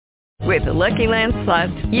With the Lucky Land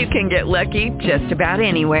Slots, you can get lucky just about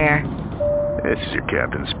anywhere. This is your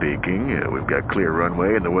captain speaking. We've got clear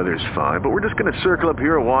runway and the weather's fine, but we're just going to circle up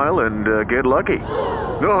here a while and get lucky.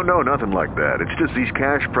 No, nothing like that. It's just these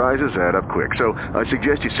cash prizes add up quick. So I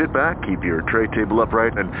suggest you sit back, keep your tray table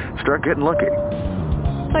upright, and start getting lucky.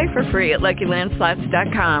 Play for free at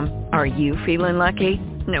LuckyLandSlots.com. Are you feeling lucky?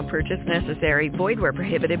 No purchase necessary. Void where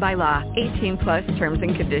prohibited by law. 18 plus terms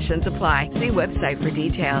and conditions apply. See website for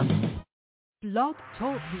details. Blog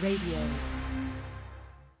Talk Radio.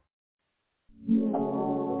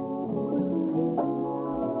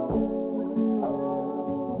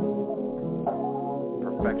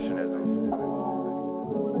 Perfectionism.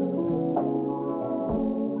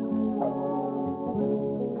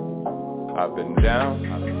 I've been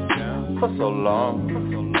down for so long.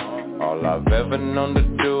 All I've ever known to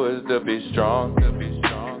do is to be strong.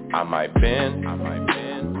 I might bend,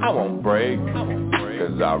 I won't break.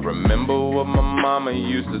 Cause I remember what my mama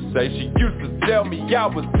used to say. She used to tell me I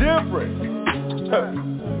was different.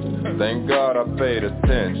 Thank God I paid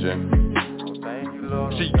attention.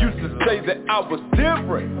 She used to say that I was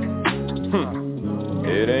different.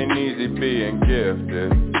 It ain't easy being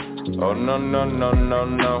gifted. Oh no, no, no, no,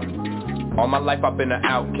 no. All my life I've been an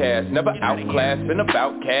outcast, never outclassed, been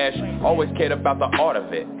about cash. Always cared about the art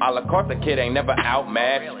of it. A la carte, the kid ain't never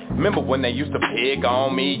outmatched. Remember when they used to pig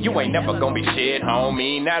on me? You ain't never gonna be shit,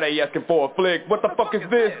 homie. Now they asking for a flick. What the fuck is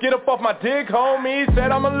this? Get up off my dick, homie.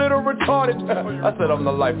 Said I'm a little retarded. I said I'm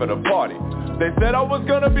the life of the party. They said I was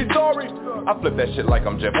gonna be sorry. I flipped that shit like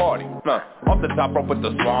I'm Jeff Hardy. Off the top rope with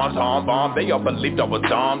the swan song bomb. They all believed I was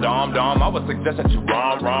dumb. I was suggesting you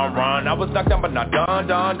run. I was knocked down but not done,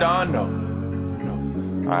 no.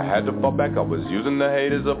 I had to fall back, I was using the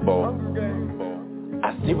hate as a bow.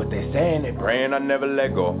 I see what they saying, they praying I never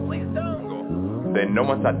let go. They know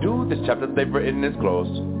once I do, this chapter they've written is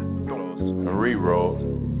closed. Rewrote.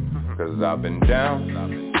 Cause I've been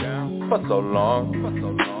down for so long.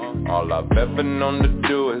 All I've ever known to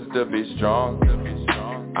do is to be strong.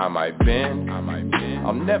 I might bend,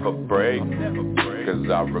 I'll never break. Cause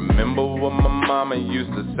I remember what my mama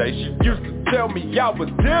used to say. She used to tell me I was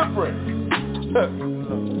different.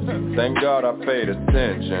 Thank God I paid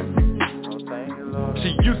attention. She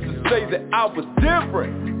used to say that I was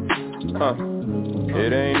different.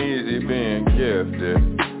 It ain't easy being gifted.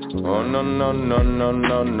 Oh no, no, no, no,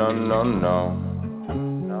 no, no, no, no.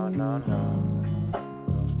 No, no, no.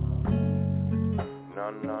 No,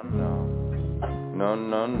 no, no. No,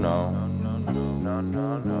 no, no.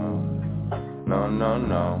 No, no,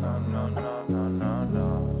 no. No, no, no.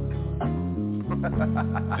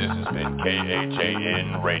 This has been KHAN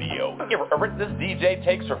Radio. This DJ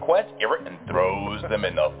takes requests and throws them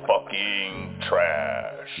in the fucking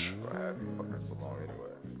trash.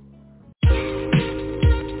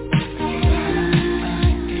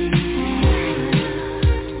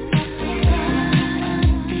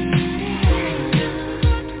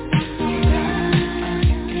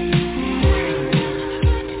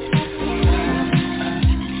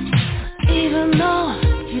 Even though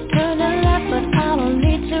you turn the left, but I don't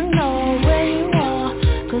need to know where you are,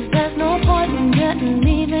 cause there's no point in getting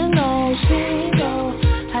even though she go.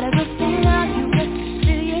 Had a good thing now, you get to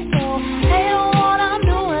see it go. Hey, on what I'm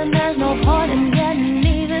doing, there's no point in getting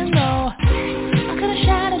even though. I could've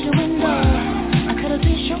shattered your window, I could've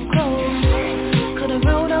bleached your clothes, could've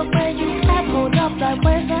rolled up where you at, pulled up like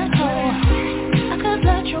where's that hoe. I could've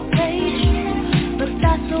blurred your page, but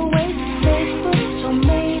that's a waste of Facebook, so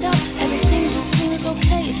made up.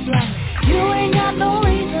 Okay, it's like you ain't got no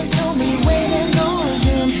reason to be waiting on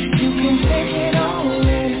him. You can take it all in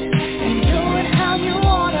and do it how you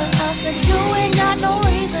wanna. I said you ain't got no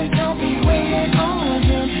reason to be waiting on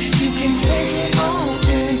him. You can take it all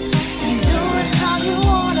in and do it how you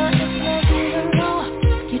wanna. It's like even though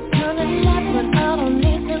you turn the left, but I don't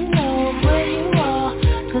need to know where you are,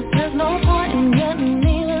 cause there's no point in getting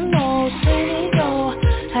even though. See me go,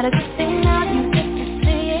 had a good thing now, you get to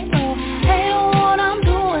see it go. Hey,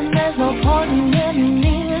 there's no point in getting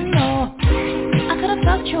even though. I could've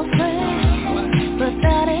fucked your friend, but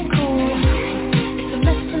that ain't cool. It's a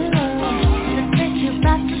lesson learned to take you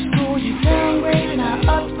back to school. You downgraded, I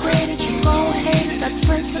upgraded. You gon' hate it, that's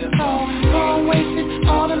principle. Long wasted,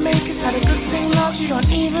 all the makers had a good thing lost, you don't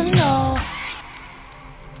even know.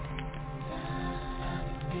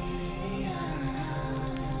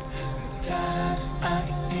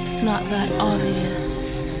 It's not that obvious.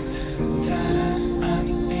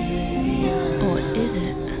 Or is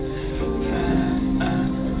it?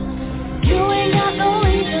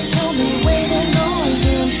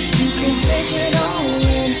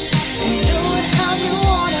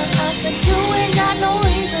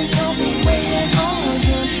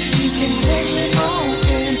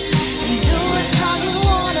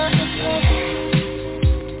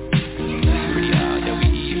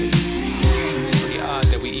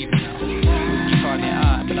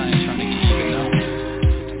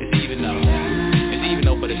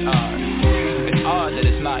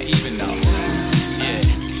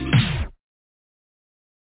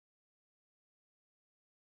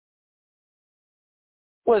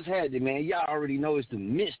 What's happening, man? Y'all already know it's the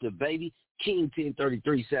Mr. Baby, King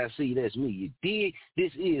 1033 South Sea. That's me. You dig?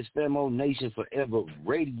 This is Famo Nation Forever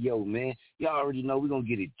Radio, man. Y'all already know we're going to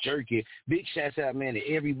get it jerky. Big shouts out, man, to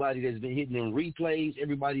everybody that's been hitting them replays,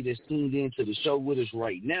 everybody that's tuned in to the show with us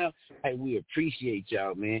right now. Hey, we appreciate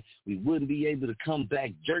y'all, man. We wouldn't be able to come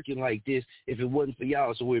back jerking like this if it wasn't for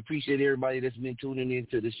y'all, so we appreciate everybody that's been tuning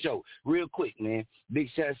into the show. Real quick, man, big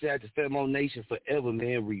shouts out to Famo Nation Forever,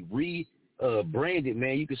 man. We branded,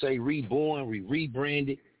 man. You could say reborn, we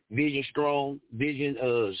rebranded, vision strong, vision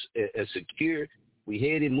secure. We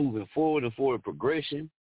headed moving forward and forward progression.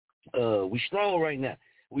 We strong right now.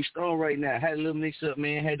 Had a little mix up,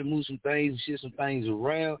 man. Had to move some things and shift some things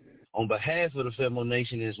around. On behalf of the Famo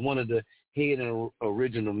Nation, as one of the head and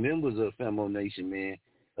original members of Famo Nation, man,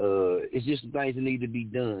 it's just some things that need to be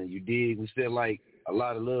done. You dig? We feel like a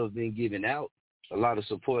lot of love been given out, a lot of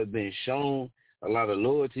support been shown, a lot of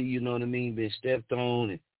loyalty, you know what I mean, been stepped on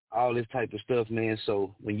and all this type of stuff, man.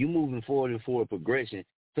 So when you're moving forward and forward progression,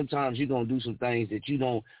 sometimes you're going to do some things that you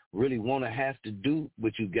don't really want to have to do,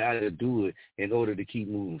 but you got to do it in order to keep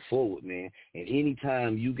moving forward, man. And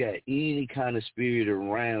anytime you got any kind of spirit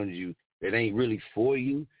around you that ain't really for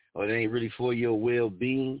you or that ain't really for your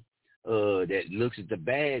well-being, that looks at the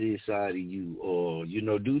bad inside of you or, you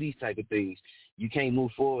know, do these type of things, you can't move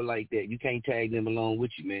forward like that. You can't tag them along with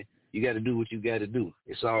you, man. You got to do what you got to do.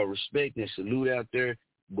 It's all respect and salute out there.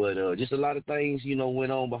 But just a lot of things, you know,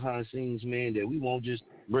 went on behind the scenes, man, that we won't just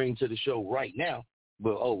bring to the show right now.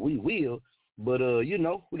 But, we will. But, you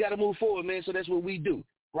know, we got to move forward, man. So that's what we do.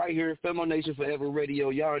 Right here, Famo Nation Forever Radio.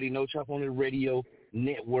 Y'all already know Chop on the Radio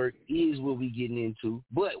Network is what we getting into.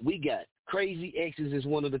 But we got Crazy X's is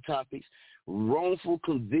one of the topics. Wrongful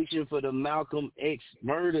conviction for the Malcolm X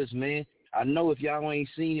murders, man. I know if y'all ain't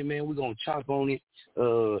seen it, man, we're going to chop on it.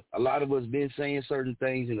 A lot of us been saying certain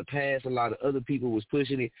things in the past. A lot of other people was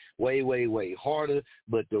pushing it way, way, way harder.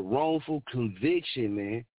 But the wrongful conviction,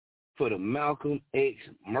 man, for the Malcolm X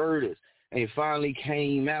murders, and finally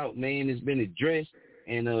came out, man. It's been addressed.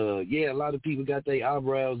 And, a lot of people got their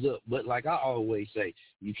eyebrows up. But like I always say,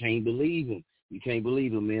 you can't believe them. You can't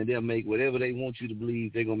believe them, man. They'll make whatever they want you to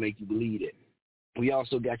believe, they're going to make you believe it. We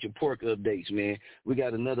also got your pork updates, man. We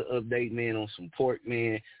got another update, man, on some pork,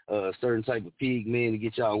 man, certain type of pig, man, to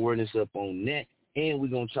get y'all awareness up on that. And we're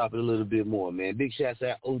going to chop it a little bit more, man. Big shouts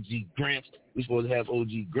out OG Gramps. We're supposed to have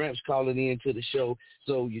OG Gramps calling in to the show.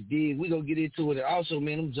 So you dig. We're going to get into it. And also,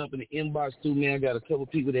 man, I'm jumping the inbox too, man. I got a couple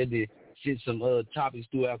people that did send some topics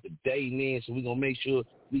throughout the day, man. So we're going to make sure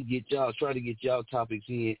we try to get y'all topics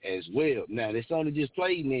in as well. Now, that song that just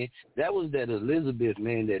played, man, that was that Elizabeth,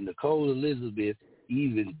 man, that Nicole Elizabeth,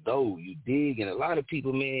 Even Though, you dig. And a lot of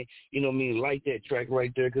people, man, you know what I mean, like that track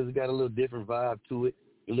right there because it got a little different vibe to it,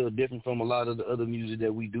 a little different from a lot of the other music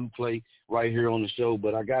that we do play right here on the show.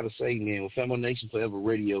 But I got to say, man, with Famo Nation Forever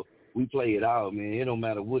Radio, we play it all, man. It don't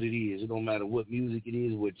matter what it is. It don't matter what music it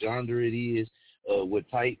is, what genre it is, what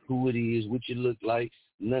type, who it is, what you look like.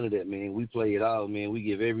 None of that, man. We play it all, man. We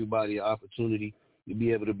give everybody an opportunity to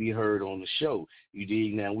be able to be heard on the show. You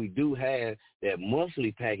dig? Now, we do have that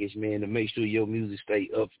monthly package, man, to make sure your music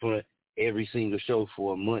stay up front every single show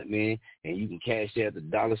for a month, man. And you can cash out the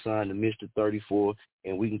 $ to Mr. 34,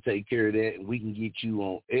 and we can take care of that, and we can get you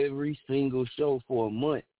on every single show for a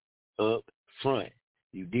month up front.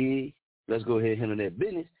 You dig? Let's go ahead and handle that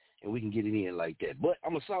business, and we can get it in like that. But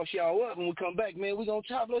I'm going to sauce y'all up when we come back, man. We're going to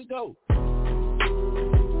chop. Let's go.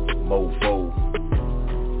 Mofo.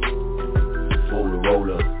 Roller,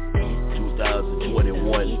 roller.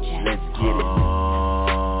 2021. Let's get it.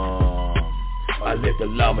 I let the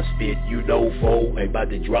llama spit, you know, fool, ain't about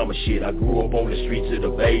the drama shit. I grew up on the streets of the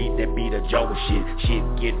Bay, that be the jungle shit. Shit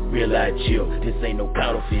get real, I chill, this ain't no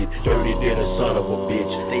counterfeit. Dirty than a son of a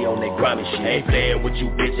bitch, stay on that grimy shit. Ain't playing with you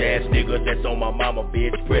bitch ass nigga, that's on my mama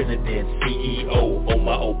bitch. President, CEO, on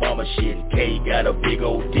my Obama shit. K got a big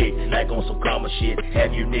old dick, like on some karma shit.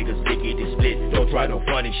 Have you niggas lickety split, don't try no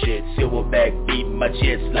funny shit. Silverback beating my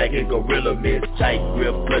chest like a gorilla mist. Tight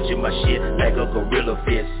grip, clutching my shit like a gorilla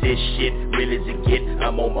fist. This shit real as it get,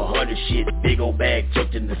 I'm on my 100 shit. Big old bag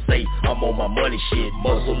tucked in the safe, I'm on my money shit.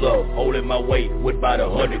 Muscle up, holding my weight with about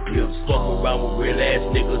 100 clips. Fuck around with real ass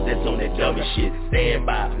niggas that's on that dummy shit. Stand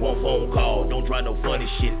by, one phone call, don't try no funny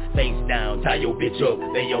shit. Face down, tie your bitch up,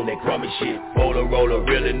 they on that crummy shit. Roller, roller,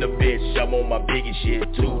 real in the bitch, I'm on my biggest shit.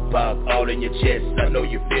 Tupac, all in your chest, I know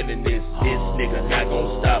you feeling this. This nigga not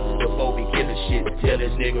gon' stop before we killing shit. Tell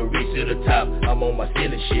this nigga reach to the top, I'm on my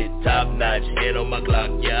ceiling shit. Top notch, head on my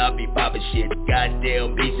Glock, yeah I be poppin' shit. God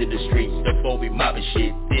damn beast in the streets, the foe be mobbing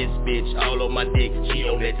shit. This bitch all on my dick, she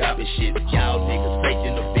on that top of shit. Y'all niggas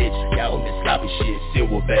faking the bitch, y'all on that sloppy shit.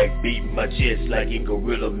 Silverback beating my chest like in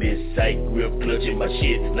gorilla mist. Tight grip clutching my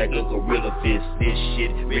shit like a gorilla fist. This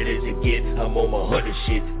shit ready to get, I'm on my 100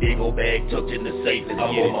 shit. Big old bag tucked in the safe, I'm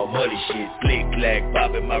on my money shit. Click clack,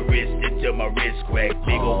 popping my wrist until my wrist crack.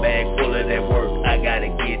 Big old bag full of that work, I gotta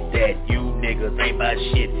get that. You niggas ain't my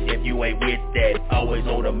shit if you ain't with that. Always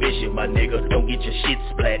on a mission, my nigga, don't get your shit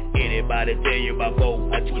splat. Anybody tell you about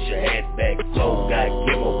gold, I twist your hat back. So got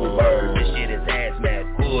chemical bird, this shit is hazmat.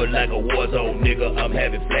 Hood like a war zone, nigga, I'm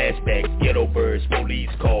having flashbacks. Ghetto birds, police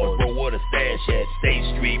cars, bro, what a stash at. State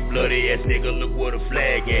Street, bloody ass nigga, look where the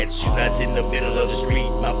flag at. Shoot out in the middle of the street,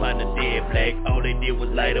 my partner dead black. All they did was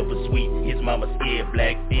light up a sweet, his mama scared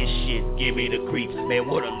black. This shit give me the creeps, man,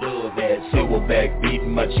 what a love at. Silverback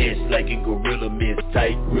beating my chest like a gorilla mist.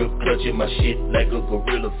 Tight grip clutching my shit like a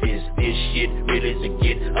gorilla fist. This shit ready to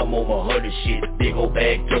get, I'm on my 100 shit. Big old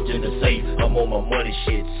bag tucked in the safe, I'm on my money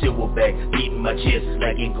shit. Silverback beating my chest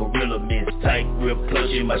like in gorilla mist. Tight grip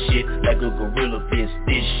clutching my shit like a gorilla fist.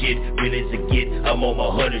 This shit ready to get, I'm on my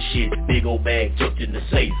 100 shit. Big old bag tucked in the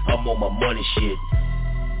safe, I'm on my money shit.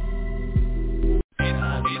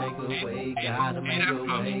 Gotta make a way, gotta make a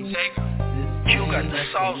way. You got the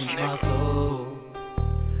sauce, nigga.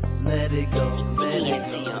 Let it go, let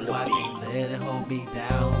it go. Why can't let it hold me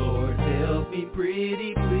down? Lord, help me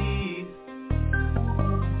pretty please.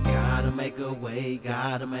 Gotta make a way,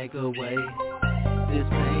 gotta make a way. This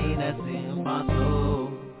pain that's in my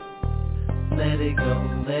soul. Let it go.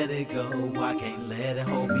 Why can't let it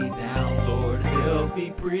hold me down? Lord, help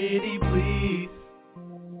me pretty please.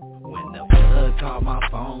 When the blood call my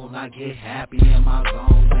phone, I get happy in my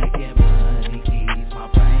zone. Making money ease my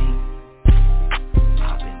pain.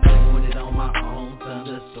 I've been doing it on my own.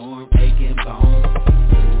 Thunderstorm, aching bones.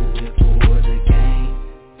 Do it for the game.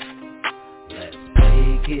 Let's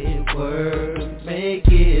make it work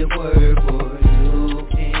for you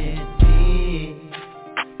and me.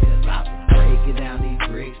 Cause I've been breaking down these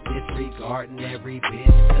bricks, disregarding every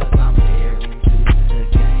bitch. Cause I'm married to the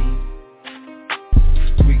game.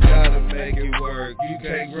 We gotta make it work. You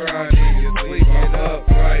can't grind in your sleep. I'm up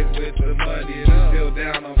right with the money. You still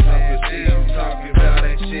down on top of shit. I'm talking about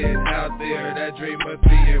that shit out there. That dream must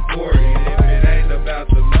be important. If it ain't about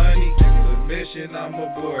the money, the mission I'm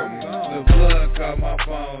aborting. The blood caught my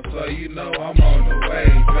phone, so you know I'm on the way.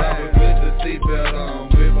 Driving with the seatbelt on,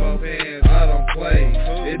 with both hands, I don't play.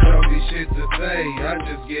 It don't be shit to say, I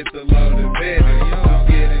just get the load of bed. Don't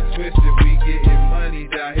get it twisted, we getting money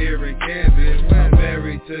down here in Kansas. I'm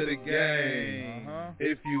married to the game.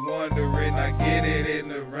 If you wondering, I get it in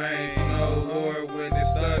the rain. No war when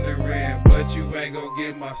it's thundering, but you ain't gon'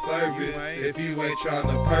 get my service if you ain't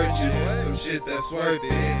tryna purchase some shit that's worth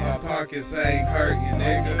it. My pockets ain't hurting,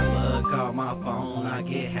 nigga. Blood call my phone, I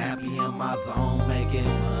get happy in my zone. Making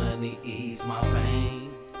money ease my pain.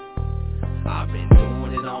 I've been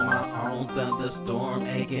doing it on my own. Thunderstorm,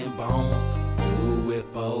 aching bones. Do it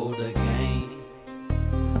for the game.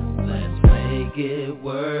 Let's make it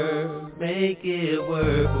work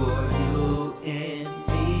for you and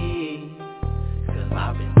me. Cause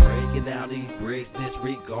I've been breaking down these bricks,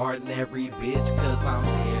 disregarding every bitch. Cause I'm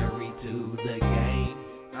married to the game.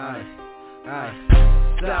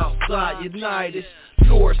 Southside United,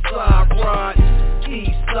 North side riding,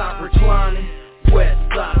 East side reclining, West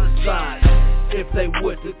side to side. If they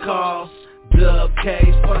would the cause, Dub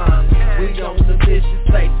K's fine. We on the mission,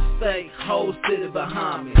 state to state, whole city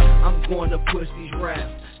behind me. I'm going to push these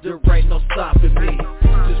raps, there ain't no stopping me.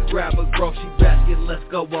 Just grab a grocery basket, let's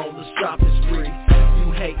go on the shopping spree.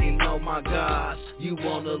 You hating on my guys, you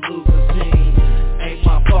wanna lose a team. Ain't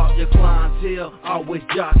my fault your clientele always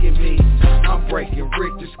jocking me. I'm breaking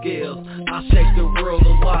Richter scales, I shake the world a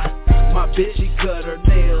lot. My bitch, she cut her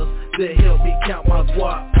nails to help me count my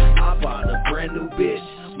guap. I bought a brand new bitch,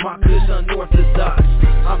 my kush unorthodox.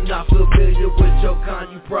 I'm not familiar with your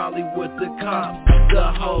kind, you probably with the cops.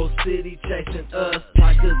 The whole city chasing us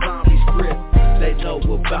like a zombie script. They know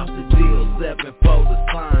about the deal, 7 for the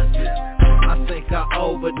scientists. I think I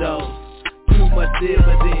overdosed, too much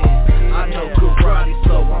dividend. I know karate,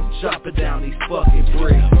 so I'm chopping down these fucking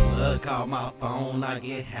bricks. Blood call my phone, I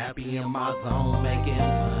get happy in my zone. Making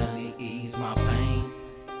money ease my pain.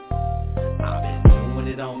 I've been doing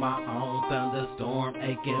it on my own. Thunderstorm,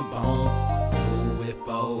 aching bones. Do it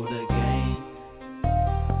for the game.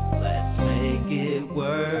 Let's make it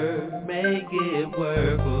work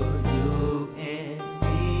for you and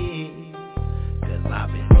me. Cause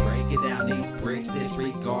I've been breaking down these bricks,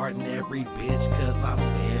 disregarding every bitch. Cause I'm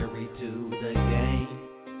married to the game.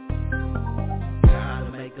 Gotta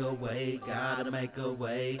make a way, gotta make a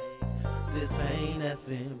way. This pain that's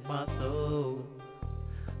in my soul.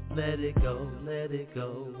 Let it go,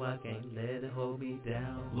 I can't let it hold me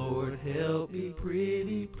down. Lord, help me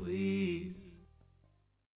pretty please.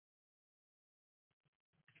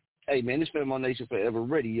 Hey, man, this Famo Nation Forever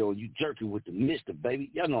Radio. You jerking with the mister, baby.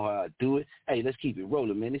 Y'all know how I do it. Hey, let's keep it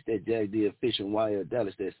rolling, man. It's that Jack D. Fish and Wire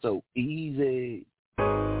Dallas that's so easy.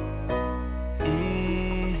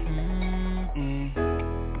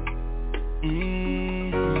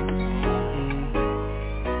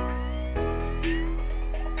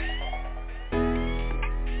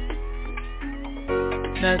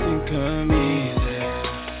 Nothing come easy.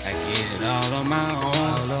 I get it all on my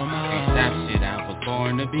own. Can't stop shit, I was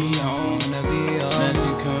born to be on.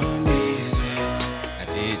 Nothing come easy. I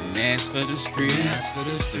didn't ask for the streets.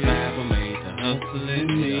 Survival made the hustle in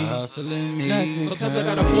me. Sometimes I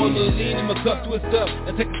gotta pour a little lean in my cup, twist up,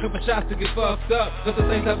 and take a couple shots to get fucked up. Cause the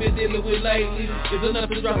things I've been dealing with lately is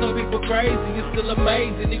enough to drive some people crazy. It's still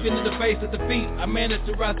amazing, even in the face of defeat, I managed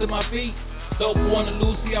to rise to my feet. Dope born to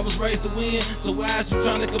lose, see I was raised to win. So why is you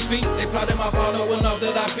trying to compete? They plotted my fault, knowing all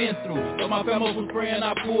that I've been through. But my family was praying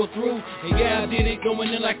I pulled through. And yeah, I did it,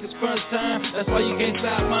 going in like it's crunch time. That's why you can't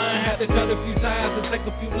stop mine. Had to cut a few ties and take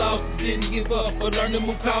a few losses. Didn't give up, but learn to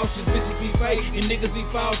move cautious. Bitches be fake and niggas be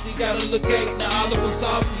false. You gotta look at now all of them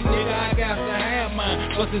softy. Nigga, I got to have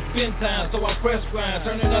mine. But it's been time, so I press grind.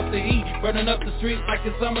 Turning up the heat, burning up the streets like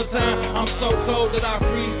it's summertime. I'm so cold that I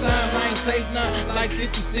freeze time. I ain't take none like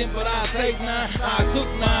 50 cents, but I take none. I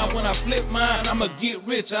cook nine when I flip mine. I'ma get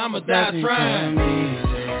rich, I'ma die trying.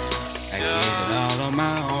 I get it all on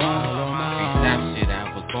my own. Can't stop shit,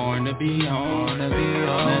 I was born to be on. Nothing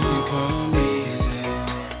come easy.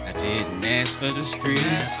 I didn't ask for the streets.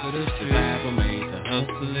 Survival made the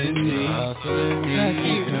hustle in me.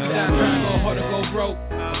 Nothing come go hard to go broke.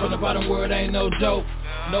 From the bottom where it ain't no joke.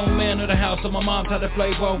 No man of the house, so my mom tried to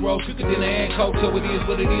play both roles. She could dinner and coke, so it is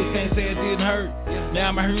what it is, can't say it didn't hurt. Now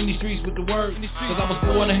I'm out here in these streets with the word. Cause I was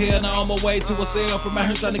born in hell, now I'm on my way to a cell. From out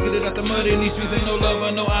here trying to get it out the mud. In these streets ain't no love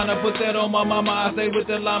or no honor. Put that on my mama, I stay with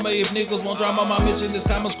that llama. If niggas won't drama, my mission this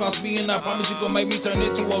time is cross me. And I promise you gon' make me turn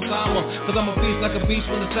into Osama. Cause I'm a beast like a beast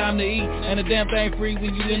when it's time to eat. And the damn thing free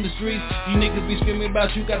when you in the streets. You niggas be screaming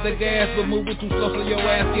about you got the gas, but moving too slow so your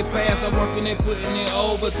ass get past. I'm working and putting in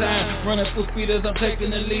overtime. Running full speed as I'm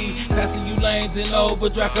taking the lead. Passing you lanes in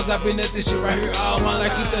overdrive, cause I've been at this shit right here all my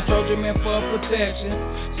life. Keep that Trojan man for protection.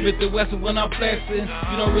 Spit the Western when I'm flexing.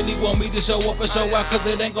 You don't really want me to show up and show out, cause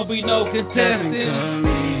it ain't gonna be no contesting.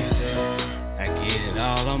 I get it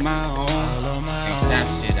all on my own. Can't stop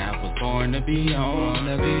shit, I was born to be on.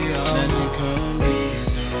 Nothing come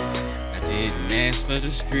easy. I didn't ask for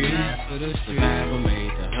the streets. Survival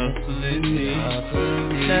made the hustle in me.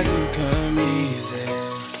 Nothing come easy.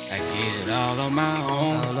 I get it all on my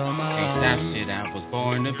own. Can't stop shit, I was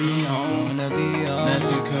born to be on. Nothing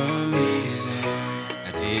come easy.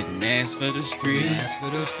 I didn't ask for the streets.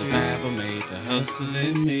 Survival made the hustle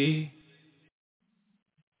in me.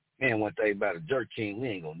 Man, one thing about a Jerk King, we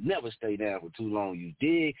ain't gonna never stay down for too long, you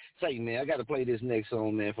dig? Say, man, I gotta play this next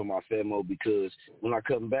song, man, for my Famo, because when I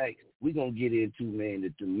come back, we gonna get into, man,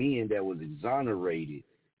 the men that was exonerated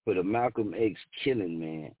for the Malcolm X killing,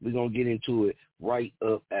 man. We're going to get into it right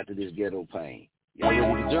up after this ghetto pain. Y'all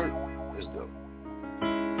ready to jerk? Let's go.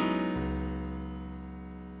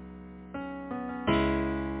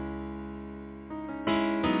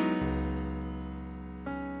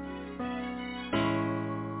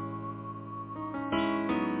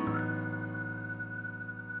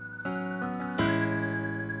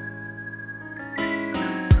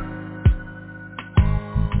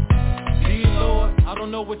 I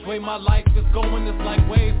don't know which way my life is going. It's like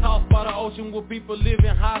waves tossed by the ocean where people live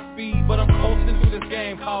in high speed. But I'm coasting through this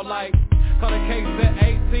game called life. Caught a case at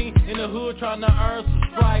 18 in the hood trying to earn some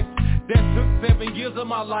stripes. That took 7 years of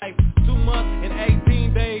my life, 2 months and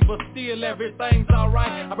 18 days, but still everything's alright.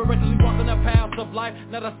 I've been recently walking the paths of life,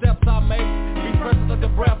 now the steps I make. Be present like the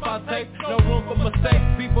breath I take, no room for mistakes.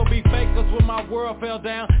 People be fakers when my world fell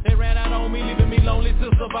down. They ran out on me, leaving me lonely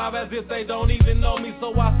to survive as if they don't even know me.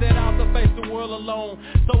 So I set out to face the world alone,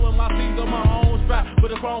 sowing my seeds on my own strap.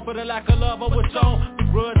 With a crown for the lack of love I was shown. The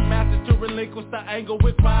grudge masters to relinquish the anger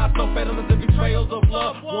with pride. So fatal as the betrayals of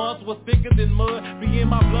love once was thicker than mud. Be in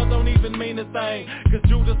my blood don't even mean a thing, cause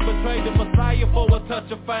Judas betrayed the Messiah for a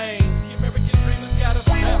touch of fame. The American dreamers got us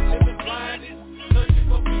trapped, living blinded. Searching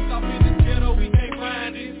for peace off in this ghetto, we can't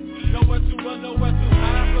find it. Nowhere to run, nowhere to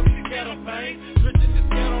hide from this ghetto pain. Switching this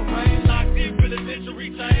ghetto rain, locked in penitentiary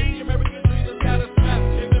chains. The American dreamers got us trapped,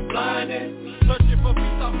 living blinded. Searching for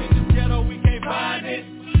peace off in this ghetto, we can't find it.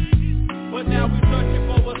 But now we searching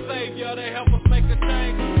for a savior to help us make a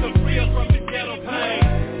change, to free us from the ghetto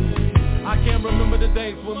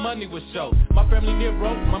money was short. My family did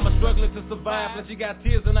broke, mama struggling to survive, but she got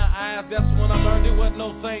tears in her eyes. That's when I learned it wasn't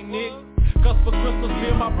no Saint Nick. Cause for Christmas,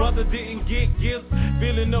 me and my brother didn't get gifts.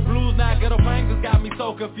 Feeling the blues, now ghetto pain just got me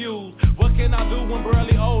so confused. What can I do when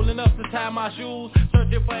barely old enough to tie my shoes?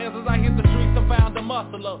 Searching for answers, I hit the streets and found a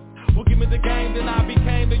muscle up. Who give me the game, then I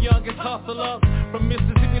became the youngest hustler. From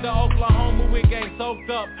Mississippi to Oklahoma, with gang soaked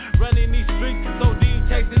up. Running these streets so deep,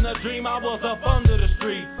 chasing a dream, I was up under the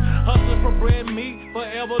street. Hustling for bread and meat,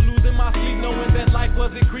 forever losing my sleep, knowing that life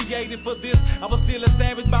wasn't created for this. I was still a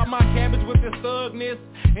savage about my cabbage with this thugness.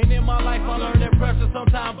 And in my life I learned that pressure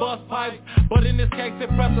sometimes bust pipes, but in this case it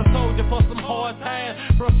preps a soldier for some hard times.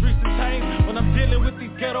 From streets to change when I'm dealing with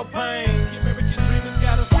these ghetto pains. The American dream has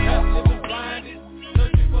got us trapped, living blinded.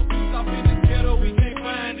 Searching for peace off in this ghetto, we can't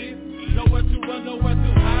find it. Nowhere to run, nowhere to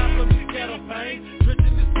hide from this ghetto pain. Rich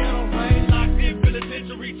in this ghetto rain, locked in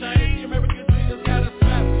penitentiary chains. The American dream has got us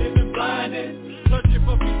trapped, living blinded. Searching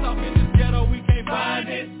for peace off in this ghetto, we can't find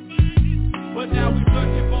it. But now we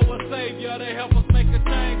searching for a savior to help us make a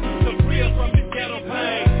change, to free us from this ghetto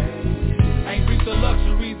pain. Ain't reached the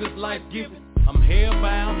luxuries this life gives. I'm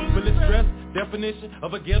hellbound, really stressed. Definition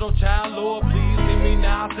of a ghetto child. Lord, please hear me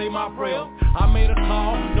now, I say my prayer. I made a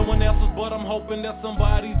call, no one else's, but I'm hoping that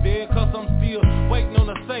somebody's there. Cause I'm still waiting on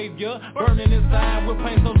a savior, burning inside with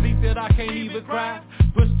pain so deep that I can't even cry.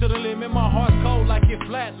 Pushed to the limit, my heart's cold like it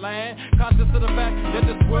flatline. Conscious of the fact that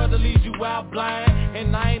this world will lead you out blind.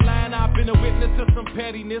 And I ain't lying, I've been a witness to some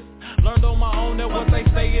pettiness. Learned on my own that what they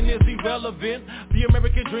saying is irrelevant. The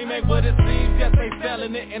American dream ain't what it seems, yet they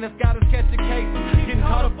selling it. And it's got us catching cases, getting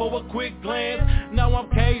caught up for a quick glance. Now I'm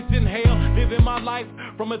caged in hell, living my life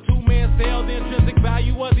from a two-man cell. The intrinsic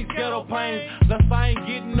value of these ghetto pains, thus I ain't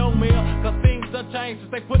getting no mail. Cause things done changed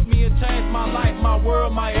since they put me in chains. My life, my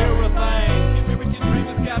world, my everything. The American dream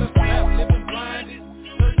has got us trapped, living blinded.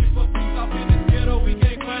 Searching for peace off in this ghetto, we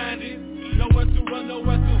can't find it. Nowhere to run,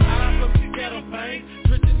 nowhere to hide from this ghetto pain.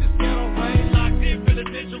 Rich in this ghetto rain, locked in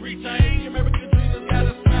penitentiary chains. The American dream has got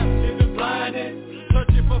us trapped, living blinded.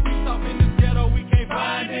 Searching for peace off in this ghetto, we can't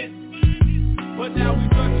find it. But now we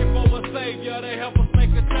searching for a savior to help us make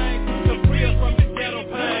a change, to free us from this ghetto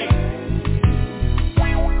pain.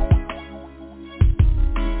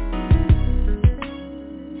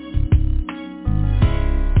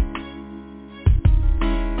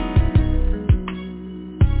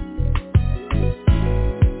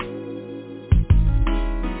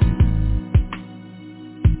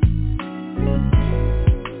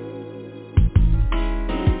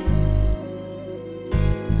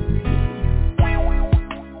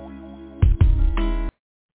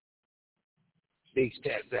 Big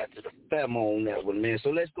stats out to the Famo on that one, man. So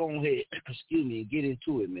let's go ahead, and get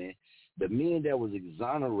into it, man. The men that was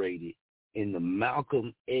exonerated in the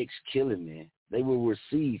Malcolm X killing, man, they will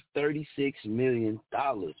receive $36 million,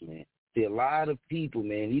 man. See, a lot of people,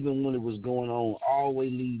 man, even when it was going on all the way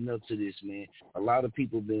leading up to this, man, a lot of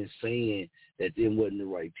people been saying that them wasn't the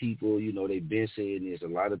right people. You know, they've been saying this.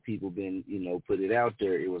 A lot of people been, you know, put it out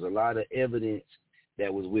there. It was a lot of evidence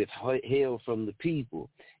that was withheld from the people.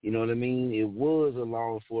 You know what I mean? It was a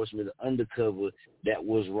law enforcement undercover that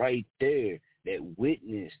was right there that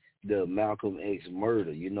witnessed the Malcolm X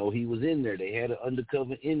murder. You know, he was in there. They had an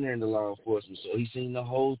undercover in there in the law enforcement, so he seen the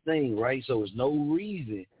whole thing, right? So there's no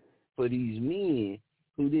reason for these men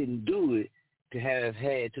who didn't do it to have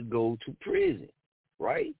had to go to prison,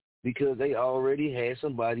 right? Because they already had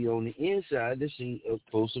somebody on the inside that seen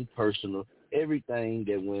for some personal everything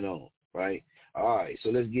that went on, right? All right,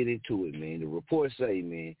 so let's get into it, man. The reports say,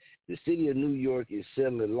 man, the city of New York is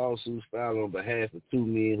settling lawsuits filed on behalf of two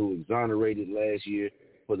men who exonerated last year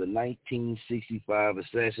for the 1965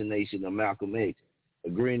 assassination of Malcolm X,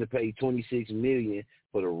 agreeing to pay $26 million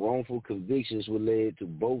for the wrongful convictions which led to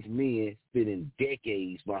both men spending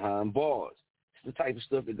decades behind bars. It's the type of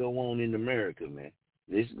stuff that go on in America, man.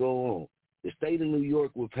 This go on. The state of New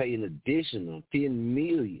York will pay an additional $10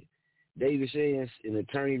 million. David Shans, an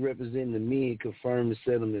attorney representing the men, confirmed the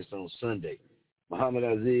settlements on Sunday. Muhammad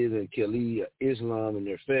Aziz and Khalid Islam and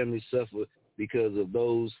their families suffer because of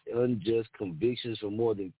those unjust convictions for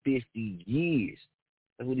more than 50 years.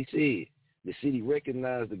 That's what he said. The city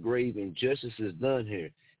recognized the grave injustices done here,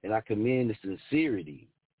 and I commend the sincerity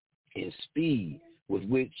and speed with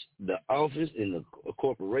which the office and the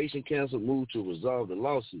corporation council moved to resolve the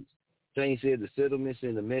lawsuits. Shane said the settlement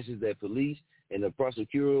sent a message that police and the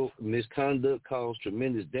prosecutorial misconduct caused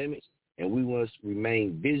tremendous damage, and we must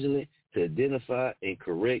remain vigilant to identify and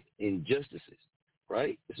correct injustices,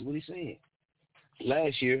 right? That's what he's saying.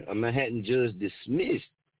 Last year, a Manhattan judge dismissed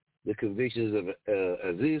the convictions of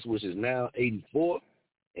Aziz, which is now 84,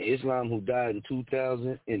 and Islam, who died in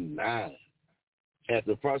 2009.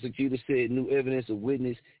 After prosecutors said new evidence of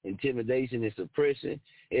witness intimidation and suppression,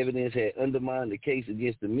 evidence had undermined the case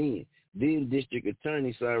against the men. Then District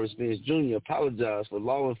Attorney Cyrus Spence Jr. apologized for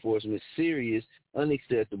law enforcement's serious,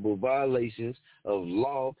 unacceptable violations of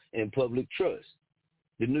law and public trust.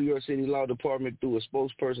 The New York City Law Department, through a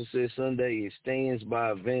spokesperson, said Sunday it stands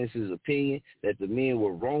by Vance's opinion that the men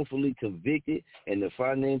were wrongfully convicted and the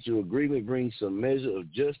financial agreement brings some measure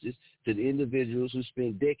of justice to the individuals who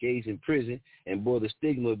spent decades in prison and bore the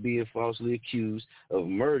stigma of being falsely accused of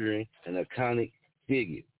murdering an iconic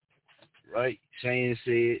figure. Right? Shane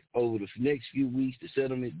said over the next few weeks, the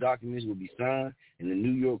settlement documents will be signed, and the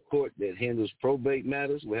New York court that handles probate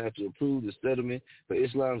matters will have to approve the settlement for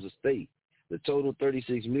Islam's estate. The total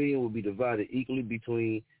 $36 million will be divided equally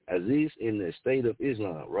between Aziz and the estate of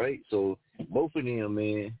Islam, right? So both of them,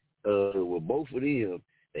 man,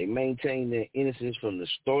 they maintained their innocence from the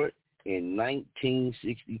start in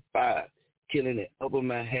 1965, killing at Upper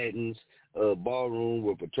Manhattan's ballroom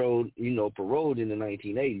were paroled in the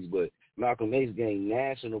 1980s, but Malcolm X gained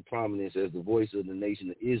national prominence as the voice of the Nation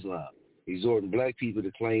of Islam, exhorting black people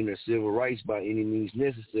to claim their civil rights by any means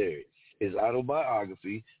necessary. His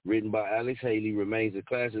autobiography, written by Alex Haley, remains a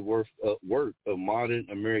classic work of modern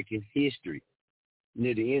American history.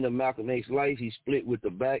 Near the end of Malcolm X's life, he split with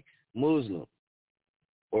the Black Muslim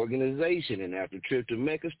organization, and after a trip to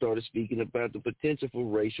Mecca, started speaking about the potential for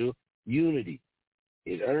racial unity.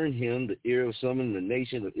 It earned him the ear of some in the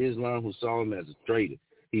Nation of Islam who saw him as a traitor.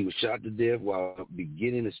 He was shot to death while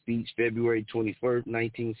beginning a speech February 21st,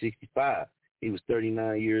 1965. He was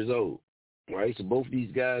 39 years old. Right, so both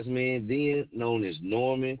these guys, man, then known as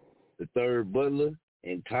Norman, the third Butler,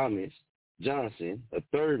 and Thomas Johnson, a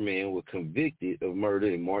third man, were convicted of murder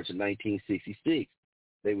in March of 1966.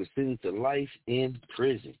 They were sentenced to life in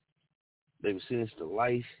prison. The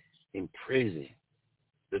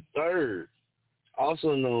third,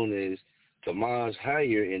 also known as Tomas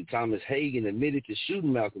Heyer and Thomas Hagen, admitted to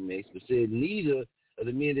shooting Malcolm X, but said neither of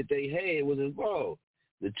the men that they had was involved.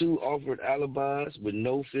 The two offered alibis with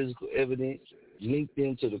no physical evidence linked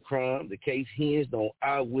them to the crime. The case hinged on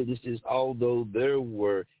eyewitnesses, although there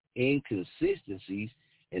were inconsistencies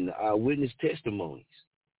in the eyewitness testimonies.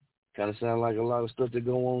 Kind of sound like a lot of stuff that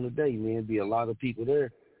go on today, man. Be a lot of people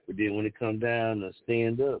there, but then when it come down to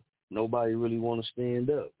stand up, nobody really want to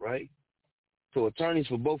stand up, right? So attorneys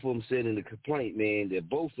for both of them said in the complaint, man, that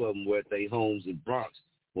both of them were at their homes in Bronx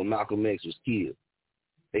when Malcolm X was killed.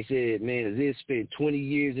 They said, man, Aziz spent 20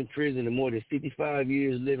 years in prison and more than 55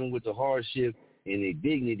 years living with the hardship and the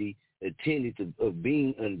dignity attended of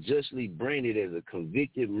being unjustly branded as a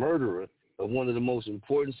convicted murderer of one of the most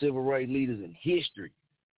important civil rights leaders in history.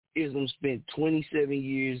 Islam spent 22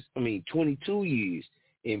 years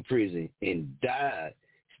in prison and died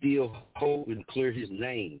still hoping to clear his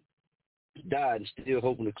name.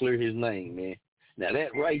 Man. Now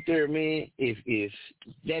that right there, man, if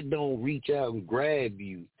that don't reach out and grab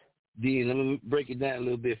you, then let me break it down a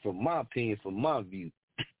little bit from my opinion, from my view.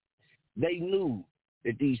 They knew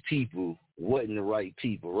that these people wasn't the right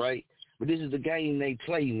people, right? But this is the game they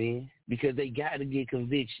play, man, because they got to get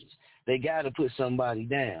convictions. They got to put somebody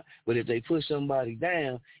down. But if they put somebody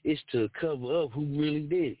down, it's to cover up who really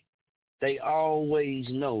did it. They always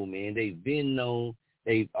know, man. They've been known.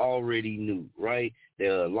 They already knew, right?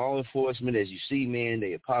 The law enforcement, as you see, man,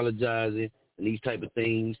 they apologizing and these type of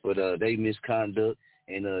things for they misconduct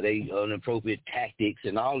and they inappropriate tactics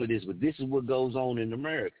and all of this. But this is what goes on in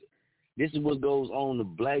America. This is what goes on to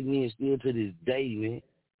black men still to this day, man.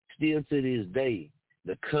 Still to this day.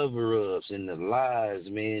 The cover-ups and the lies,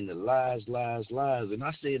 man, the lies. And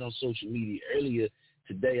I said on social media earlier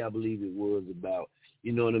today, I believe it was about,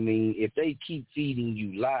 you know what I mean, if they keep feeding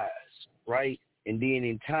you lies, right? And then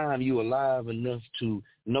in time, you're alive enough to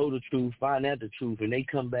know the truth, find out the truth, and they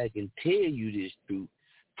come back and tell you this truth.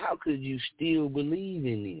 How could you still believe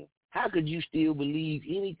in them? How could you still believe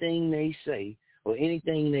anything they say or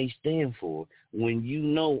anything they stand for when you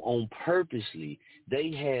know on purposely they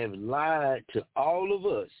have lied to all of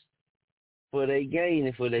us for their gain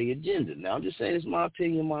and for their agenda? Now, I'm just saying it's my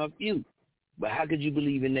opinion, my view. But how could you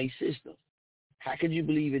believe in their system? How could you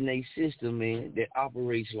believe in their system, man, that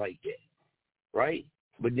operates like that? Right?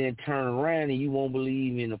 But then turn around and you won't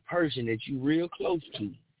believe in a person that you real close to,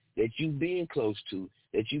 that you been close to,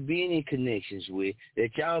 that you been in connections with,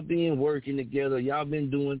 that y'all been working together, y'all been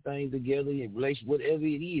doing things together in relation, whatever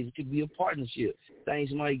it is. It could be a partnership.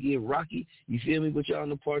 Things might get rocky, you feel me? But y'all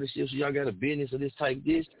in a partnership, so y'all got a business of this type,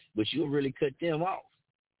 but you'll really cut them off.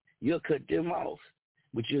 You'll cut them off.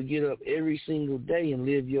 But you'll get up every single day and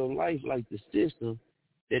live your life like the system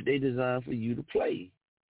that they designed for you to play.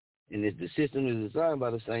 And if the system is designed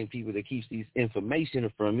by the same people that keeps these information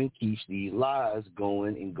from you, keeps these lies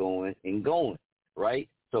going and going and going, right?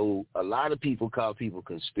 So a lot of people call people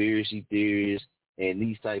conspiracy theorists and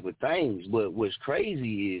these type of things. But what's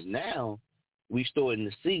crazy is now we starting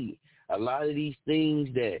to see a lot of these things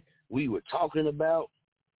that we were talking about,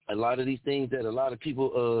 a lot of these things that a lot of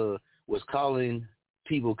people was calling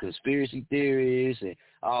people conspiracy theorists and,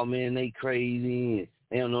 oh, man, they crazy and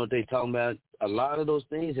they don't know what they talking about. A lot of those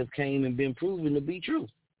things have came and been proven to be true.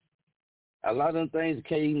 A lot of them things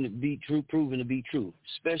came to be true, proven to be true,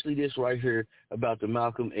 especially this right here about the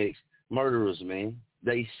Malcolm X murderers, man.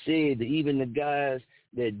 They said that even the guys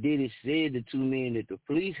that did it said the two men that the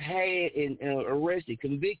police had and arrested,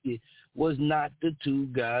 convicted, was not the two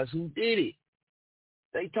guys who did it.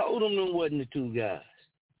 They told them it wasn't the two guys.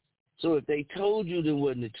 So if they told you there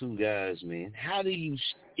wasn't the two guys, man, how do you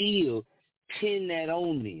still pin that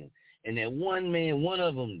on them? And that one man, one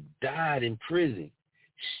of them died in prison,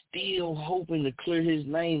 still hoping to clear his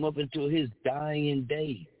name up until his dying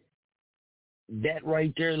day. That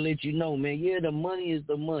right there lets you know, man, yeah, the money is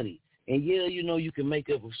the money. And yeah, you know, you can make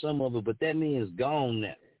up for some of it, but that man is gone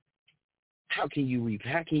now. How can you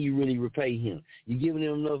really repay him? You giving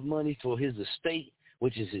him enough money for his estate,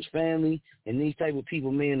 which is his family, and these type of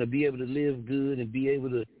people, man, to be able to live good and be able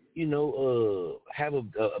to, you know, have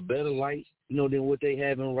a better life, you know, than what they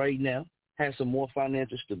having right now, have some more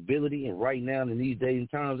financial stability, and right now in these days and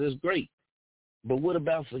times, that's great. But what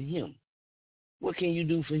about for him? What can you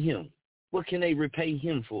do for him? What can they repay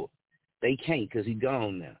him for? They can't because he's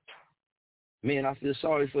gone now. Man, I feel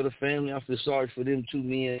sorry for the family. I feel sorry for them two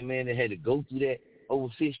men, man, that had to go through that over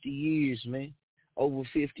 50 years, man, over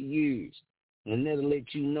 50 years. And that'll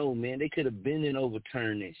let you know, man, they could have been and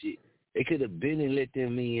overturned that shit. They could have been and let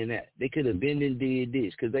them in that. They could have been and did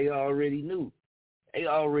this because they already knew. They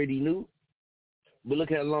already knew. But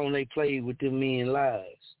look how long they played with them men's lives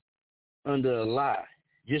under a lie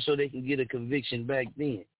just so they can get a conviction back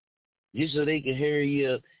then, just so they can hurry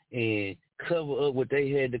up and cover up what they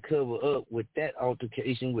had to cover up with that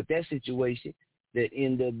altercation, with that situation that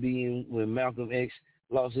ended up being when Malcolm X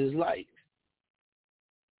lost his life.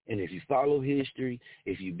 And if you follow history,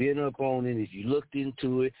 if you've been up on it, if you looked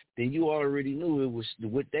into it, then you already knew it was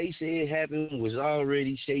what they said happened was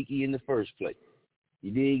already shaky in the first place.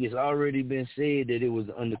 You dig? It's already been said that it was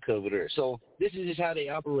undercover there. So this is just how they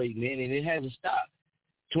operate, man, and it hasn't stopped.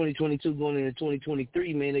 2022 going into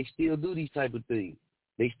 2023, man, they still do these type of things.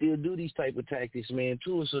 They still do these type of tactics, man,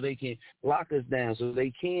 too, so they can lock us down, so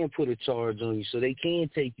they can put a charge on you, so they can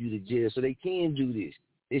take you to jail, so they can do this.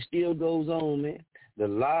 It still goes on, man. The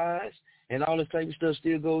lies and all this type of stuff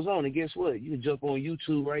still goes on. And guess what? You can jump on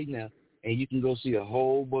YouTube right now, and you can go see a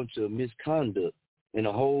whole bunch of misconduct and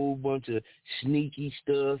a whole bunch of sneaky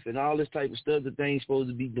stuff and all this type of stuff that they ain't supposed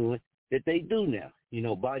to be doing that they do now. You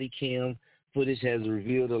know, body cam footage has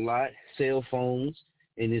revealed a lot. Cell phones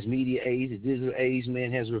in this media age, the digital age,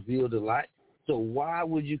 man, has revealed a lot. So why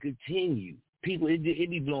would you continue? People, it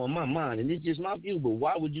be blowing my mind, and it's just my view, but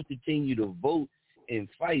why would you continue to vote and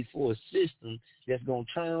fight for a system that's going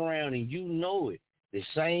to turn around and you know it the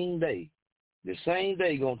same day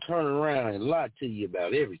going to turn around and lie to you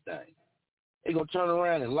about everything. They're going to turn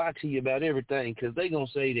around and lie to you about everything because they're going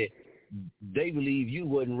to say that they believe you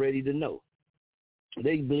wasn't ready to know.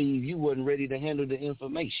 They believe you wasn't ready to handle the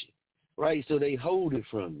information, right? So they hold it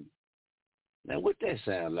from you. Now, what that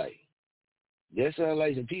sound like? That sound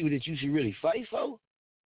like some people that you should really fight for?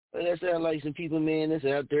 Or that sound like some people, man, that's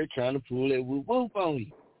out there trying to pull that whoop on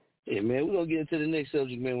you? Yeah, man, we're going to get into the next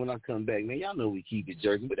subject, man, when I come back, man. Y'all know we keep it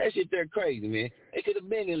jerking, but that shit there crazy, man. They could have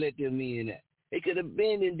been and let them in that. They could have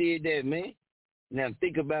been and did that, man. Now,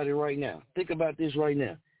 think about it right now. Think about this right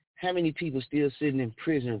now. How many people still sitting in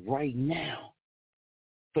prison right now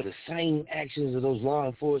for the same actions of those law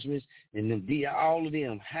enforcement and them, all of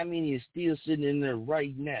them? How many is still sitting in there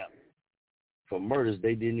right now for murders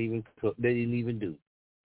they didn't even do,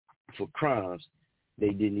 for crimes they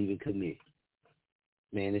didn't even commit?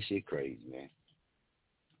 Man, this shit crazy, man.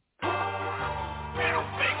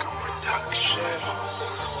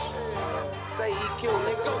 Say EQ,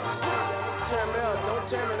 nigga. Turn me up, don't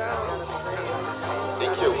turn me down.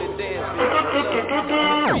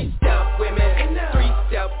 Three-step women,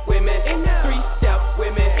 three-step women, three-step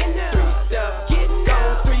women, three-step, getting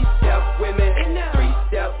down. Three-step women,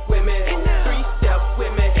 three-step women, three-step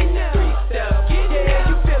women, three-step, yeah,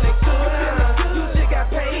 you feeling good. You just got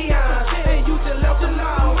paid on, and you just left the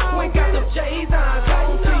law. When got them J's on,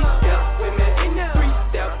 three-step women,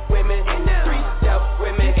 three-step women, three-step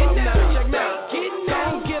women, three-step, getting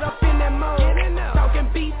down. Get up in that mode,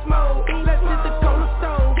 talking beast mode. Let's hit the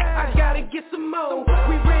cornerstone. I gotta get some more.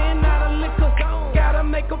 We ran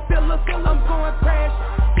killers. I'm going crash.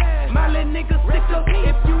 My little nigga sicker.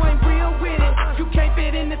 If you ain't real with it, you can't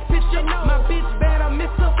fit in this picture. My bitch bad, I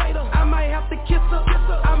miss her. I might have to kiss her.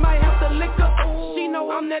 I might have to lick her. She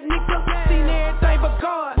know I'm that nigga. Seen everything but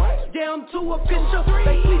God. Yeah, I'm too official.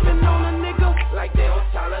 They sleeping on a nigga like they don't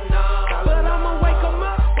tell her no. But I'ma wake them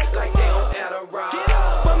up like they don't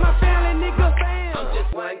Adderall. For my family nigga, I'm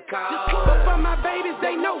just one call. But for my babies,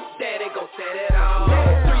 they know that they gon' set it off.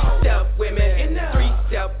 3-step women,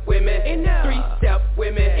 3-step women, 3-step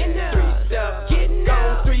women, 3-step getting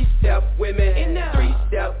on. 3-step women,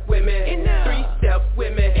 3-step women, 3-step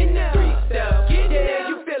women, 3-step getting. Yeah,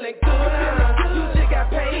 you feeling good? You just got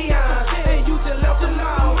paid on, and you just left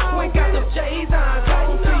alone. Ain't got them J's on.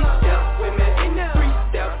 3-step women,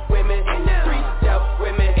 3-step women, 3-step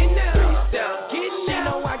women, 3-step getting. She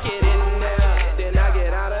know I get in there, then I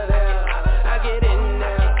get out of there. I get in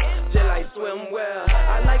there, just like swim well.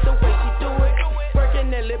 I like the way she do it,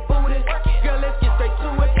 working that lip booty. Girl, let's get straight to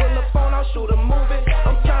it. Pull the phone, I'll shoot a movie.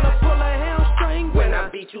 I'm tryna pull a hamstring when I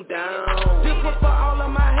beat you down. This was for all of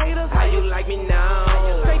my haters. How you like me now?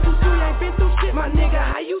 Say you ain't been through shit, my nigga.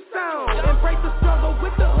 How you sound? Embrace the struggle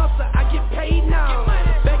with the hustle. I get paid now.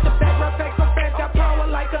 Back to back, right back so fast. Got power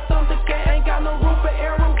like a thundercat. Ain't got no room for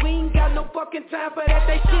error. We ain't got no fucking time for that.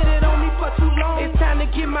 They shitted on me for too long. It's time to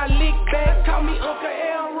get my lick back. Call me Uncle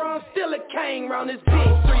Elron. Still a king round this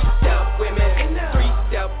bitch. 3-step women,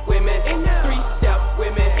 3-step women, 3-step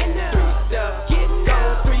women, 3-step getting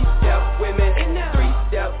on. 3-step women,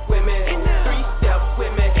 3-step women, 3-step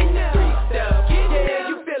women, 3-step getting. Yeah,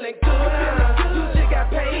 you feeling good? You just got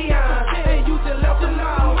paid on, and you just left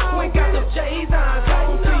alone. Ain't got them J's on.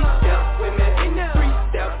 3-step women,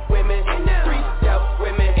 3-step women, 3-step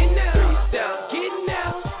women, 3-step getting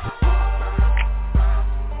out.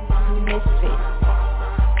 Misfit.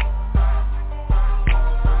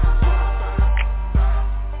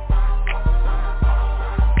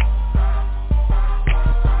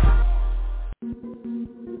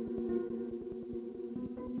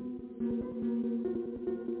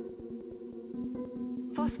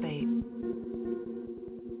 Phosphate.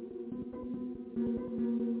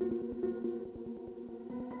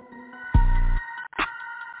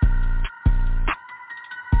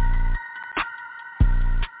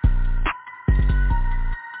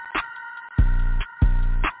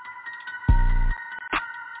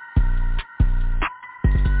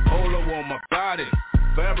 Polo on my body,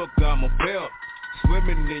 Famo got my belt.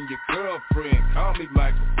 Swimming in your girlfriend, call me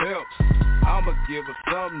Michael Phelps. I'ma give her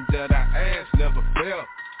something that I asked, never felt.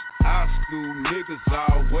 High school niggas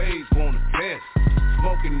always wanna test.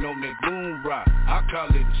 Smoking on that moon rock, I call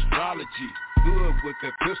it astrology. Good with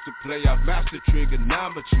that pistol play, I master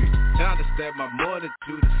trigonometry. Time to stab my money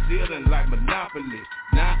to the ceiling like Monopoly.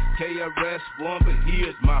 Not KRS-One, but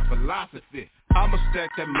here's my philosophy. I'ma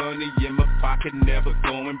stack that money in my pocket, never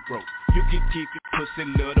going broke. You can keep your pussy,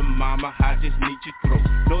 little mama, I just need your throat.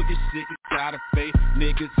 Know you're sick and tired of fake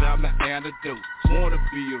niggas, I'm the antidote. Wanna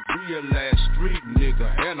be a real ass street nigga,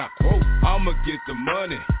 and I quote, I'ma get the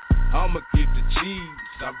money, I'ma get the cheese.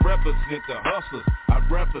 I represent the hustlers, I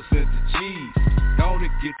represent the cheese. Gonna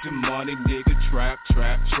get your money, nigga, trap,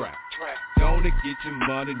 trap, trap. Gonna get your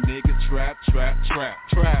money, nigga, trap, trap, trap,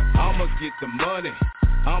 trap. I'ma get the money,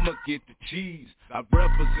 I'ma get the cheese. I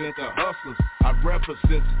represent the hustlers, I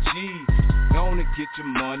represent the cheese. Gonna get your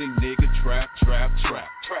money, nigga, trap, trap, trap.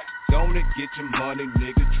 Gonna get your money,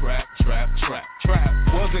 nigga, trap, trap, trap,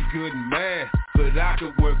 trap. Wasn't good and mad, but I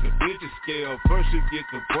could work a digit scale. First you get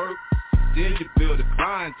to work, then you build a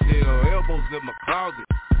clientele. Elbows in my closet,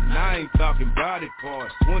 and I ain't talking body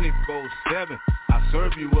parts. 24/7, I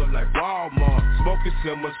serve you up like Walmart. Smoking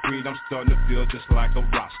so much weed, I'm starting to feel just like a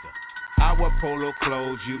roster. I wear polo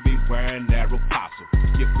clothes, you be wearing narrow apostle.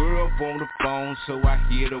 Your girl on the phone, so I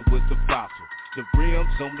hit her with the fossil. The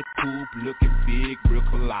rims on the coupe looking big, real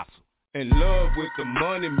colossal. In love with the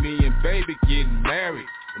money, me and baby getting married.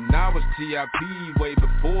 And I was TIP way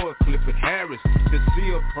before Clifford Harris. To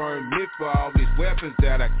see a permit for all these weapons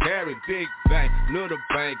that I carry. Big bank, little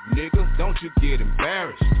bank, nigga, don't you get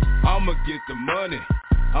embarrassed. I'ma get the money,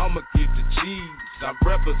 I'ma get the cheese. I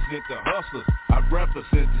represent the hustlers, I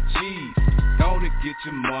represent the cheese. Gonna get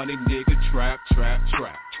your money, nigga, trap, trap,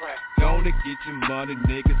 trap. Gonna get your money,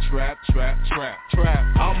 nigga, trap, trap, trap, trap.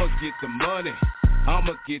 I'ma get the money,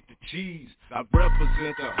 I'ma get the cheese. I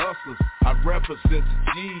represent the hustlers, I represent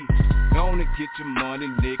the cheese. Gonna get your money,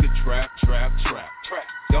 nigga, trap, trap, trap.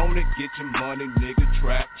 Gonna get your money, nigga,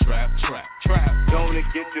 trap, trap, trap, trap. Gonna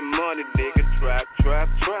get your money, nigga, trap, trap,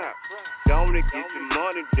 trap. Gonna get your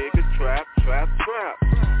money, nigga, trap, trap, trap.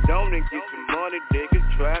 Gonna get your money,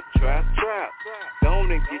 nigga, trap, trap, trap.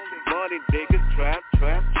 Gonna get your money, nigga, trap,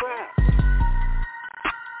 trap, trap.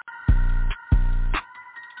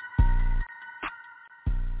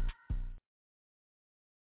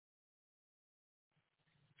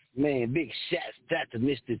 man, big shouts out to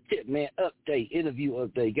Mr. Tip, man. Interview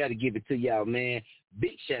update. Got to give it to y'all, man.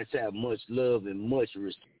 Big shouts out, much love and much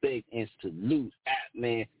respect and salute out,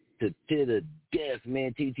 man, to the death,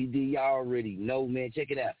 man. TTD, y'all already know, man.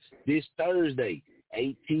 Check it out. This Thursday,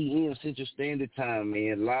 8 p.m. Central Standard Time,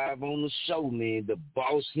 man. Live on the show, man. The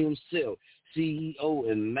boss himself, CEO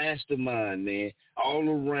and mastermind, man. All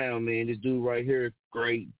around, man. This dude right here,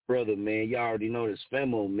 great brother, man. Y'all already know this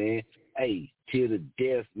Famo, man. Hey, till the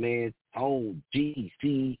death, man. Tone G,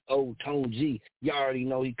 CEO Tone G. Y'all already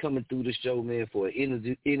know he coming through the show, man, for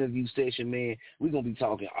an interview session, man. We're going to be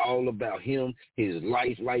talking all about him, his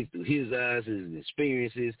life through his eyes, his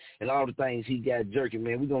experiences, and all the things he got jerking,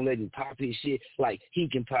 man. We're going to let him pop his shit like he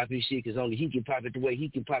can pop his shit because only he can pop it the way he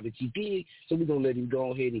can pop it. He did. So we're going to let him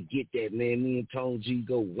go ahead and get that, man. Me and Tone G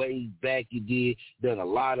go way back. You did. Done a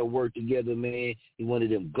lot of work together, man. He one of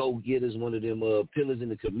them go-getters, one of them pillars in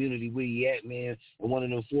the community where he at, man, and one of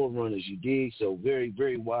them forerunners. You dig? So very,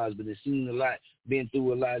 very wise, but has seen a lot, been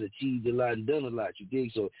through a lot, achieved a lot, and done a lot. You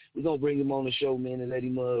dig? So we're going to bring him on the show, man, and let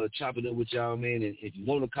him chop it up with y'all, man. And if you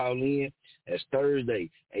want to call in, that's Thursday,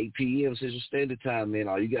 8 p.m. Central Standard Time, man.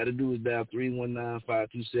 All you got to do is dial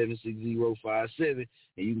 319-527-6057,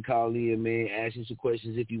 and you can call in, man, ask him some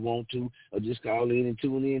questions if you want to, or just call in and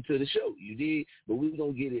tune in to the show. You dig? But we're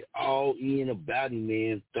going to get it all in about him,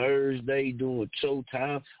 man, Thursday during show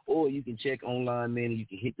time, or you can check online, man, and you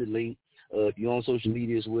can hit the link. If you're on social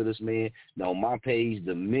medias with us, man, on my page,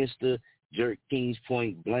 the Mr. Jerk Kings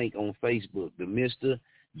Point Blank on Facebook, the Mr.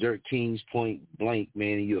 Jerk Kings Point Blank,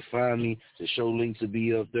 man, and you'll find me. The show links will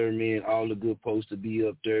be up there, man. All the good posts will be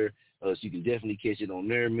up there, so you can definitely catch it on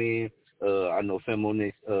there, man. I know Famo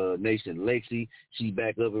Nation Lexi, she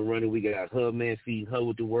back up and running. We got her, man, feeding her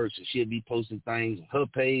with the work, so she'll be posting things on her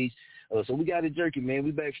page. So we got it jerking, man.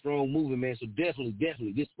 We back strong moving, man. So definitely,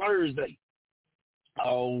 this Thursday,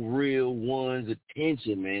 all real one's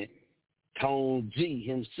attention, man. Tone G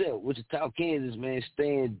himself, Wichita, Kansas, man,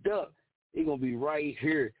 stand up. He's going to be right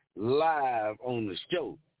here live on the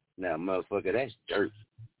show. Now, motherfucker, that's dirt.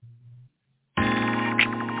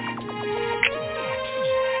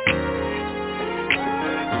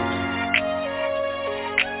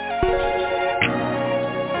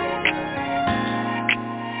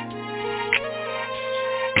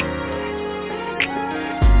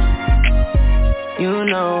 You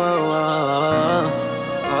know,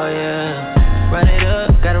 oh yeah. Run it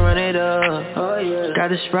up, gotta run it up. Oh yeah. Got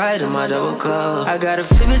the Sprite in my double cup. I gotta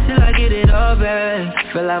flip it till I get it all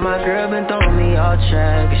back. Feel like my girl been throwing me off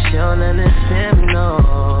track, and she don't understand me,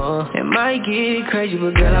 no. It might get crazy,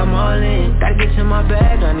 but girl, I'm all in. Gotta get to my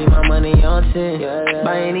bag, I need my money on 10. Yeah.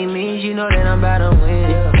 By any means, you know that I'm about to win.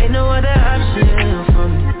 Yeah. Ain't no other option for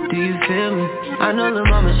me. Do you feel me? I know the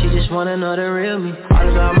mama, she just wanna know the real me. All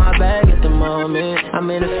about my bag at the moment. I'm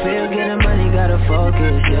in the field, getting money, gotta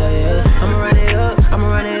focus, yeah. I'ma run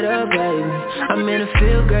it up, baby. I'm in the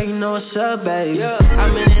field, girl, you know what's up, baby.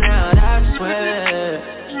 I'm in and out, I swear.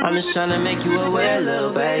 I'm just tryna make you aware,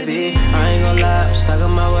 little baby. I ain't gon' lie, I'm stuck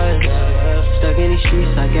on my way. Stuck in these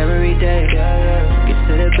streets like every day. Get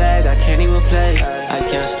to the bag, I can't even play. I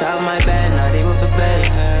can't stop my bag, not even for pay.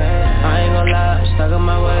 I ain't gon' lie, I'm stuck on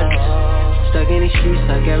my way. Stuck in these streets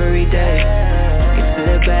like every day. Get to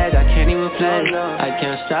the bag, I can't even play. I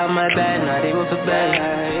can't stop my bag, not even for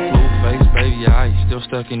pay. Face, baby, I still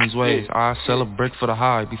stuck in these ways. I sell a brick for the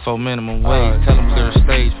high before minimum wage. Tell them clear the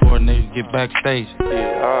stage before a nigga get backstage.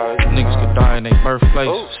 Niggas could die in their birthplace.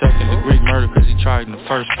 Second degree murder cause he tried in the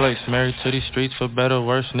first place. Married to these streets for better or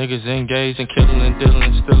worse. Niggas engaged in killing and dealing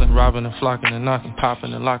and stealing, robbing and flocking and knocking,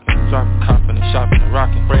 popping and locking and dropping, copping and shopping and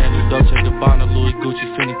rocking. Brand new Dolce & Gabbana, Louis Gucci,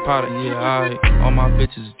 Fendi Prada. Yeah, alright. All my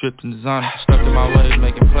bitches dripped in designer. Stuck in my ways,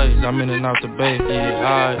 making plays. I'm in and out the bay. Yeah,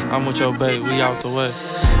 alright. I'm with your babe, we out the way.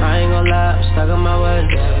 I ain't gon' lie, I'm stuck on my way.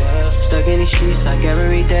 Stuck in these streets like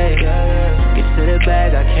every day. Get to the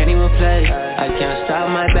bag, I can't even play. I can't stop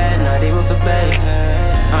my bag, not even for pay.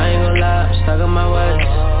 I ain't gon' lie, I'm stuck on my way.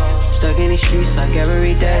 Stuck in these streets like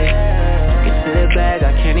every day. Get to the bag,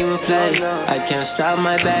 I can't even play. I can't stop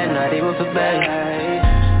my bag, not even for pay.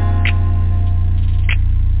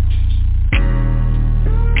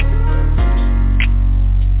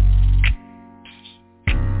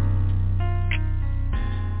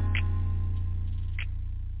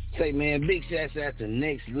 Say, man, big shouts out to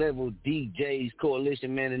Next Level DJs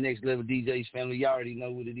Coalition, man, the Next Level DJs family. Y'all already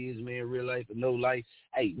know what it is, man, real life or no life.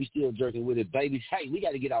 Hey, we still jerking with it, baby. Hey, we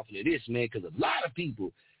got to get off of this, man, because a lot of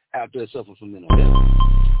people out there suffer from mental health.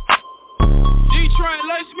 Detroit,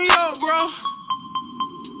 lace me up, bro.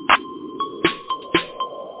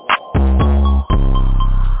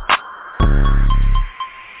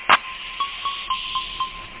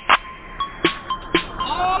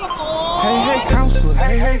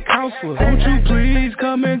 Hey, counselor, won't you please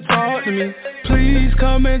come and talk to me? Please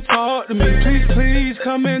come and talk to me. Please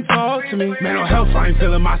come and talk to me. Mental health, I ain't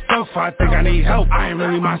feeling myself. I think I need help. I ain't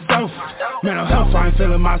really myself. Mental health, I ain't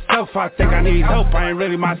feeling myself. I think I need help. I ain't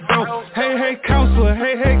really myself. Hey, counselor.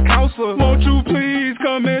 Hey, counselor, won't you please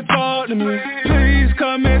come and talk to me? Please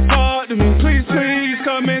come and talk to me. Please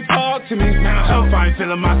come and talk to me. Mental health, I ain't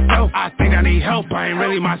feeling myself. I think I need help. I ain't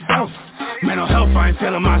really myself. Mental health, I ain't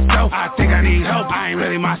feeling myself. I think I need help. I ain't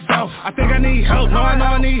really myself. I think I need help. No, I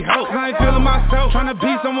know I need help. I ain't feeling myself. Trying to be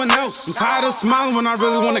someone else. I'm tired of smiling when I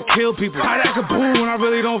really want to kill people. Tired of acting when I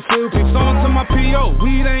really don't feel people. Song to my P.O.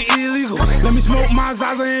 Weed ain't illegal. Let me smoke my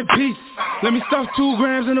Zaza in peace. Let me stuff 2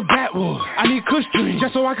 grams in the backwood. I need kush dreams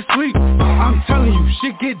just so I can sleep. I'm telling you,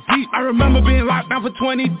 shit get deep. I remember being locked down for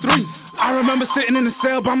 23. I remember sitting in the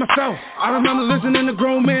cell by myself. I remember listening to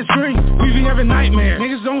grown men scream. We be having nightmares.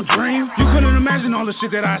 Niggas don't dream. You couldn't imagine all the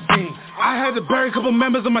shit that I seen. I had to bury a couple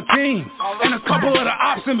members of my team and a couple of the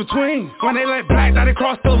ops in between. When they let black out, they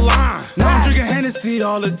crossed the line. Now I'm drinking Hennessy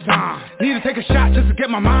all the time. Need to take a shot just to get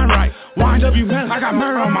my mind right. Wind up, you mess, I got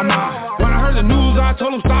murder on my mind. When I heard the news, I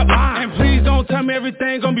told them stop lying. And please don't tell me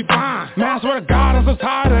everything's gonna be fine. Man, I swear to God, I'm so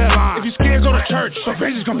tired of that line. If you scared, go to church. The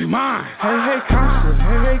bitch is gonna be mine. Hey, counselor.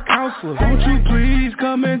 Hey, counselor. Won't you please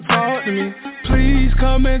come and talk to me? Please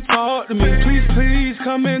come and talk to me. Please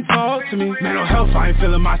come and talk to me. Mental health, I ain't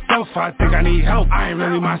feeling myself. I think I need help. I ain't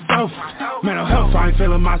really myself. Mental health, I ain't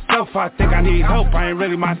feeling myself. I think I need help. I ain't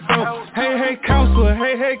really myself. Hey, counselor.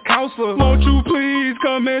 Hey, counselor. Won't you please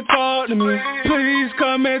come and talk to me? Please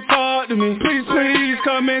come and talk to me. Please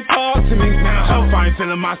come and talk to me. Mental health, I ain't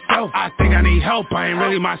feeling myself. I think I need help. I ain't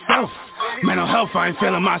really myself. Mental health, I ain't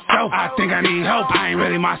feeling myself. I think I need help. I ain't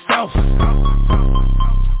really myself.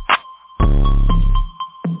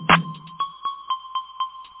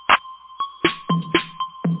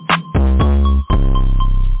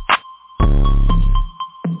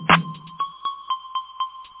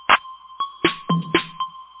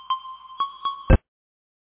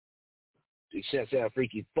 Shouts out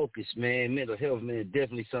Freaky Focus, man. Mental health, man,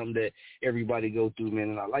 definitely something that everybody go through,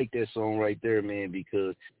 man. And I like that song right there, man,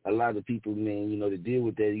 because a lot of people, man, you know, to deal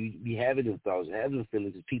with that, you be having them thoughts, having them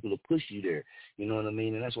feelings, and people will push you there. You know what I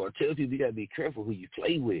mean? And that's why I tell people you got to be careful who you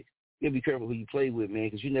play with. You got to be careful who you play with, man,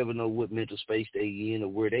 because you never know what mental space they in or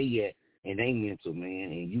where they at. And they mental,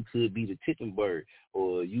 man, and you could be the tipping bird,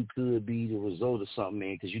 or you could be the result of something,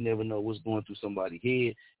 man, because you never know what's going through somebody's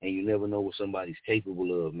head, and you never know what somebody's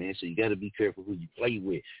capable of, man. So you got to be careful who you play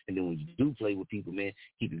with. And then when you do play with people, man,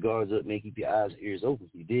 keep your guards up, man, keep your eyes and ears open.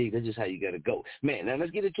 You dig? That's just how you got to go. Man, now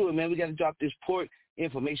let's get into it, man. We got to drop this pork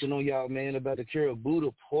information on y'all, man, about the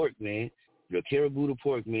Kurobuta pork, man. The Kurobuta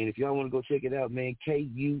pork, man. If y'all want to go check it out, man,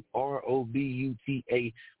 Kurobuta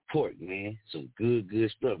pork, man. Some good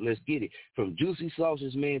stuff. Let's get it. From juicy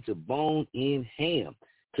sausages, man, to bone-in ham,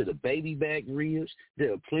 to the baby back ribs.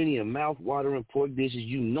 There are plenty of mouth-watering pork dishes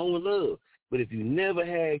you know and love. But if you never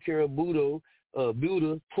had Kurobuta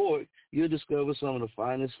pork, you'll discover some of the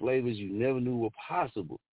finest flavors you never knew were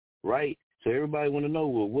possible, right? So everybody want to know,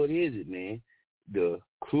 well, what is it, man? The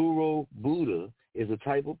Kurobuta is a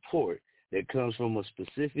type of pork that comes from a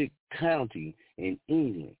specific county in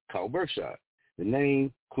England called Berkshire. The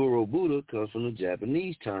name Kurobuta comes from the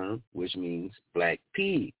Japanese term, which means black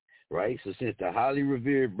pig, right? So since the highly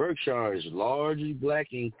revered Berkshire is largely black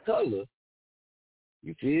in color,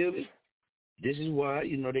 you feel me? This is why,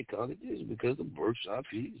 you know, they call it this, because the Berkshire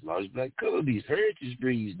pig is largely black color. These heritage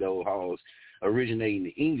breeds, though, hogs, originate in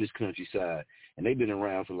the English countryside, and they've been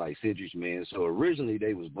around for like centuries, man. So originally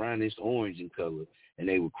they was brownish orange in color, and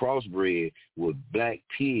they were crossbred with black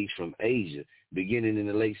pigs from Asia, beginning in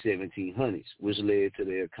the late 1700s, which led to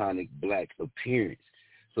their iconic black appearance.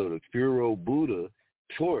 So the Kurobuta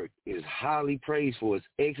pork is highly praised for its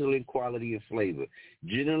excellent quality and flavor.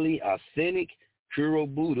 Generally authentic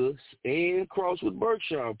Kurobuta and crossed with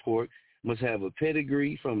Berkshire pork must have a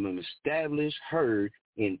pedigree from an established herd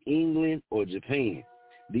in England or Japan.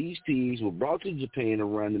 These pigs were brought to Japan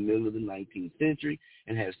around the middle of the 19th century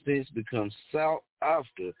and have since become sought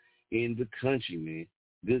after in the country, man.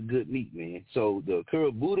 Good meat, man. So the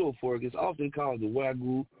Kurobuta pork is often called the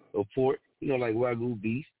Wagyu of pork, you know, like Wagyu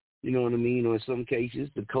beef, you know what I mean? Or in some cases,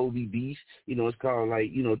 the Kobe beef, you know, it's called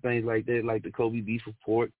like, you know, things like that, like the Kobe beef of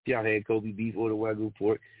pork. If y'all had Kobe beef or the Wagyu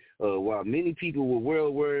pork. While many people were well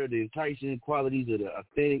aware of the enticing qualities of the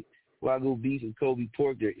authentic Wagyu beef and Kobe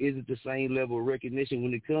pork, there isn't the same level of recognition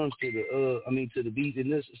when it comes to to the beef.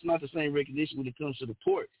 And it's not the same recognition when it comes to the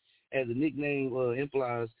pork. As the nickname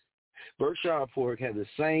implies, Berkshire pork has the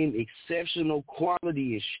same exceptional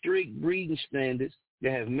quality and strict breeding standards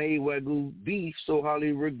that have made Wagyu beef so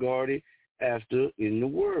highly regarded after in the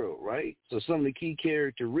world, right? So some of the key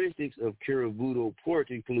characteristics of Kurobuta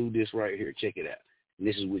pork include this right here. Check it out. And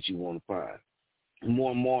this is what you want to find.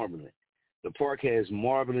 More marbling. The pork has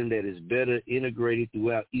marbling that is better integrated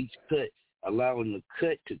throughout each cut, allowing the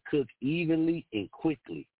cut to cook evenly and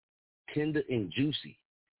quickly, tender and juicy.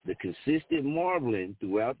 The consistent marbling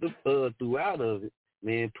throughout of it,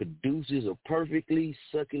 man, produces a perfectly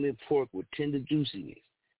succulent pork with tender juiciness.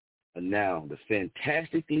 And now, the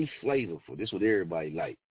fantastically flavorful. This is what everybody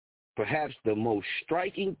likes. Perhaps the most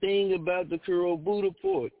striking thing about the Kurobuta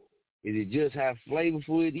pork is just how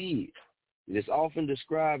flavorful it is. It is often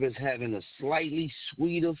described as having a slightly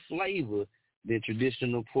sweeter flavor than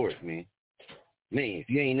traditional pork, man. Man, if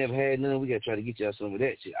you ain't never had none, we got to try to get y'all some of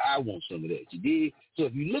that shit. I want some of that, you dig? So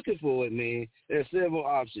if you're looking for it, man, there are several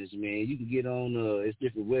options, man. You can get on, it's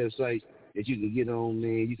different websites that you can get on,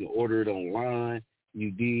 man. You can order it online,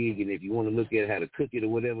 you dig? And if you want to look at how to cook it or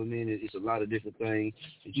whatever, man, it's a lot of different things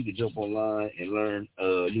that you can jump online and learn,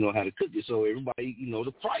 how to cook it. So everybody,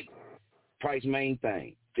 the price main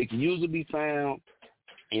thing. It can usually be found,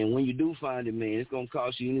 and when you do find it, man, it's going to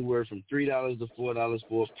cost you anywhere from $3 to $4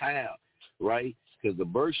 for a pound, right? Because the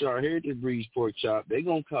Berkshire Heritage Breeds pork chop, they're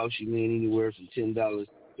going to cost you, man, anywhere from $10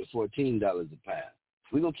 to $14 a pound.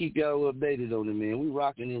 We're going to keep y'all updated on it, man. We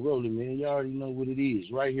rocking and rolling, man. Y'all already know what it is.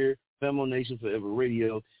 Right here, Famo Nation Forever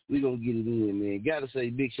Radio. We're going to get it in, man. Got to say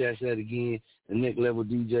big shouts out again, the Next Level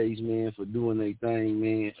DJs, man, for doing their thing,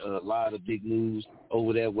 man. A lot of big news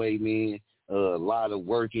over that way, man. A lot of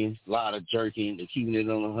working, a lot of jerking, they're keeping it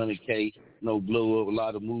on 100K, no blow up. A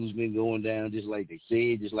lot of moves been going down just like they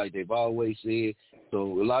said, just like they've always said.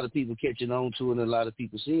 So a lot of people catching on to it and a lot of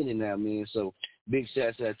people seeing it now, man. So big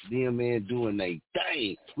shouts out to them, man, doing their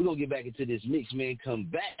thing. We're going to get back into this mix, man. Come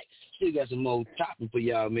back. Still got some more topping for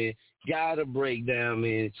y'all, man. Gotta break down,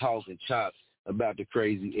 man, and talk and chop about the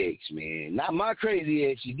Crazy X, man. Not my Crazy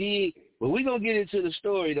X, you did, but we're going to get into the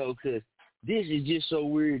story, though, because this is just so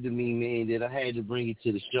weird to me, man, that I had to bring it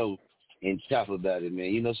to the show and talk about it,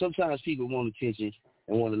 man. Sometimes people want attention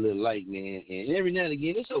and want a little light, man. And every now and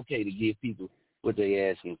again, it's okay to give people what they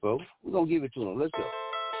asking for. We're going to give it to them. Let's go.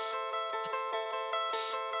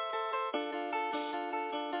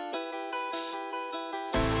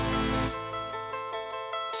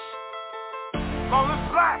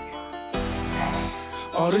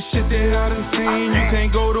 All the shit that I done seen, you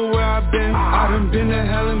can't go to where I've been. I done been to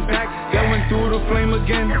hell and back, going through the flame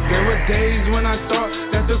again. There were days when I thought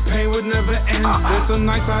that the pain would never end. There's some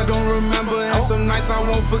nights I don't remember and some nights I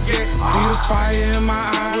won't forget. See the fire in my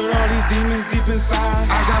eyes with all these demons deep inside.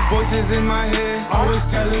 I got voices in my head, always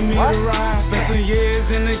telling me to rise. Spent some years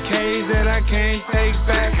in the cage that I can't take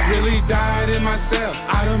back. Really died in myself,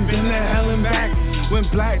 I done been to hell and back. When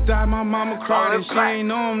Black died, my mama cried and she ain't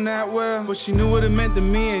know him that well. But she knew what it meant to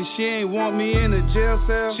me and she ain't want me in a jail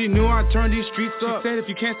cell. She knew I turned these streets up. She said if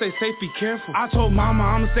you can't stay safe, be careful. I told mama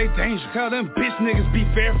I'ma stay dangerous. Tell them bitch niggas be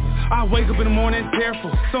fearful. I wake up in the morning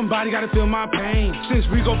tearful. Somebody gotta feel my pain. Since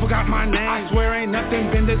Rico forgot my name, I swear ain't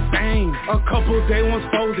nothing been the same. A couple day ones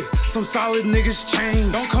folded, some solid niggas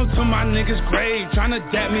changed. Don't come to my niggas' grave, tryna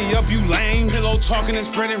dap me up, you lame. Pillow talking and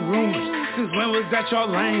spreading rumors. Since when was that y'all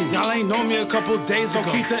lame? Y'all ain't known me a couple days ago.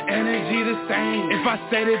 So keep the energy the same. If I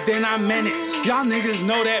said it, then I meant it. Y'all niggas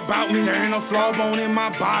know that about me. There ain't no flaw bone in my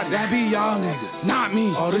body. That be y'all niggas, not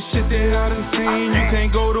me. All the shit that I done seen, you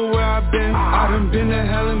can't go to where I've been. I done been to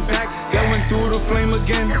hell and back, going through the flame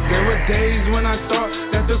again. There were days when I thought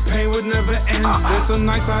that the pain would never end. There's some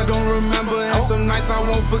nights I don't remember and some nights I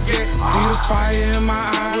won't forget. See the fire in my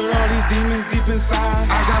eyes with all these demons deep inside.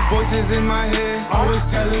 I got voices in my head, always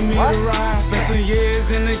telling me to rise. Spent some years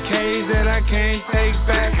in the cage that I can't take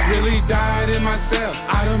back. Really died in myself,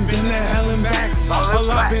 I done been to hell and back. A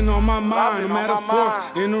lot been on my mind, I'm at a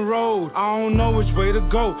fork in the road. I don't know which way to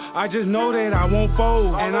go, I just know that I won't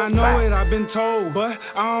fold. And I know it, I've been told, but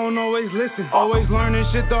I don't always listen. Always learning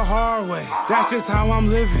shit the hard way, that's just how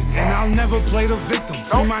I'm living. And I'll never play the victim,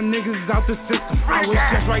 see my niggas out the system. I was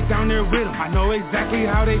just right down there with them, I know exactly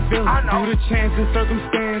how they feelin'. Due to chance and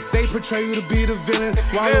circumstance, they portray you to be the villain.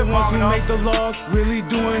 While the ones who make the laws, really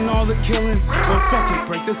doing all the killing. Well fuck it,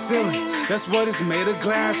 break the ceiling, that's what it's made of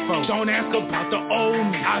glass for. Don't ask about the old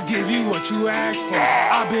me, I'll give you what you asked for.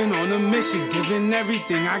 I've been on a mission, giving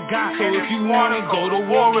everything I got. So if you wanna go to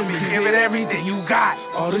war with me, give it everything you got.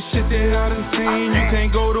 All the shit that I done seen, you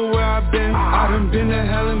can't go to where I've been. I done been to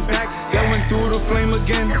hell and back, going through the flame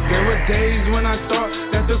again. There were days when I thought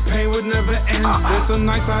that the pain would never end. There's some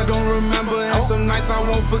nights I don't remember and some nights I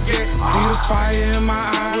won't forget. See the fire in my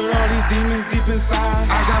eyes with all these demons deep inside.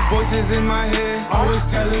 I got voices in my head, always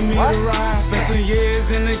telling me to rise. Spent some years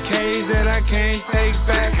in the cage that I can't take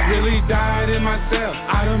back. Really died myself.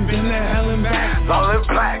 I done been to hell and back. All in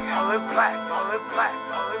black, all in black, all in black,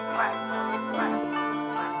 all in black, all in black.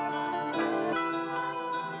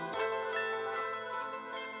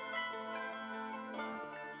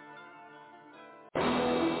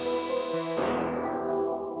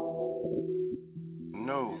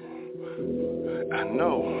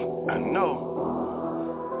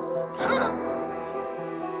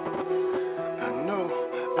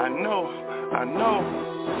 I know.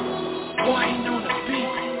 Wine on the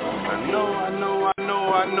beat. I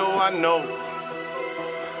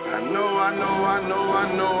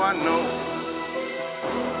know.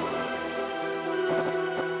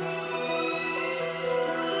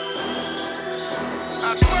 I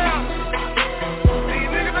swear, these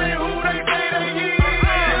niggas ain't who they say they is.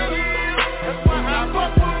 That's why I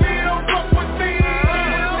fuck with me, don't fuck with me.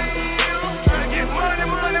 Tryna get money,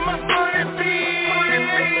 my money feed.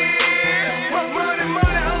 My money,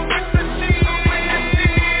 I'm with the shit.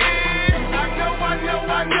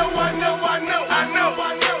 I know.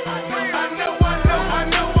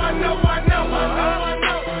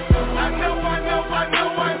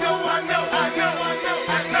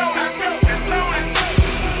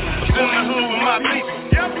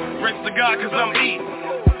 Cause I'm eating,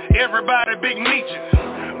 everybody big niches,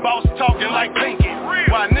 boss talking like Pinky,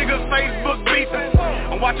 while niggas Facebook beefing,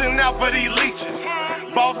 I'm watching out for these leeches,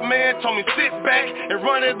 boss man told me sit back and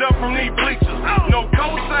run it up from these bleachers, no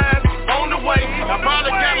cosigns on the way, I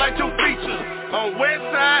probably got like 2 features, on west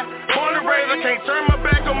side, born and raised, I can't turn my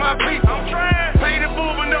back on my people, paid the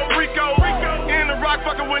fool with no Rico, in the rock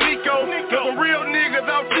fucking with Nico, cause some real niggas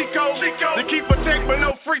out Chico, they keep a check but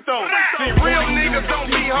no free throw, see real niggas don't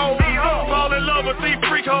be hoes, fall in love with these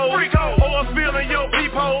freak hoes, oil spilling your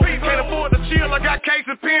peephole, can't afford to chill, I got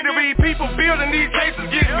cases pinned to read people building these cases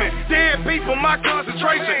against me, dead people, my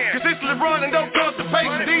concentration, consistently running, no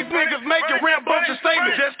constipation, these niggas making rambunctious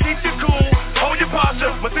statements, just keep it cool, hold your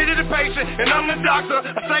posture, my city the patient, and I'm the doctor,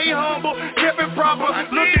 I stay humble, keep it proper,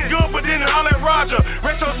 looking good but then holler at Roger,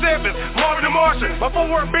 Retro 7, Marvin the Martian, my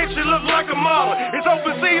footwork bitch, she look like a model, it's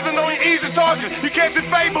open season on your easy target, you catch it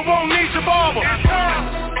fade but won't need your barber. These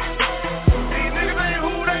niggas ain't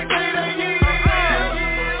who they say they is.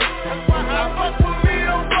 That's why I fuck with me,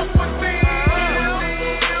 don't fuck with me.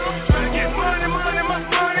 Tryna get money, my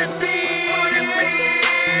money feed.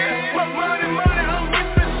 My money, I'm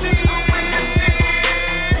with the shit. I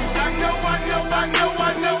know.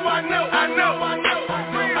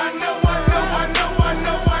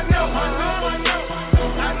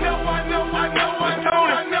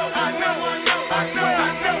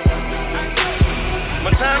 My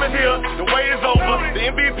time is here, the way is over. The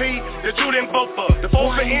MVP that you didn't vote for, the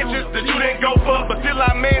 4 inches that you didn't go for, but still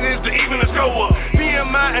I managed to even the score up.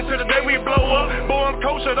 PMI until the day we blow up. Boy, I'm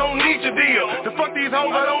kosher, don't need your deal. To fuck these hoes,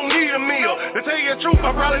 I don't need a meal. To tell you the truth, I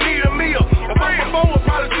probably need a meal. If I'm before, I'll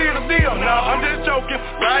probably steal the deal. Nah, I'm just joking,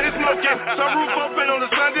 riding smoking, sunroof open on a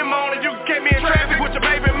Sunday morning. You can catch me in traffic with your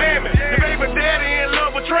baby mammy. Your baby daddy in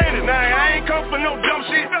love with training. Now I ain't come for no dumb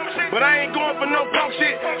shit, but I ain't going for no punk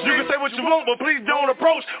shit. You can say what you want, but please don't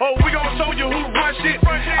approach. Oh, we gon' show you who run shit.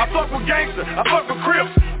 I fuck with gangsters, I fuck with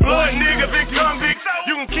Crips, blood niggas and convicts.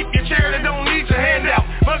 You can keep your chair that don't need your handout.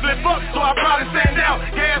 Ugly fuck, so I probably stand out.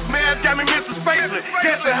 Gas mask got me Mr. Spacely.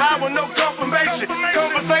 Guessing high with no confirmation.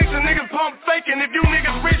 Conversation, niggas pump faking. If you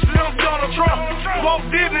niggas rich, then I'm Donald Trump. Walt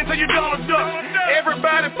Disney till you Donald Duck.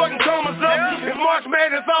 Everybody fucking commas up. It's March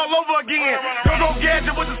Madness all over again. Go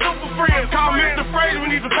gadget with the super friends. Call Mr. Fraser, we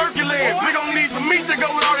need some turkey legs. We gon' need some meat to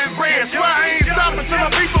go with all this bread. Swear I ain't stopping till my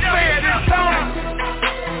people fed. It's time.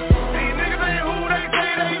 These niggas ain't who they say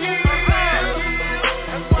they is.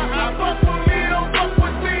 That's why I fuck with me, don't fuck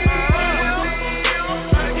with me.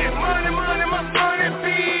 Tryna get money, my money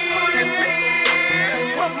feed.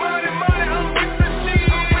 My money, I'm with the shit.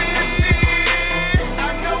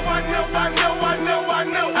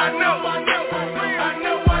 I know.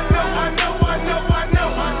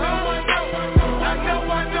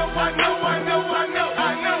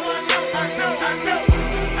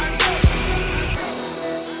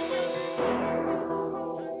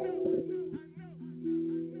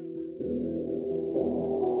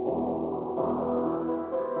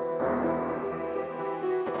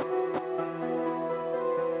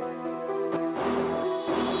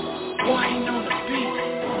 Wine on the beat.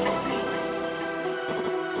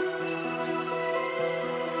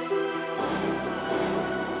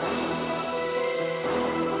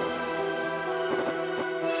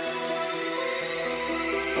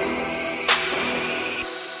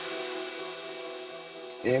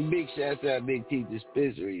 And big shouts out Big T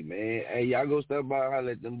Dispensary, man. Hey, y'all go stop by and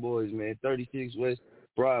holler at them boys, man. 36 West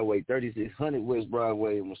Broadway, 3600 West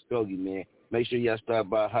Broadway in Muskogee, man. Make sure y'all stop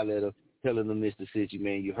by, holler at her, telling them Mr. City,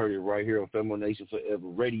 man. You heard it right here on Famo Nation Forever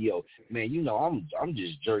Radio. Man, you know, I'm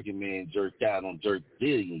just jerking, man, jerked out on Jerk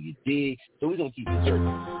Billion, you dig? So we're going to keep it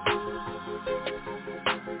jerking.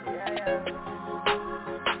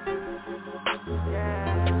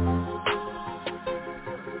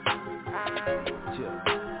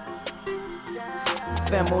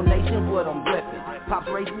 Famo Nation, what I'm reppin'. Pops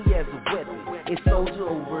raised me as a weapon. It's soldier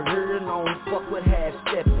over here and I don't fuck with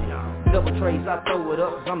half-stepping. Double trays, I throw it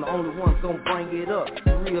up, cause I'm the only one gon' bring it up.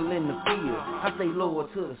 Real in the field, I stay lower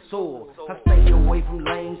to the soil. I stay away from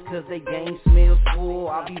lanes cause they gang smells full.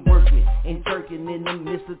 I be working and jerking in the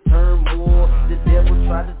midst of turmoil. The devil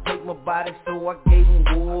tried to take my body so I gave him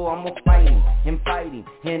war. I'ma fight him and fight him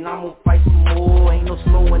and I'ma fight some more. Ain't no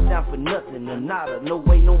slowing down for nothing or nada, no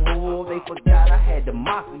way no more. They forgot I had the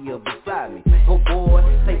mafia beside me. Go boy,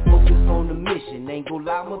 stay focused on the mission. Ain't gon'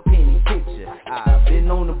 lie, my penny picture. I've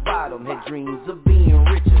been on the bottom, had dreams of being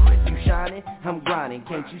richer. You shining, I'm grinding,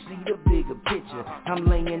 can't you see the bigger picture? I'm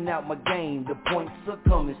laying out my game, the points are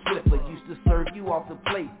coming swifter. Used to serve you off the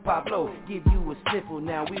plate, Pablo, give you a sniffle.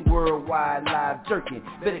 Now we worldwide live jerking,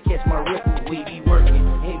 better catch my ripple. We be working,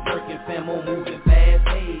 ain't jerking, famo moving fast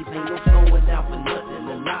pace. Ain't no slowing down for nothing,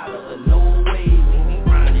 or nada, or no way. We be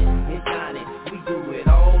grinding and shining, we do it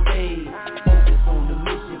all day. Focus on the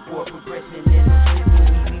mission for progression and the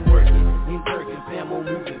slipping. We be working and jerking, famo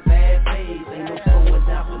moving fast pace. Ain't no slowing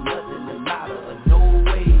down for nothing, or nada, or no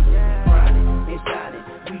way. We be grinding and shining,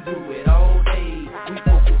 we do it all day. We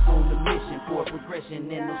focus on the mission for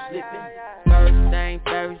progression and no slipping. First thing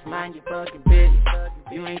first, mind your fucking business.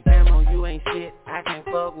 You ain't famo, you ain't shit, I can't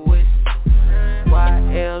fuck with you.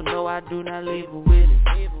 YL, no, I do not leave a witness.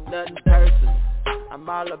 Nothing personal, I'm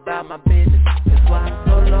all about my business. That's why I'm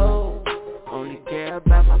so low, only care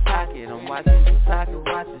about my pocket. I'm watching you pocket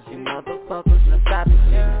watches, you motherfuckers not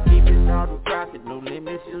stopping me. Keeping all the profit, no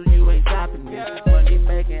limits, you ain't stopping me. Money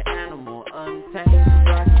making animal, untamed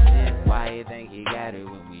rocket shit. Why you think he got it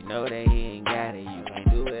when we know that he ain't got it? You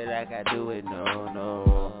can't do it like I do it,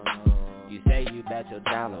 no. You say you bet your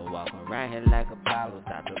dollar, walk around here like Apollo.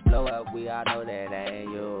 Stop to blow up, we all know that ain't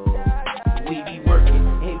you. We be working,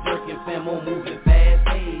 ain't jerking, famo moving fast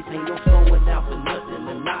pace. Ain't no slowing down for nothing,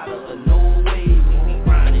 or nada, or no way. We be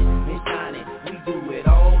grinding and shining, we do it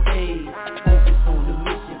all day. Focus on the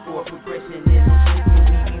mission for progression and no slipping.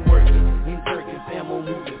 We be working and jerking, famo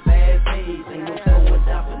moving fast pace. Ain't no slowing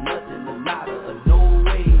down for nothing, or nada, or no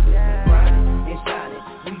way. We be grinding and shining,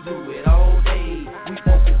 we do it all day. We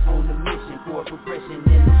focus on the mission for progression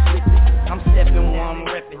and no slipping. I'm stepping while I'm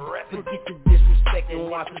repping, forget the disrespect and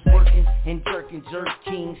watch us working and jerking, jerk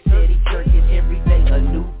king, steady jerking every day. A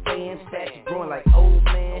new fan, statue growing like old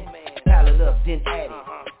man. Pile it up, then add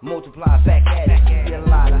it, multiply back at it. Get a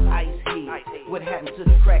lot of ice here. What happened to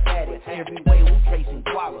the crack addicts? Every way we tracing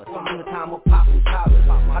koala. In the time of popping collars,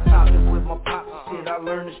 I top it with my pops. Shit, I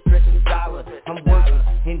learned to stretch the dollar. I'm working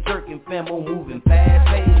and jerking, famo moving fast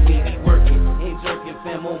pace. We be working and jerking,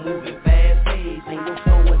 famo moving fast pace. Ain't no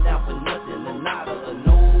slowing down for nothing, or nada, or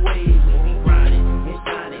no way. We be grinding and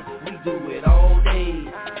shining, we do it all day.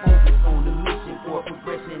 Focus on the mission for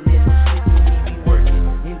progression and no slipping. We be working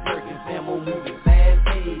and jerking, famo moving fast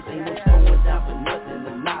pace. Ain't no slowing down for nothing,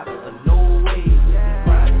 or nada, or no way. We be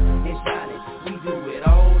grinding and shining, we do it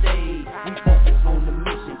all day. We focus on the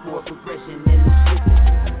mission for progression and no slipping.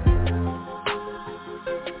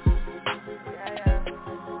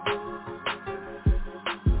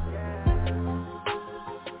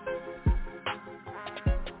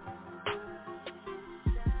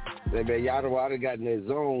 Hey, man, y'all done got in that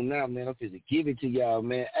zone now, man. I'm finna give it to y'all,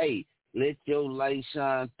 man. Hey, let your light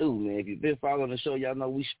shine through, man. If you've been following the show, y'all know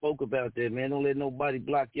we spoke about that, man. Don't let nobody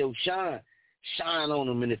block your shine. Shine on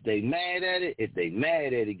them, and if they mad at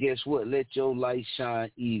it, guess what? Let your light shine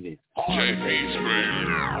even harder.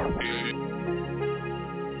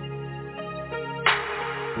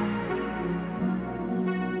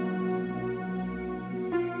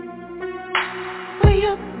 Way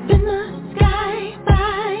up in the sky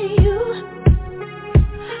by you,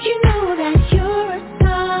 you know that you're a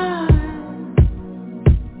star.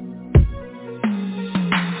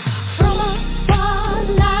 From afar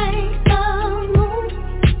like the moon,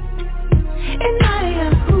 and I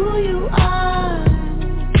am who you are.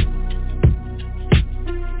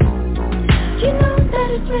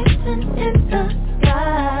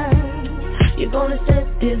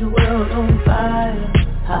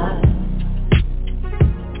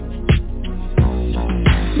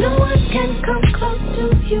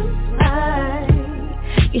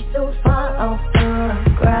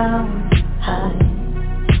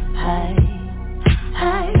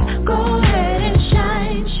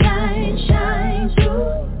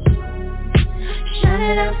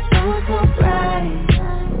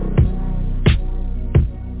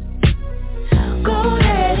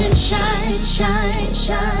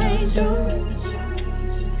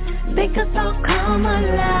 all come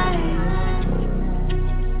alive.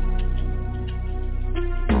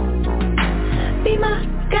 Be my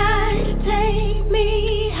guide, take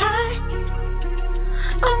me high.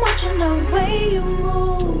 I'm watching the way you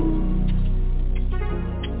move.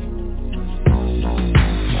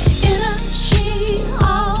 Energy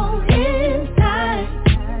all inside.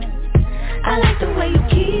 I like the way you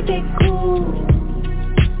keep it cool.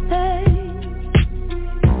 Hey.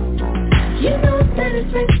 You know that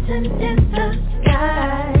it's written in the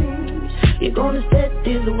sky. You're gonna set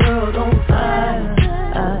this world on fire.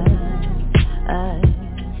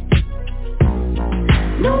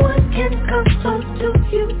 No one can come close to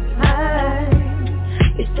you.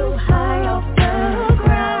 You're so high off the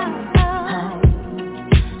ground.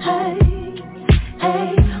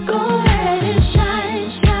 Hey, go ahead and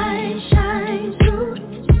shine through.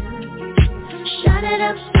 Shine it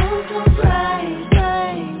up so bright.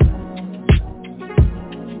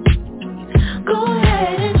 Go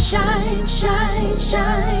ahead and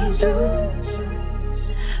shine through.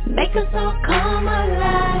 Make us all come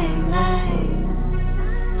alive.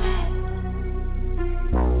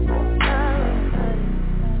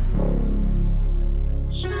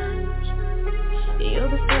 You're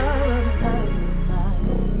the star of the night.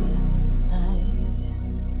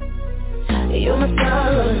 You're my star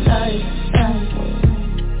of the night.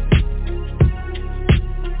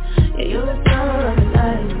 You're the star of the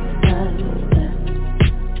night.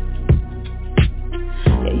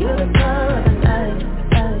 You're the star of the night.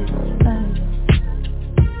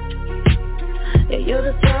 You're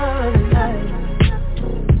the star of the night.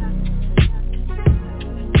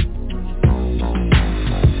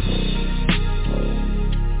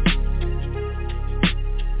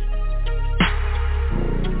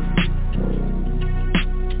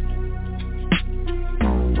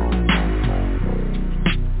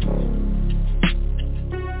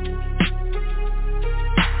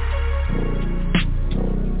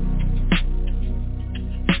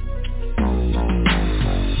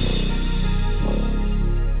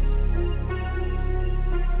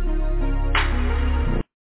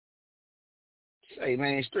 Hey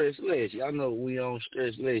man, stress less. Y'all know we on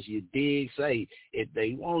stress less. You dig? Say if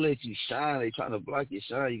they won't let you shine, they trying to block your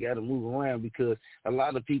shine. You got to move around because a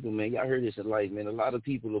lot of people, man, y'all heard this in life, man. A lot of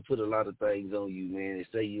people will put a lot of things on you, man, and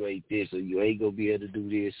say you ain't this or you ain't gonna be able to do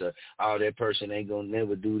this or that person ain't gonna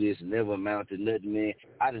never do this, never amount to nothing, man.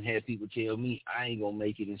 I done had people tell me I ain't gonna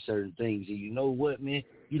make it in certain things, and you know what, man?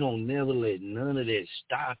 You don't never let none of that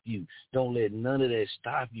stop you. Don't let none of that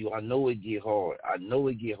stop you. I know it get hard. I know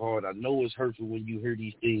it's hurtful when you hear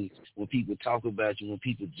these things, when people talk about you, when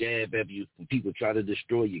people jab at you, when people try to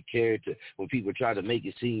destroy your character, when people try to make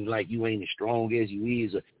it seem like you ain't as strong as you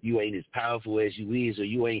is, or you ain't as powerful as you is, or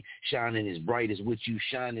you ain't shining as bright as what you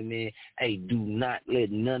shining, man. Hey, do not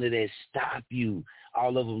let none of that stop you.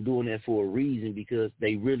 All of them doing that for a reason because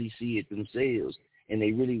they really see it themselves. And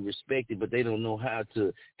they really respect it, but they don't know how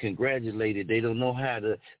to congratulate it. They don't know how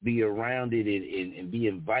to be around it and be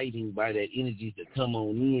inviting by that energy to come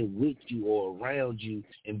on in with you or around you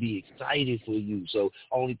and be excited for you. So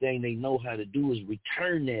only thing they know how to do is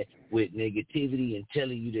return that with negativity and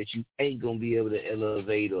telling you that you ain't going to be able to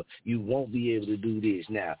elevate or you won't be able to do this.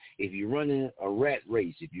 Now, if you're running a rat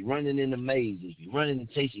race, if you're running in a maze, if you're running and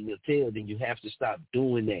chasing your tail, then you have to stop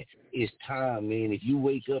doing that. It's time, man. If you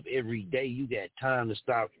wake up every day, you got time to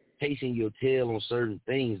stop chasing your tail on certain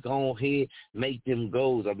things. Go ahead, make them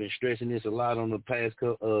goals. I've been stressing this a lot on the past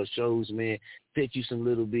shows, man. Set you some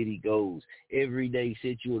little bitty goals. Every day,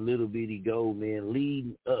 set you a little bitty goal, man,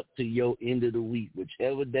 leading up to your end of the week.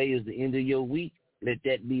 Whichever day is the end of your week, let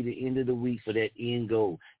that be the end of the week for that end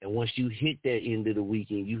goal. And once you hit that end of the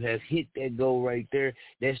weekend, you have hit that goal right there.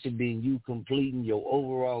 That should be you completing your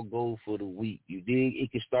overall goal for the week. You dig?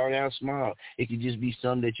 It can start out small. It can just be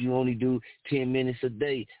something that you only do 10 minutes a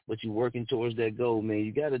day, but you're working towards that goal, man.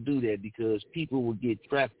 You got to do that because people will get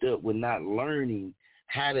trapped up with not learning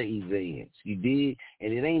how to advance. You dig?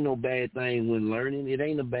 And it ain't no bad thing when learning. It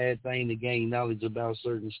ain't a bad thing to gain knowledge about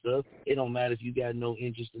certain stuff. It don't matter if you got no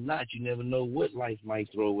interest or not. You never know what life might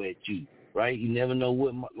throw at you, right? You never know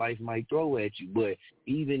what life might throw at you. But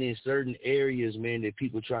even in certain areas, man, that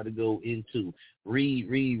people try to go into, read,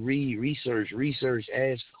 research,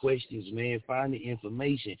 ask questions, man, find the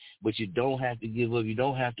information. But you don't have to give up. You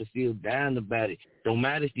don't have to feel down about it. Don't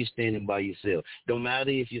matter if you're standing by yourself. Don't matter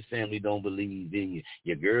if your family don't believe in you.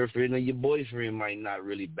 Your girlfriend or your boyfriend might not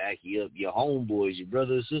really back you up. Your homeboys, your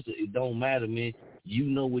brother or sister, it don't matter, man. You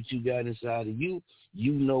know what you got inside of you.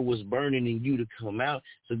 You know what's burning in you to come out,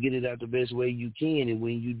 so get it out the best way you can. And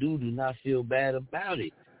when you do not feel bad about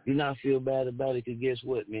it. Do not feel bad about it because guess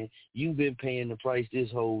what, man? You've been paying the price this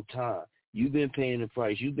whole time. You've been paying the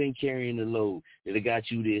price. You've been carrying the load that got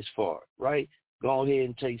you this far, right? Go ahead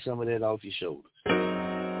and take some of that off your shoulders.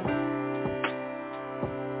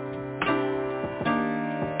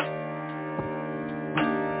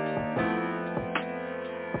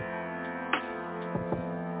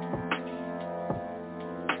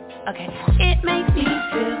 Okay, it makes me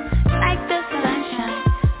feel like the sunshine,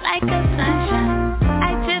 like the sunshine.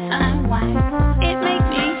 I just unwind. It makes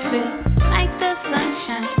me feel like the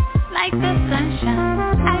sunshine, like the sunshine.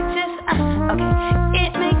 I just okay.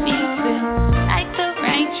 It makes me feel like the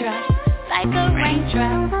raindrop, like a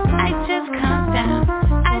raindrop. I just come down.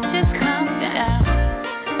 I just come down.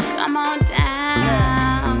 Come on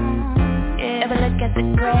down. Yeah. Ever look at the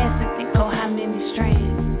grass and think, oh, how many strands?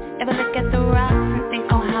 Ever look at the rocks and think,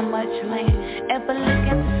 oh, how much land? Ever look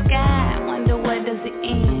at the sky and wonder where does it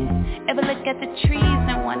end? Ever look at the trees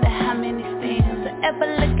and wonder how many stems? Or ever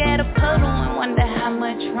look at a puddle and wonder how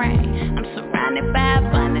much rain? I'm surrounded by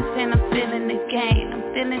abundance and I'm feeling the gain.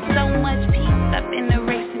 I'm feeling so much peace, I've been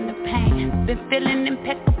erasing the pain. Been feeling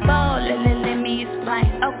impeccable, let me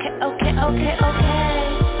explain. Okay.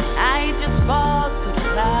 I just fall through the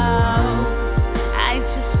clouds. I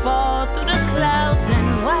just fall through the clouds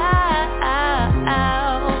and wow.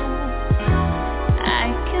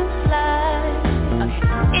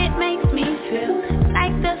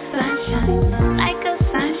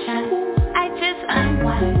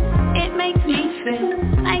 It makes me feel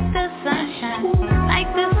like the sunshine, like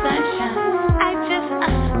the sunshine. I just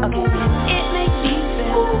okay. It makes me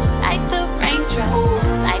feel like the raindrop,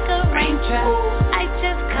 like a raindrop. I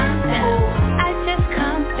just come down, I just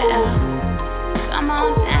come down. Come on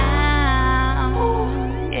down,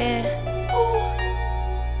 yeah.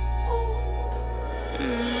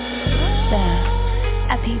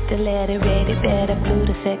 I peeped the letter, read it better, flew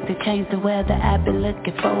the sector, changed the weather. I've been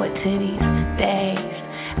looking forward to these days.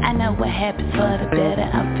 I know what happens for the better.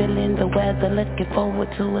 I'm feeling the weather, looking forward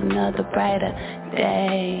to another brighter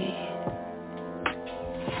day.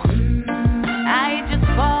 I just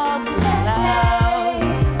fall through the clouds.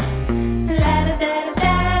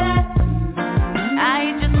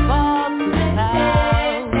 I just fall through the clouds.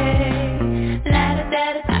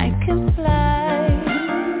 I can fly.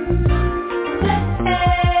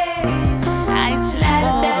 I just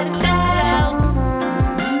fall through the clouds.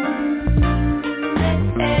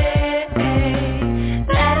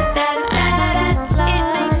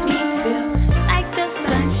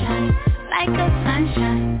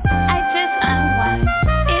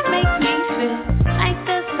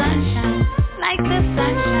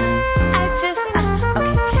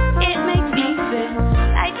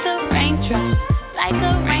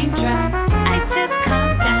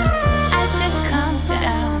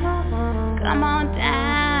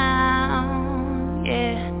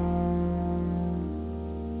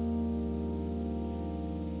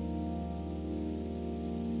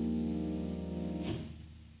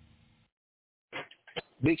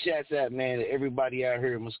 Big shouts out, man, to everybody out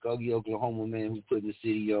here in Muskogee, Oklahoma, man, who putting the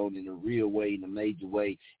city on in a real way, in a major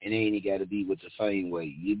way, and it ain't got to be with the fame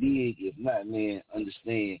way. You dig? If not, man,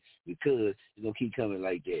 understand, because it's going to keep coming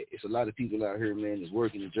like that. It's a lot of people out here, man, that's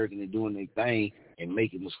working and jerking and doing their thing and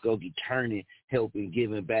making Muskogee turning, helping,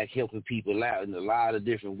 giving back, helping people out in a lot of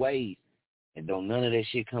different ways. And don't none of that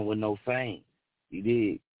shit come with no fame. You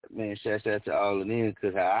dig? Man, shouts out to all of them,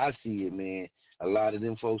 because how I see it, man, a lot of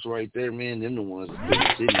them folks right there, man, them the ones that put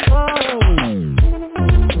the city on.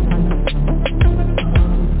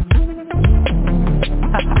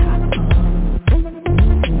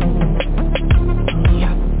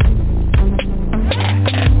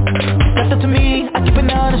 Left up to me, I keep an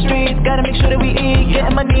eye on the streets. Gotta make sure that we eat,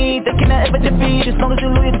 getting my need. That cannot ever defeat, as long as you're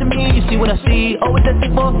loyal to me. You see what I see, always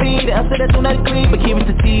asking for a fee. The answer that do not agree, but here is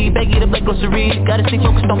the tea. Baggy the black groceries, gotta stay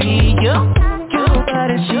focused on me, yeah. You about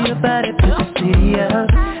it, she about it, put the city up.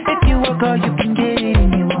 If you work hard, you can get it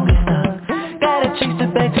and you won't get stuck. Gotta chase the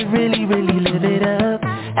bag to really, really live it up.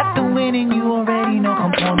 After winning, you already know,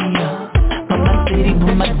 come pull me up. Put my city,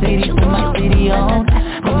 put my city, put my city on.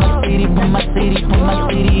 Put my city, put my city, put my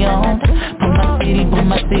city on. Put my city, put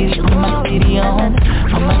my city, put my city on.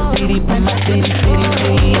 Put my city, put my city,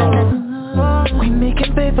 city on. We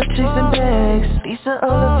making paper, chasing bags. These are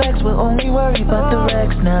all the facts, we'll only worry about the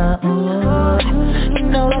racks now. You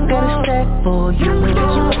know I got a stack for you,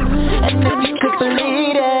 and if you could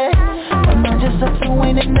believe it, I might just have to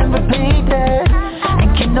win and then repeat that.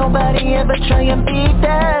 And can nobody ever try and beat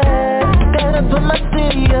that. Gotta put my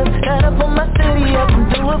city up, gotta put my city up, and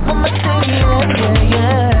do it for my city up,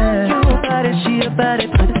 yeah. You about it, she about it,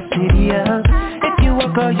 put the city up. If you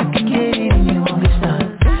work hard, you can get it and you won't get stuck.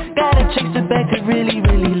 Gotta chase it back to really,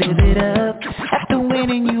 really live it up. After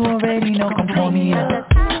winning, you already know, come pour me up.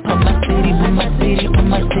 Put my city, put my city, put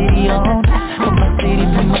my city on. Put my city,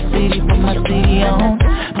 put my city, put my city on.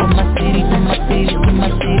 Put my city, put my city, put my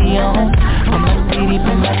city on. Put my city,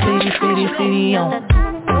 put my city on.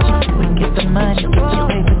 We get the money, get the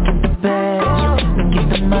paper, get the bag. We get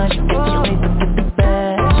the money, get the paper, get the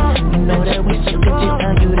bag. You know that we so good, just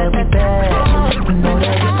tell you that we bad. You know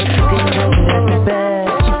that we so good, tell you that we bad.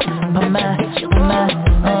 Put my,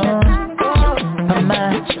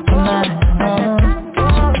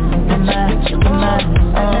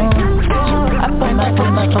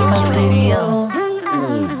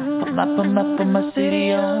 Put my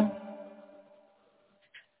city on.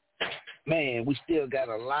 Man, we still got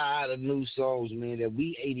a lot of new songs, man, that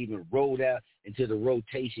we ain't even rolled out into the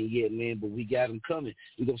rotation yet, man, but we got them coming.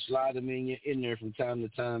 We're going to slide them in there from time to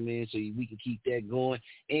time, man, so we can keep that going.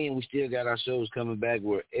 And we still got our shows coming back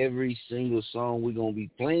where every single song we're going to be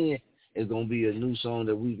playing is going to be a new song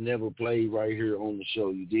that we've never played right here on the show,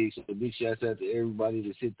 you dig? So big shouts out to everybody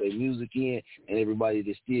that sent their music in and everybody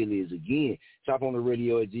that still is. Again,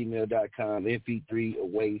 topontheradio@gmail.com, MP3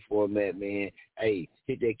 away format, man. Hey,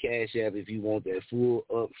 hit that Cash App if you want that full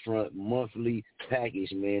upfront monthly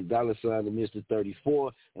package, man. $ to Mr.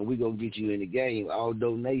 34, and we're going to get you in the game. All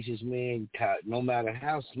donations, man, no matter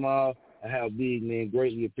how small or how big, man,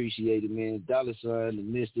 greatly appreciated, man. $ to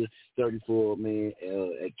Mr. 34, man,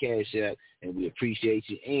 at Cash App, and we appreciate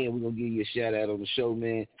you. And we're going to give you a shout-out on the show,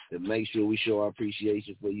 man, to make sure we show our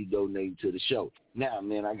appreciation for you donating to the show. Now,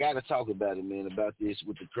 man, I got to talk about it, man, about this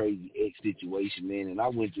with the crazy ex situation, man, and I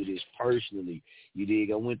went through this personally. You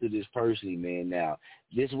dig? I went through this personally, man. Now,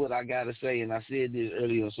 this is what I got to say, and I said this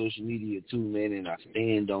earlier on social media too, man, and I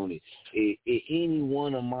stand on it. Any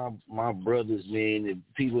one of my brothers, man, and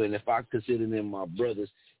people, and if I consider them my brothers,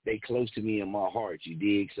 they close to me in my heart, you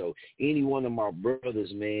dig? So any one of my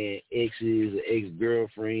brothers, man, exes,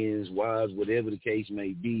 ex-girlfriends, wives, whatever the case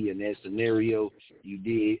may be in that scenario, you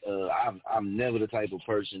dig, I'm never the type of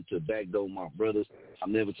person to backdoor my brothers.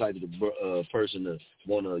 I'm never the type of person to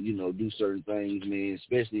want to, do certain things, man,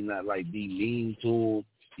 especially not like be mean to them.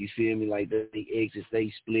 You feel me? Like the exes,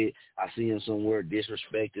 they split. I see them somewhere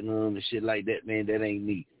disrespecting them and shit like that, man, that ain't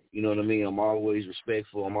me. You know what I mean? I'm always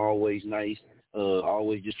respectful. I'm always nice.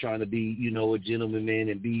 Always just trying to be, a gentleman, man,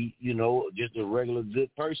 and be, just a regular good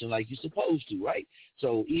person like you're supposed to, right?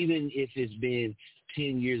 So even if it's been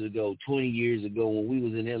 10 years ago, 20 years ago when we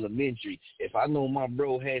was in elementary, if I know my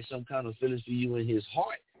bro had some kind of feelings for you in his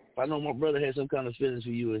heart, if I know my brother had some kind of feelings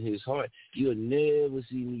for you in his heart, you'll never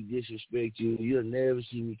see me disrespect you. You'll never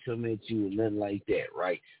see me come at you or nothing like that,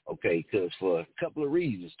 right? Okay, because for a couple of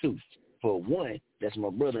reasons, too. For one, that's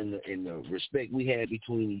my brother, and the respect we have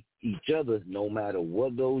between each other, no matter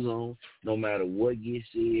what goes on, no matter what gets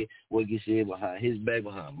said behind his back,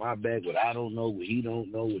 behind my back, what I don't know, what he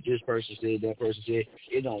don't know, what this person said, that person said,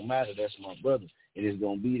 it don't matter. That's my brother, and it's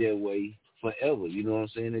going to be that way forever. You know what I'm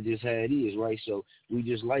saying? It's just how it is, right? So we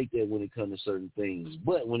just like that when it comes to certain things.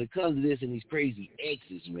 But when it comes to this and these crazy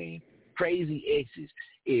exes, man, crazy exes,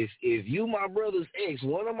 if you my brother's ex,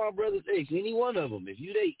 one of my brother's ex, any one of them, if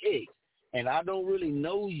you they ex, and I don't really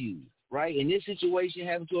know you, right? And this situation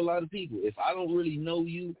happens to a lot of people. If I don't really know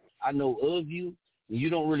you, I know of you, and you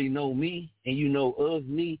don't really know me, and you know of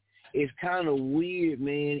me, it's kind of weird,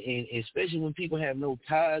 man, and especially when people have no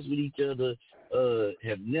ties with each other,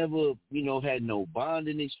 have never, had no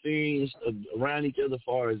bonding experience around each other as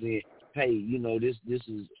far as in, hey, this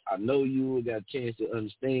is, I know you, I got a chance to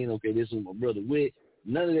understand, okay, this is my brother with.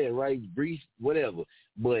 None of that, right? Brief, whatever.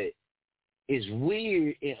 But it's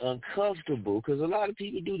weird and uncomfortable because a lot of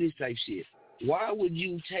people do this type shit. Why would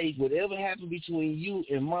you take whatever happened between you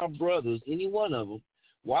and my brothers, any one of them,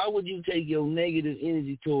 why would you take your negative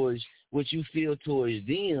energy towards what you feel towards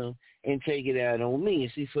them and take it out on me?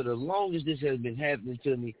 And see, for the longest this has been happening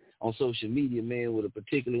to me on social media, man, with a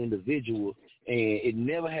particular individual, and it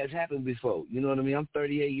never has happened before. You know what I mean? I'm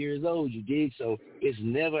 38 years old, you dig? So it's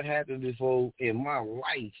never happened before in my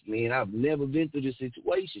life, man. I've never been through this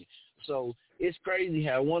situation. So it's crazy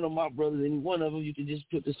how one of my brothers, any one of them, you can just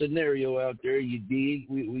put the scenario out there, you dig,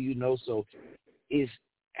 so it's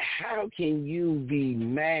how can you be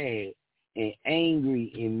mad and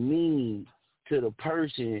angry and mean to the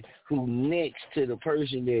person who next to the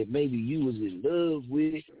person that maybe you was in love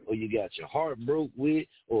with or you got your heart broke with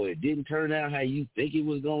or it didn't turn out how you think it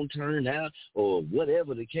was going to turn out or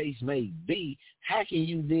whatever the case may be? How can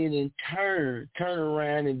you then in turn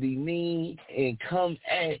around and be mean and come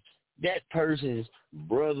at that person's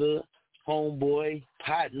brother, homeboy,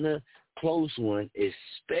 partner, close one,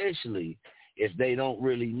 especially if they don't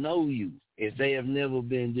really know you, if they have never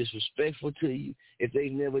been disrespectful to you, if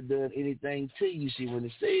they've never done anything to you. See, when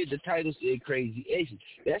it said, the title said crazy exes,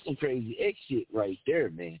 that's some crazy ex shit right there,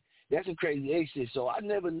 man. That's some crazy ex shit. So I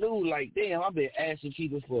never knew, like, damn, I've been asking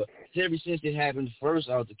people for ever since it happened, the first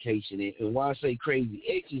altercation. And why I say crazy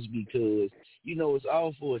exes, because, you know, it's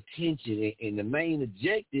all for attention. And the main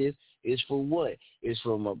objective is for what? It's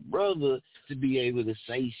for my brother to be able to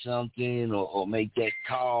say something or make that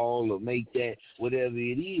call or make that whatever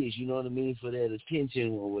it is, you know what I mean, for that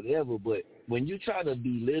attention or whatever. But when you try to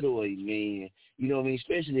belittle a man, you know what I mean,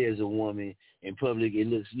 especially as a woman in public, it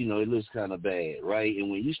looks kind of bad, right? And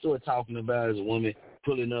when you start talking about as a woman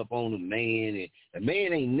pulling up on a man, and a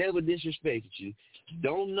man ain't never disrespected you,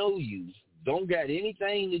 don't know you, don't got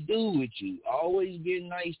anything to do with you, always been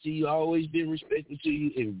nice to you, always been respectful to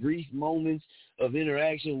you in brief moments of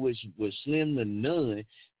interaction, which was slim to none,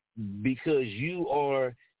 because you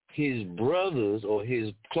are his brothers or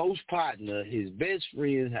his close partner, his best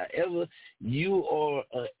friend, however, you are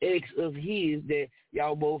an ex of his that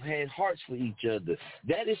y'all both had hearts for each other.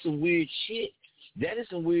 That is some weird shit. That is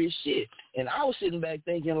some weird shit. And I was sitting back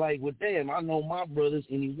thinking, like, well, damn, I know my brothers,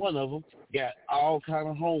 any one of them, got all kind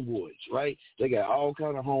of homeboys, right? They got all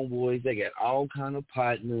kind of homeboys. They got all kind of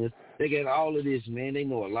partners. They got all of this, man. They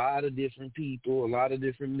know a lot of different people, a lot of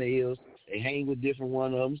different males. They hang with different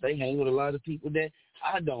one of them. They hang with a lot of people that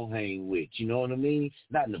I don't hang with, you know what I mean?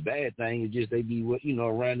 Not in a bad thing. It's just they be,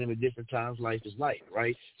 around them at different times. Life is life,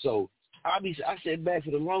 right? So I sat back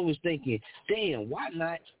for the longest thinking, damn, why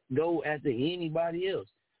not go after anybody else?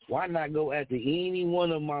 Why not go after any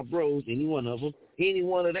one of my bros, any one of them, any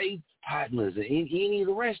one of their partners, and any of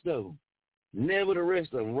the rest of them? Never the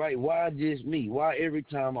rest of them, right? Why just me? Why every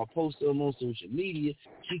time I post them on social media,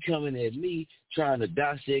 she coming at me, trying to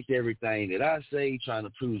dissect everything that I say, trying to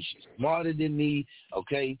prove she's smarter than me,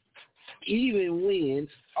 okay? Even when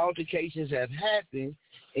altercations have happened,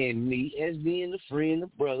 and me as being the friend, the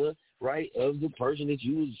brother, right, of the person that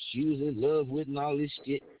she was in love with and all this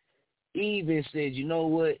shit, even said, you know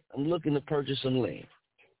what, I'm looking to purchase some land.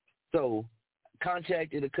 So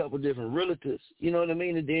contacted a couple different realtors, you know what I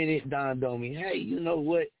mean, and then it dawned on me, hey, you know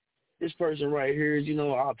what, this person right here is,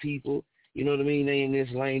 our people, you know what I mean, they in this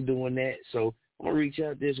lane doing that, so I'm going to reach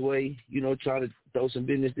out this way, try to throw some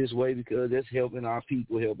business this way because that's helping our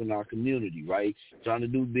people, helping our community, right, trying to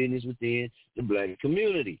do business within the black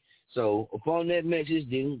community. So upon that message,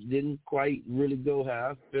 didn't quite really go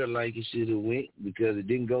how I felt like it should have went, because it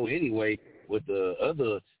didn't go anyway with the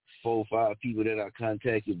other 4 or 5 people that I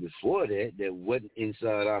contacted before that wasn't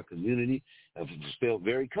inside our community. I felt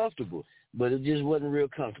very comfortable, but it just wasn't real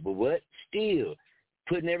comfortable. But still,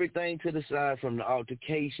 putting everything to the side from the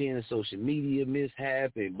altercation and social media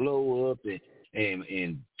mishap and blow up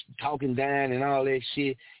and talking down and all that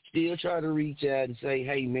shit, still try to reach out and say,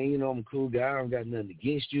 hey, man, I'm a cool guy. I don't got nothing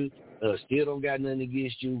against you. Still don't got nothing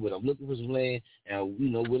against you, but I'm looking for some land and,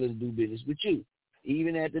 willing to do business with you.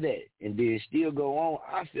 Even after that, and then still go on,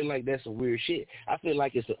 I feel like that's some weird shit. I feel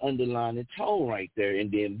like it's an underlying tone right there,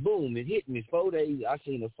 and then boom, it hit me 4 days. I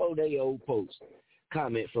seen a 4-day-old post,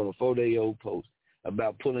 comment from a 4-day-old post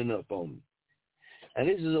about pulling up on me. And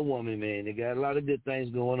this is a woman, man, that got a lot of good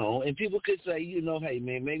things going on. And people could say, hey,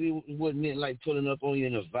 man, maybe it wasn't meant like pulling up on you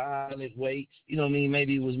in a violent way. You know what I mean?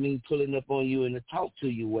 Maybe it was me pulling up on you in a talk to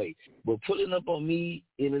you way. But pulling up on me,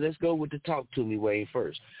 let's go with the talk to me way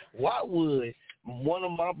first. Why would one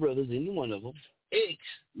of my brothers, any one of them,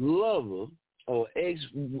 ex-lover or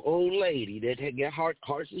ex-old lady that had got hearts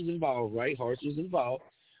was involved, right? Hearts was involved.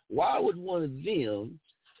 Why would one of them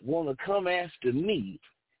want to come after me?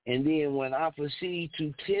 And then when I proceed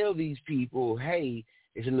to tell these people, hey,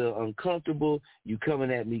 it's a little uncomfortable, you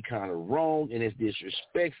coming at me kind of wrong, and it's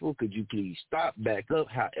disrespectful, could you please stop, back up,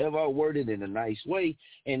 however I word it in a nice way,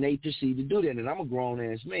 and they proceed to do that. And I'm a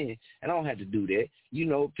grown-ass man, and I don't have to do that.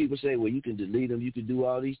 People say, well, you can delete them, you can do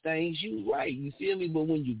all these things. You right, you feel me? But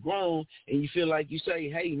when you grown and you feel like you say,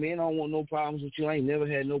 hey, man, I don't want no problems with you, I ain't never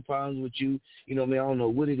had no problems with you, I don't know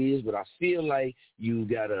what it is, but I feel like you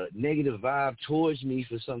got a negative vibe towards me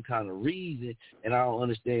for some kind of reason, and I don't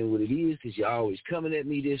understand what it is because you're always coming at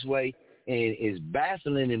me this way, and it's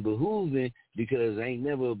baffling and behooving because I ain't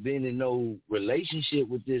never been in no relationship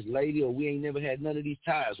with this lady, or we ain't never had none of these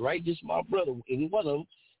ties, right? Just my brother, any one of them,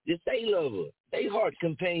 just they love her, they heart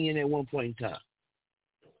companion at one point in time.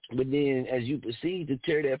 But then as you proceed to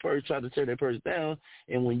try to tear that person down,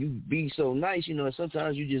 and when you be so nice,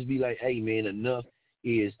 sometimes you just be like, hey, man, enough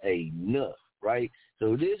is enough, right?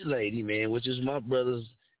 So this lady, man, which is my brother's,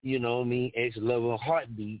 ex-lover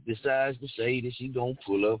heartbeat, decides to say that she gonna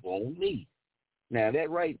pull up on me. Now that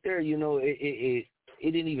right there, it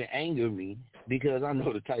didn't even anger me. because I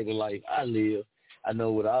know the type of life I live. I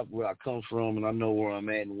know where I come from, and I know where I'm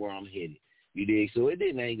at and where I'm headed. You dig? So it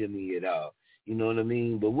didn't anger me at all. You know what I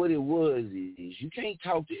mean? But what it was is you can't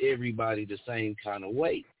talk to everybody the same kind of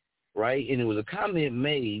way, right? And it was a comment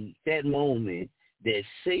made that moment that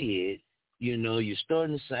said, you know, you're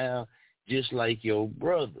starting to sound just like your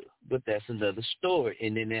brother. But that's another story.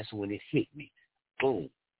 And then that's when it hit me. Boom.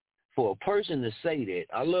 For a person to say that,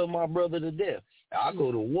 I love my brother to death. I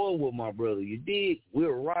go to war with my brother. You dig?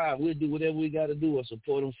 We'll ride. We'll do whatever we got to do. I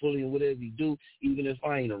support him fully in whatever he do. Even if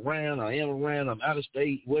I ain't around, I am around, I'm out of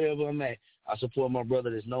state, wherever I'm at, I support my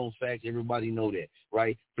brother. That's known fact. Everybody know that,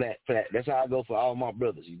 right? Flat. That's how I go for all my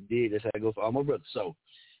brothers. You dig? That's how I go for all my brothers. So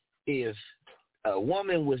if a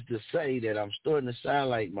woman was to say that I'm starting to sound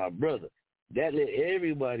like my brother, that let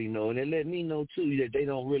everybody know, and it let me know, too, that they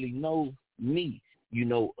don't really know me. You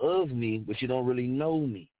know of me, but you don't really know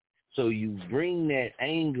me. So you bring that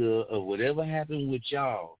anger of whatever happened with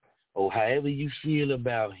y'all or however you feel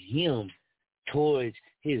about him towards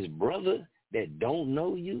his brother that don't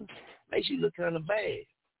know you, makes you look kind of bad. It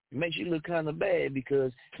makes you look kind of bad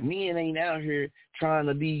because men ain't out here trying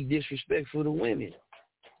to be disrespectful to women.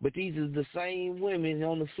 But these are the same women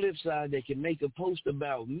on the flip side that can make a post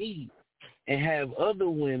about me and have other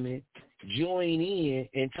women join in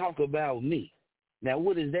and talk about me. Now,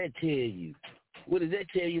 what does that tell you? What does that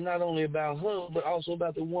tell you not only about her, but also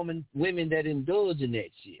about the women that indulge in that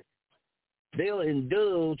shit? They'll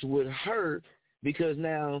indulge with her because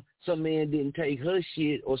now some man didn't take her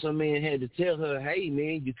shit or some man had to tell her, hey,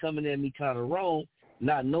 man, you're coming at me kind of wrong,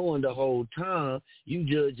 not knowing the whole time you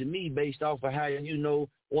judging me based off of how you know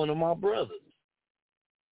one of my brothers.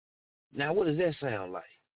 Now, what does that sound like?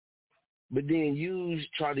 But then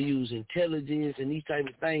try to use intelligence and these type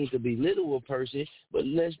of things to belittle a person, but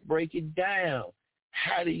let's break it down.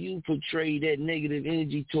 How do you portray that negative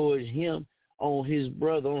energy towards him, on his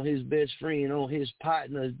brother, on his best friend, on his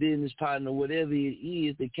partner, his business partner, whatever it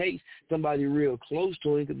is the case, somebody real close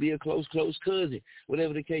to him, could be a close cousin,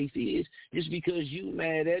 whatever the case is, just because you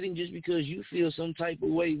mad at him, just because you feel some type of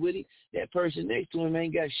way with him, that person next to him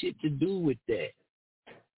ain't got shit to do with that.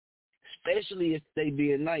 Especially if they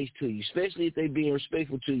being nice to you, especially if they being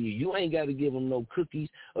respectful to you. You ain't got to give them no cookies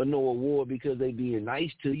or no award because they being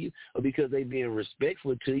nice to you or because they being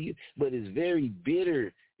respectful to you. But it's very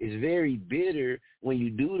bitter. It's very bitter when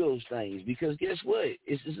you do those things because guess what?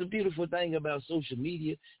 It's a beautiful thing about social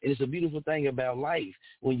media and it's a beautiful thing about life.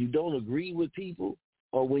 When you don't agree with people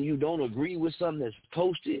or when you don't agree with something that's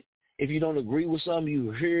posted, if you don't agree with something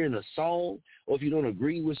you hear in a song, or if you don't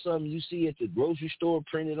agree with something you see at the grocery store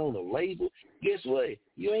printed on a label, guess what?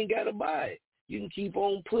 You ain't got to buy it. You can keep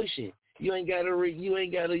on pushing. You ain't got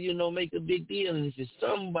to, make a big deal. And if it's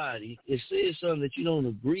somebody that says something that you don't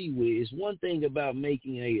agree with, it's one thing about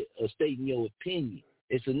making a stating your opinion.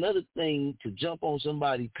 It's another thing to jump on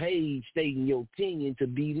somebody's page stating your opinion to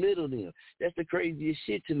belittle them. That's the craziest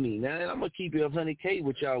shit to me. Now, I'm going to keep it 100K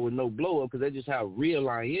with y'all with no blow up because that's just how real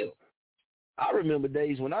I am. I remember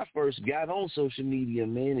days when I first got on social media,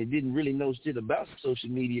 man, and didn't really know shit about social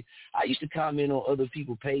media. I used to comment on other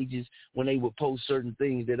people's pages when they would post certain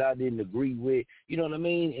things that I didn't agree with. You know what I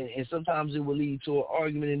mean? And sometimes it would lead to an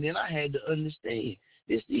argument, and then I had to understand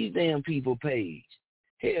these damn people page.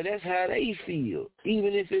 Hell, that's how they feel.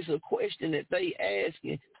 Even if it's a question that they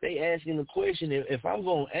asking a question. If I'm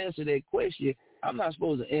going to answer that question, I'm not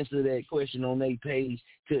supposed to answer that question on their page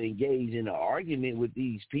to engage in an argument with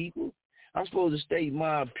these people. I'm supposed to state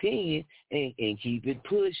my opinion and keep it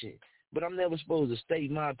pushing. But I'm never supposed to state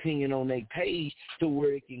my opinion on their page to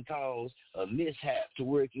where it can cause a mishap, to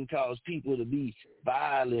where it can cause people to be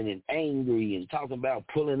violent and angry and talking about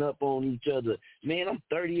pulling up on each other. Man, I'm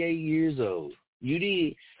 38 years old. You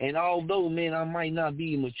did. And although, man, I might not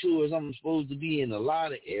be mature as I'm supposed to be in a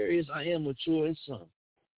lot of areas, I am mature in some.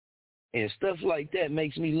 And stuff like that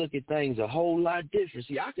makes me look at things a whole lot different.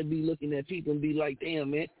 See, I could be looking at people and be like,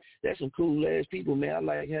 damn, man, that's some cool-ass people, man. I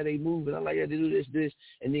like how they move, and I like how they do this.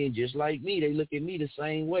 And then just like me, they look at me the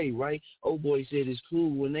same way, right? Old boy said it's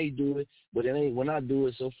cool when they do it, but it ain't when I do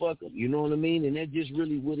it, so fuck them. You know what I mean? And that's just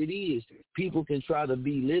really what it is. People can try to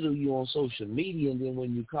belittle you on social media, and then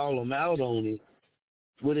when you call them out on it,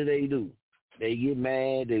 what do? They get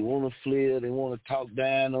mad, they want to flare, they want to talk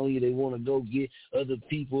down on you, they want to go get other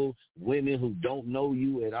people, women who don't know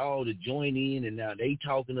you at all to join in, and now they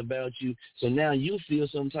talking about you. So now you feel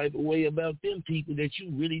some type of way about them people that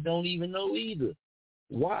you really don't even know either.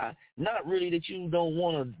 Why? Not really that you don't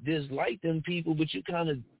want to dislike them people, but you kind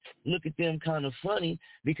of look at them kind of funny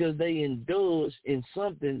because they indulge in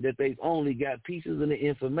something that they've only got pieces of the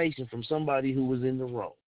information from somebody who was in the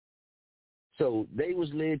wrong. So they was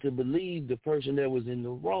led to believe the person that was in the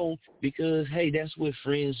wrong because, hey, that's what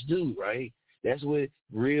friends do, right? That's what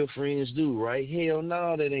real friends do, right? Hell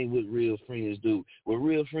no, that ain't what real friends do. What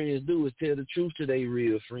real friends do is tell the truth to their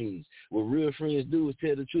real friends. What real friends do is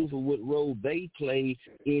tell the truth of what role they play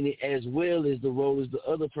in it, as well as the role as the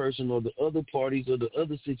other person or the other parties or the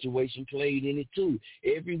other situation played in it too.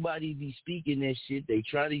 Everybody be speaking that shit. They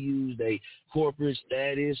try to use their corporate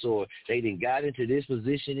status, or they done got into this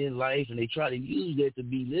position in life, and they try to use that to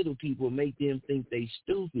belittle people, make them think they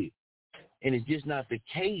stupid. And it's just not the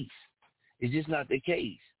case. It's just not the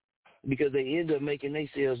case, because they end up making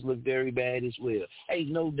themselves look very bad as well. Ain't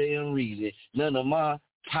no damn reason none of my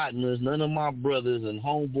partners, none of my brothers and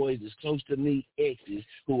homeboys is close to me, exes,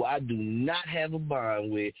 who I do not have a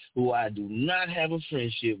bond with, who I do not have a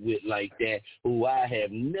friendship with like that, who I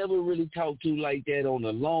have never really talked to like that on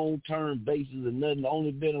a long-term basis or nothing,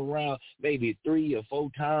 only been around maybe 3 or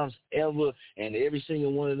 4 times ever, and every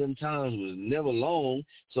single one of them times was never long,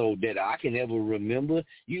 so that I can ever remember.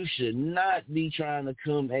 You should not be trying to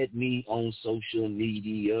come at me on social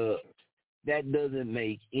media. That doesn't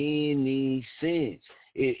make any sense.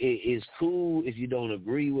 It's cool if you don't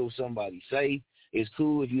agree with what somebody say. It's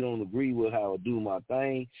cool if you don't agree with how I do my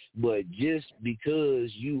thing. But just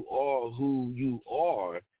because you are who you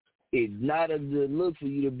are, it's not a good look for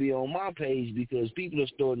you to be on my page, because people are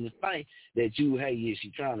starting to think that you, hey, is she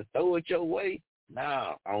trying to throw it your way?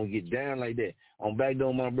 Nah, I don't get down like that. I'm back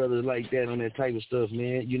on my brothers like that on that type of stuff,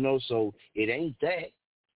 man. You know, so it ain't that.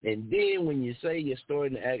 And then when you say you're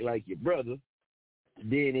starting to act like your brother,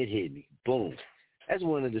 then it hit me. Boom. That's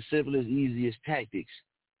one of the simplest, easiest tactics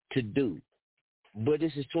to do. But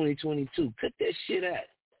this is 2022. Cut that shit out.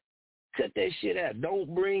 Cut that shit out.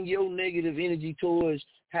 Don't bring your negative energy towards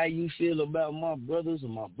how you feel about my brothers or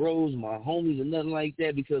my bros, my homies, or nothing like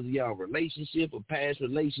that because of y'all relationship or past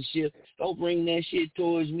relationship. Don't bring that shit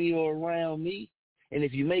towards me or around me. And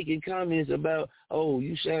if you're making comments about, oh,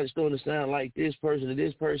 you starting to sound like this person or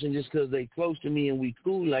this person just because they close to me and we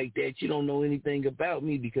cool like that, you don't know anything about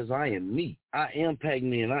me, because I am me. I am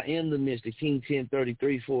Pac-Man. I am the Mr. King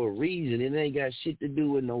 1033 for a reason. It ain't got shit to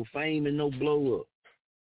do with no fame and no blow up.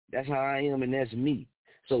 That's how I am, and that's me.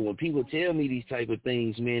 So when people tell me these type of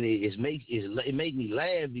things, man, it make me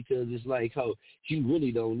laugh, because it's like, oh, you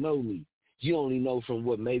really don't know me. You only know from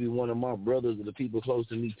what maybe one of my brothers or the people close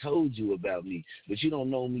to me told you about me, but you don't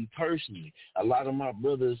know me personally. A lot of my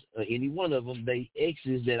brothers, any one of them, they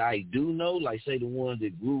exes that I do know, like say the ones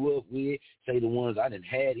that grew up with, say the ones I done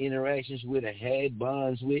had interactions with or had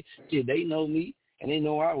bonds with, shit, they know me, and they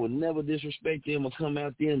know I would never disrespect them or come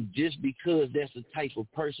out them just because that's the type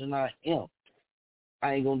of person I am.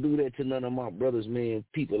 I ain't going to do that to none of my brothers, man,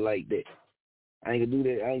 people like that. I ain't going to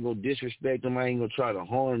do that. I ain't going to disrespect them. I ain't going to try to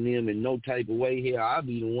harm them in no type of way. Here, I'll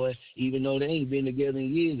be the one, even though they ain't been together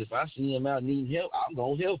in years. If I see them out needing help, I'm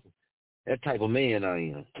going to help them. That type of man I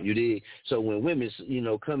am. You dig? So when women,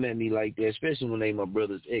 come at me like that, especially when they my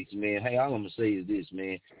brother's ex, man, hey, all I'm going to say is this,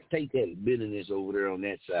 man. Take that bitterness over there on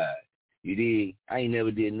that side. You dig? I ain't never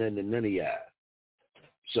did nothing to none of y'all.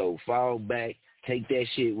 So fall back. Take that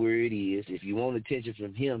shit where it is. If you want attention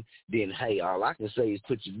from him, then, hey, all I can say is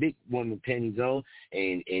put your big woman panties on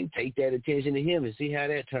and take that attention to him and see how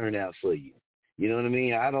that turned out for you. You know what I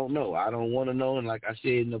mean? I don't know. I don't want to know. And like I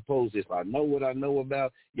said in the post, if I know what I know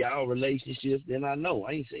about y'all relationships, then I know.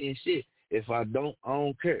 I ain't saying shit. If I don't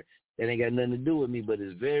care. That ain't got nothing to do with me, but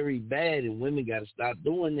it's very bad, and women got to stop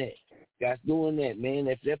doing that. Got doing that, man.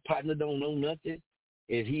 If that partner don't know nothing,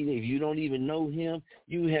 if you don't even know him,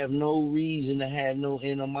 you have no reason to have no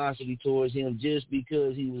animosity towards him just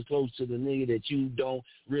because he was close to the nigga that you don't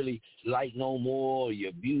really like no more, or you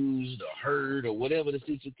abused or hurt or whatever the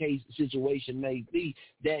situation may be.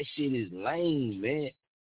 That shit is lame, man.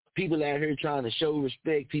 People out here trying to show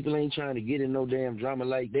respect. People ain't trying to get in no damn drama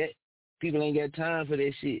like that. People ain't got time for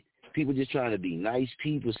that shit. People just trying to be nice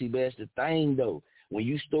people. See, but that's the thing, though. When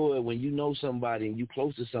you know somebody and you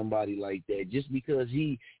close to somebody like that, just because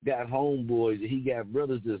he got homeboys or he got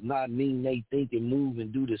brothers does not mean they think and move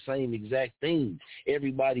and do the same exact thing.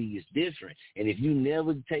 Everybody is different. And if you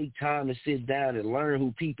never take time to sit down and learn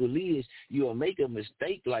who people is, you'll make a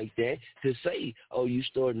mistake like that to say, oh, you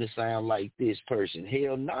starting to sound like this person.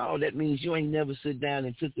 Hell no, that means you ain't never sit down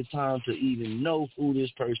and took the time to even know who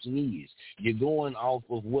this person is. You're going off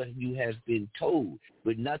of what you have been told,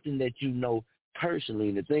 but nothing that you know personally.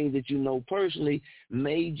 And the things that you know personally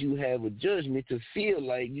made you have a judgment to feel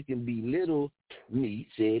like you can belittle me,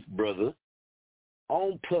 said brother,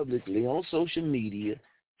 on publicly, on social media,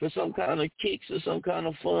 for some kind of kicks or some kind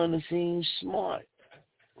of fun to seem smart,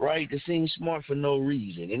 right? To seem smart for no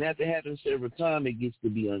reason. And after happening several times, it gets to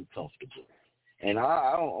be uncomfortable. And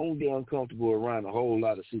I'm uncomfortable around a whole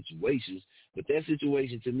lot of situations, but that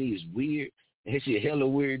situation to me is weird. That shit hella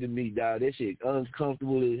weird to me, dog. That shit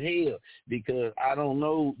uncomfortable as hell because I don't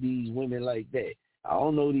know these women like that. I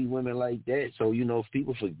don't know these women like that. So, if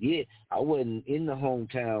people forget, I wasn't in the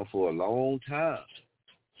hometown for a long time.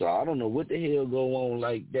 So I don't know what the hell go on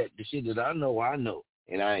like that. The shit that I know.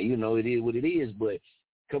 And it is what it is. But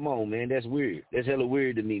come on, man, that's weird. That's hella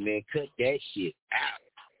weird to me, man. Cut that shit out.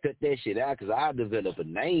 Cut that shit out because I'll develop a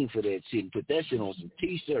name for that shit and put that shit on some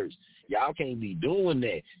T-shirts. Y'all can't be doing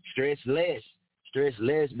that. Stress less. Stress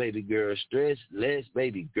less, baby girl. Stress less,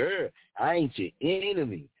 baby girl. I ain't your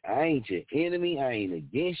enemy. I ain't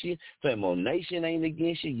against you. Famo Nation ain't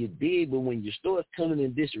against you. You did, but when you start coming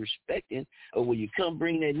and disrespecting, or when you come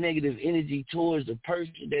bring that negative energy towards the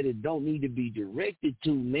person that it don't need to be directed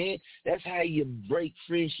to, man, that's how you break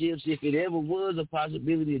friendships if it ever was a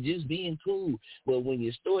possibility of just being cool. But when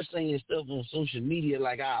you start saying stuff on social media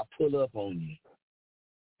like I'll pull up on you,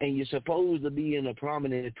 and you're supposed to be in a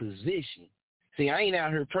prominent position. See, I ain't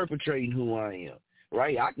out here perpetrating who I am,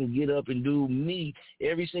 right? I can get up and do me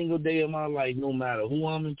every single day of my life, no matter who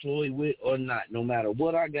I'm employed with or not, no matter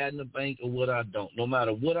what I got in the bank or what I don't, no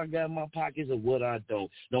matter what I got in my pockets or what I don't,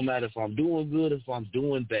 no matter if I'm doing good or if I'm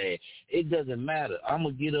doing bad. It doesn't matter. I'm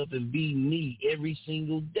going to get up and be me every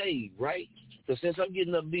single day, right? So since I'm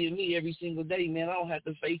getting up being me every single day, man, I don't have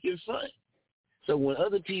to fake it fun. So when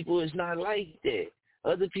other people, it's not like that.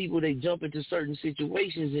 Other people, they jump into certain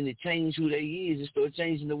situations and it changes who they is. It start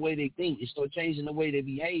changing the way they think. It start changing the way they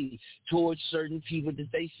behave towards certain people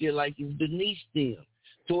that they feel like is beneath them,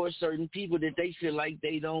 towards certain people that they feel like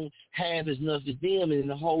they don't have as enough as them. And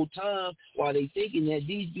the whole time, while they thinking that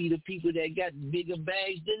these be the people that got bigger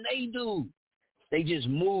bags than they do, they just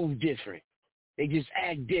move different. They just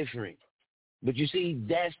act different. But you see,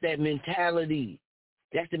 that's that mentality.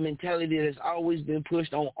 That's the mentality that's always been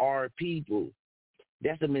pushed on our people.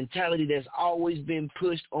 That's the mentality that's always been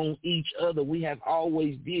pushed on each other. We have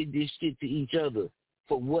always did this shit to each other.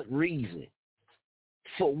 For what reason?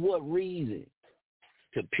 For what reason?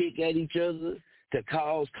 To pick at each other, to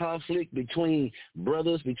cause conflict between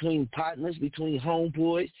brothers, between partners, between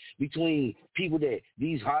homeboys, between people that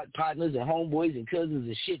these hot partners and homeboys and cousins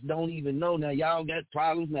and shit don't even know. Now y'all got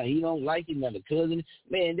problems. Now he don't like it. Now the cousin.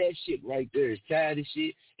 Man, that shit right there is childish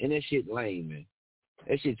shit, and that shit lame, man.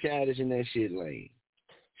 That shit childish and that shit lame.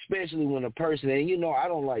 Especially when a person, and I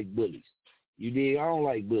don't like bullies. You dig? I don't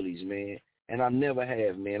like bullies, man. And I never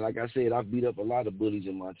have, man. Like I said, I've beat up a lot of bullies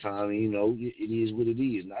in my time. And, it is what it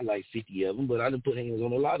is. Not like 50 of them, but I done put hands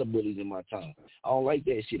on a lot of bullies in my time. I don't like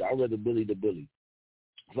that shit. I'd rather bully the bully.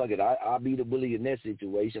 Fuck it. I'll be the bully in that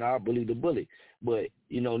situation. I'll bully the bully. But,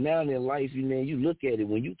 now in life, man, you look at it.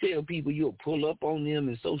 When you tell people you'll pull up on them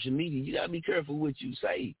in social media, you got to be careful what you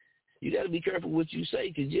say. You got to be careful what you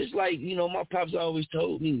say, because just like, my pops always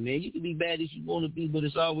told me, man, you can be bad if you want to be, but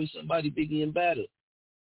it's always somebody bigger and better.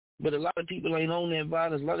 But a lot of people ain't on that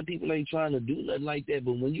violence. A lot of people ain't trying to do nothing like that.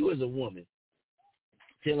 But when you as a woman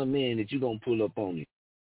tell a man that you're going to pull up on him,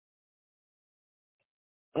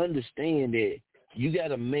 understand that you got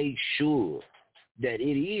to make sure that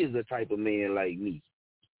it is a type of man like me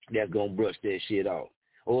that's going to brush that shit off.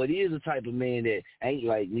 Or it is a type of man that ain't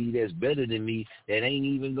like me, that's better than me, that ain't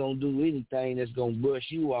even going to do anything that's going to brush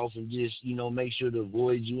you off and just, make sure to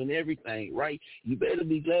avoid you and everything, right? You better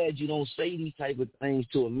be glad you don't say these type of things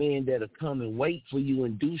to a man that'll come and wait for you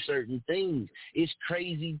and do certain things. It's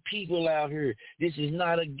crazy people out here. This is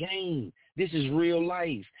not a game. This is real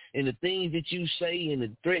life. And the things that you say and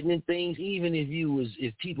the threatening things, even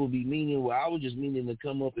if people be meaning, well, I was just meaning to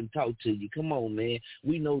come up and talk to you. Come on, man.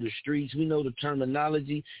 We know the streets. We know the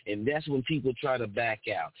terminology. And that's when people try to back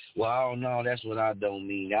out. Well, oh, no, that's what I don't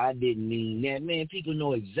mean. I didn't mean that. Man, people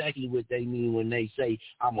know exactly what they mean when they say,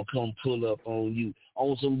 I'm going to come pull up on you.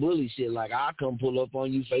 On some bully shit like I come pull up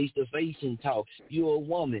on you face to face and talk. You're a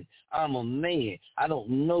woman. I'm a man. I don't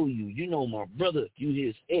know you. You know my brother. You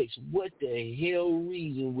his ex. What the hell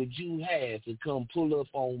reason would you have to come pull up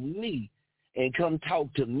on me and come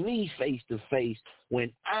talk to me face to face when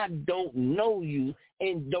I don't know you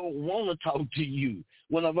and don't want to talk to you?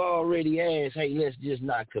 When I've already asked, hey, let's just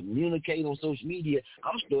not communicate on social media,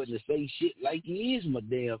 I'm starting to say shit like he is my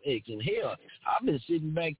damn ex. And hell, I've been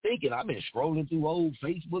sitting back thinking, I've been scrolling through old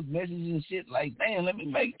Facebook messages and shit like, damn, let me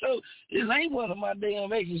make sure this ain't one of my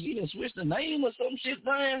damn exes. She done switched the name or some shit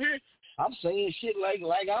down here. I'm saying shit like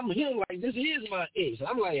I'm him, like this is my ex.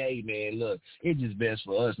 I'm like, hey, man, look, it's just best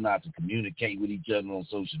for us not to communicate with each other on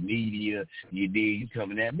social media. You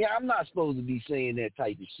coming at me. I'm not supposed to be saying that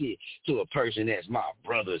type of shit to a person that's my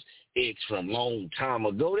brother's ex from long time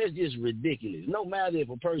ago. That's just ridiculous. No matter if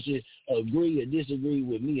a person agree or disagree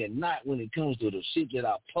with me or not when it comes to the shit that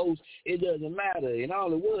I post, it doesn't matter. And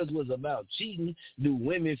all it was about cheating. Do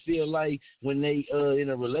women feel like when they in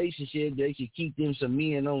a relationship they should keep them some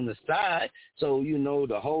men on the side? So,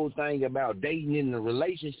 the whole thing about dating in a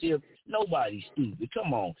relationship, nobody's stupid.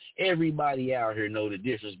 Come on. Everybody out here know the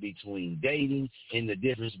difference between dating and the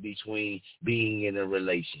difference between being in a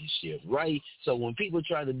relationship, right? So when people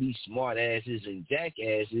try to be smart asses and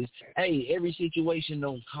jackasses, hey, every situation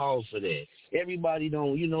don't call for that. Everybody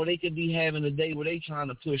don't, they could be having a day where they trying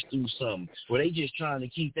to push through something, where they just trying to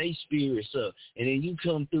keep their spirits up, and then you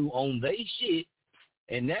come through on they shit,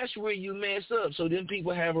 and that's where you mess up. So then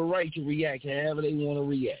people have a right to react however they want to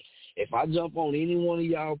react. If I jump on any one of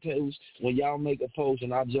y'all posts, when y'all make a post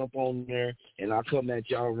and I jump on there and I come at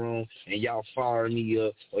y'all wrong and y'all fire me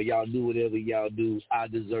up or y'all do whatever y'all do, I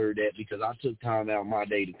deserve that because I took time out of my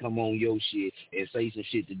day to come on your shit and say some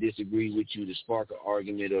shit to disagree with you, to spark an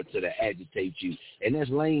argument or to agitate you. And that's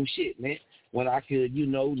lame shit, man. When I could,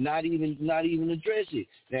 not even address it.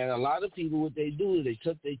 Now, a lot of people, what they do is they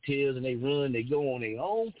tuck their tails and they run, they go on their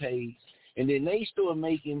own page, and then they start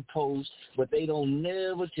making posts, but they don't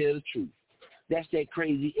never tell the truth. That's that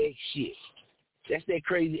crazy X shit. That's that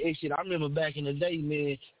crazy X shit. I remember back in the day,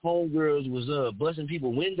 man, homegirls was busting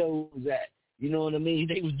people windows out. You know what I mean?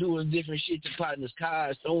 They was doing different shit to partners'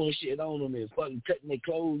 cars, throwing shit on them and fucking cutting their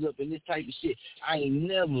clothes up and this type of shit. I ain't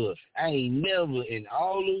never, and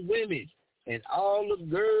all the women and all the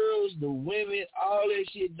girls, the women, all that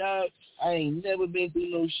shit, dog, I ain't never been through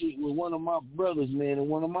no shit with one of my brothers, man, and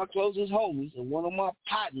one of my closest homies and one of my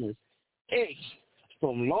partners, ex,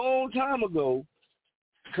 from a long time ago,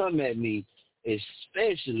 come at me,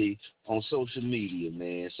 especially on social media,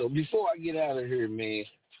 man. So before I get out of here, man,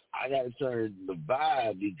 I got to turn the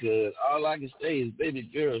vibe because all I can say is, baby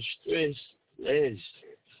girl, stress less.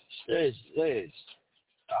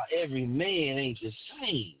 Every man ain't the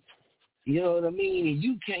same. You know what I mean? And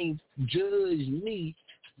you can't judge me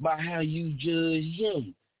by how you judge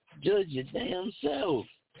him. Judge your damn self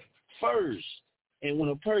first. And when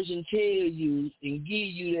a person tell you and give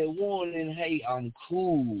you that warning, hey, I'm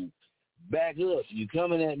cool, back up, you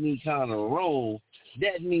coming at me kind of wrong,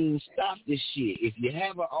 that means stop this shit. If you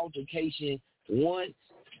have an altercation once,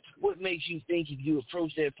 what makes you think if you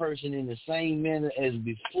approach that person in the same manner as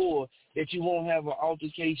before that you won't have an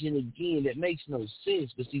altercation again? That makes no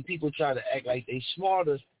sense. But see, people try to act like they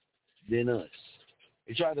smarter than us.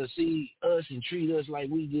 They try to see us and treat us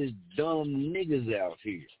like we just dumb niggas out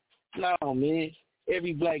here. No, man.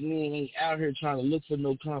 Every black man ain't out here trying to look for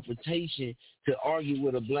no confrontation to argue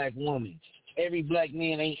with a black woman. Every black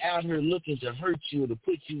man ain't out here looking to hurt you or to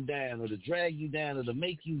put you down or to drag you down or to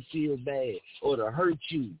make you feel bad or to hurt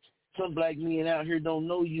you. Some black men out here don't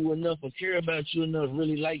know you enough or care about you enough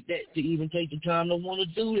really like that to even take the time to want to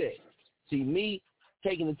do that. See, me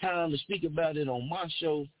taking the time to speak about it on my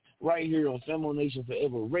show right here on Famo Nation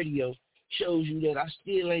Forever Radio shows you that I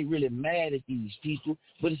still ain't really mad at these people,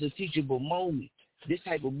 but it's a teachable moment. This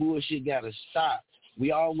type of bullshit got to stop.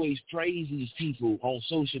 We always praise these people on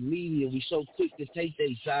social media. We so quick to take their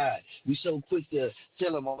side. We so quick to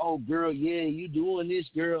tell them, oh, girl, yeah, you doing this,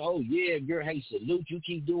 girl. Oh, yeah, girl, hey, salute. You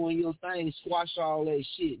keep doing your thing. Squash all that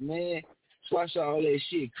shit, man. Squash all that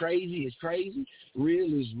shit. Crazy is crazy.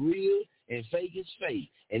 Real is real. And fake is fake.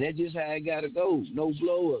 And that's just how I got to go. No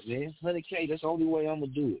blow up, man. 100K, that's the only way I'm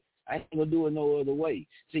going to do it. I ain't going to do it no other way.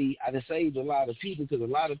 See, I done saved a lot of people because a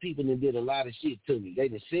lot of people done did a lot of shit to me. They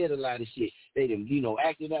done said a lot of shit. They done,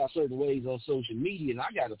 acted out certain ways on social media, and I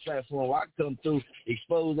got a platform where I come through,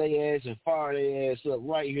 expose their ass and fire their ass up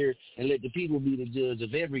right here and let the people be the judge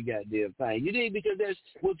of every goddamn thing. You did, because that's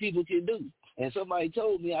what people can do. And somebody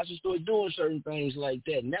told me I should start doing certain things like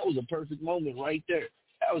that, and that was a perfect moment right there.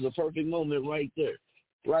 That was a perfect moment right there,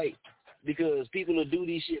 right? Because people will do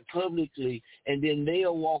this shit publicly, and then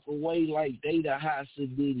they'll walk away like they the high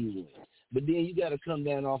Sadiddy ones. But then you got to come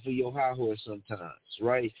down off of your high horse sometimes,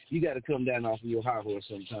 right? You got to come down off of your high horse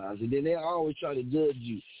sometimes. And then they'll always try to judge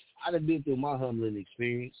you. I done been through my humbling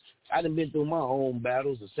experience. I done been through my own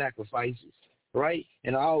battles and sacrifices, right?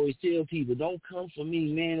 And I always tell people, don't come for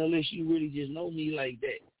me, man, unless you really just know me like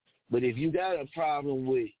that. But if you got a problem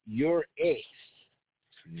with your ex,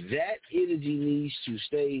 that energy needs to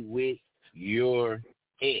stay with your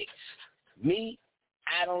ex. Me,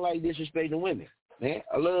 I don't like disrespecting women, man.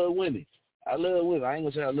 I love women. I love women. I ain't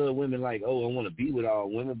gonna say I love women like, oh, I want to be with all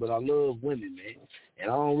women, but I love women, man. And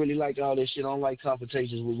I don't really like all this shit. I don't like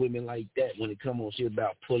confrontations with women like that when it come on shit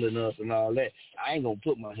about pulling up and all that. I ain't gonna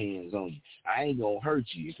put my hands on you. I ain't gonna hurt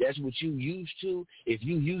you. If that's what you used to, if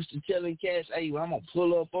you used to telling cats, hey, well, I'm gonna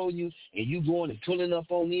pull up on you, and you going and pulling up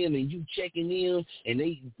on them, and you checking them, and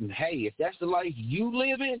they, hey, if that's the life you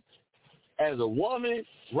living as a woman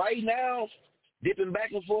right now, dipping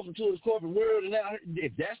back and forth into the corporate world, and now,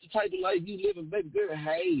 if that's the type of life you living, baby girl,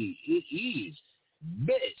 hey, it is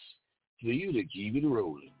best for you to keep it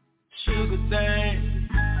rolling. Sugar thing,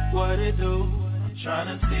 what it do? I'm trying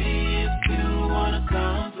to see if you wanna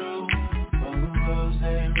come through. A rose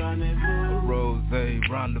rendezvous. A rose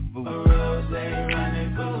rendezvous. A rose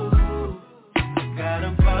rendezvous. Got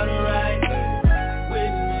 'em for the right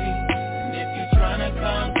with me. And if you tryna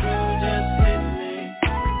come through, just hit me.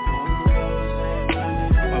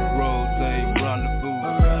 A rose rendezvous.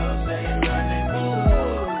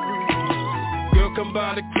 Girl, come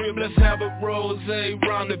by the crib, let's have a rose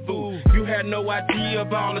rendezvous. You had no idea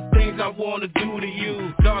of all the things I wanna do to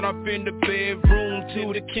you. Start up in the bedroom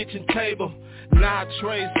to the kitchen table. Not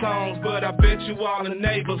trade songs, but I bet you all the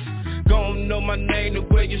neighbors gon' know my name the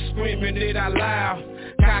way you're screaming it out loud.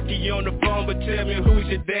 Cocky on the phone, but tell me who's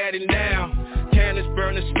your daddy now. Candles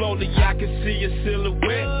burning slowly, I can see your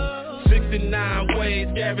silhouette. 69 ways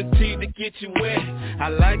guaranteed to get you wet. I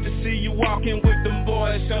like to see you walking with them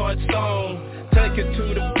boys shorts on. Take it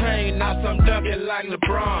to the paint, now I'm dunking like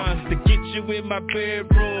LeBron. To get you in my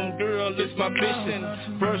bedroom, girl, it's my mission.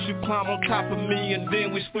 First you climb on top of me and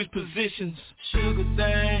then we switch positions. Sugar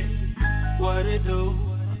thing, what it do?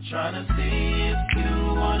 Tryna see if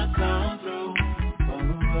you wanna come through. A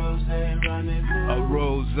rose rendezvous. A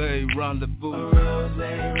rose rendezvous. A rose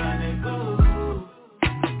rendezvous.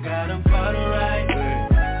 Got 'em for the right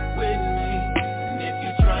with me. And if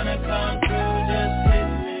you tryna come through, just hit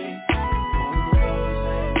me.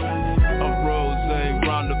 A rose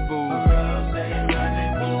rendezvous.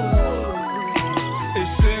 If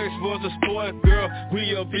sex was a sport, girl,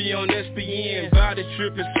 we'll be on SPN. Body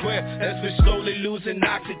tripping sweat as we slowly losing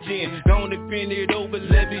oxygen. Don't defend it over,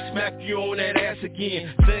 let me smack you on that ass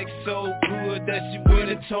again. Sex so good that she went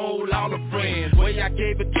and told all her friends. Way I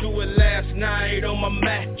gave it to her last night on my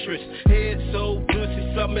mattress. Head so good,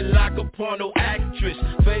 she saw me like a porno actress.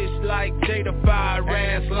 Face like Jada Fire,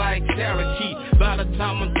 ass like Sharon Key. By the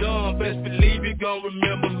time I'm done, best believe you gon'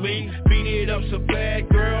 remember me. Beat it up so bad,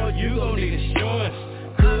 girl, you gon' need insurance.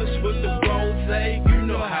 Kush with the rose, you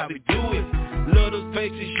know how we do it. Little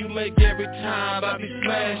faces you make every time I be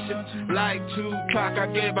smashing. Like Tupac, I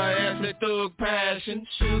gave my ass that thug passion.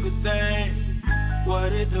 Sugar thing,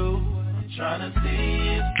 what it do? Tryna see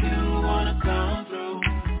if you wanna come through.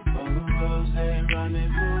 A rose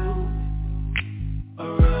rendezvous. A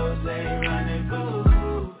rose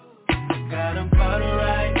rendezvous. Got 'em for the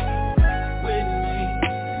right with me.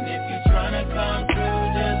 And if you tryna come through,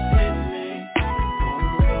 just hit me.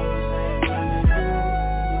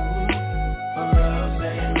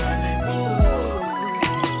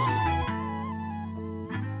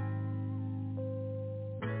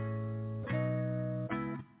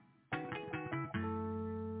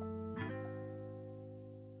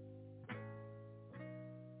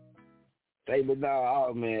 Hey, but now,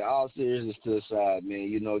 oh, man, all seriousness to the side, man.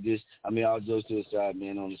 You know, all jokes to the side,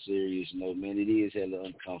 man, on the serious note, man, it is hella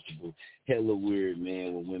uncomfortable, hella weird,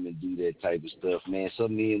 man, when women do that type of stuff, man.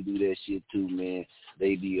 Some men do that shit, too, man.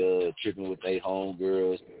 They be tripping with their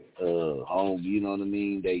homegirls, you know what I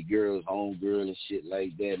mean? They girls, homegirl and shit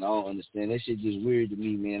like that, and I don't understand. That shit just weird to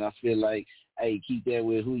me, man. I feel like, hey, keep that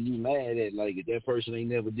with who you mad at. Like, if that person ain't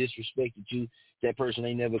never disrespected you, that person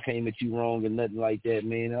ain't never came at you wrong or nothing like that,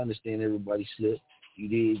 man. I understand everybody slip, you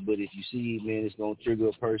did, but if you see, man, it's going to trigger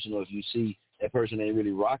a person, or if you see that person ain't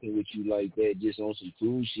really rocking with you like that, just on some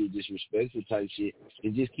cool shit, disrespectful type shit,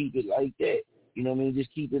 then just keep it like that. You know what I mean?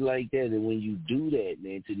 Just keep it like that. And when you do that,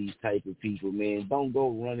 man, to these type of people, man, don't go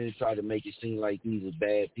running and try to make it seem like these are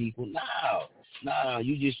bad people. No,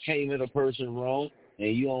 you just came at a person wrong,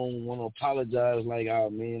 and you don't want to apologize like, oh,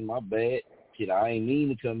 man, my bad. Shit, I ain't mean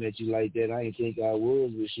to come at you like that. I ain't think I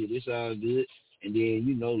was, but shit, it's all good. And then,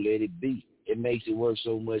 you know, let it be. It makes it work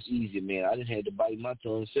so much easier, man. I done had to bite my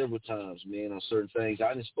tongue several times, man, on certain things.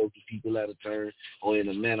 I done spoke to people out of turn or in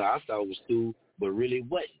a manner I thought was cool, but really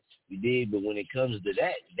wasn't. You did, but when it comes to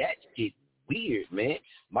that shit weird, man.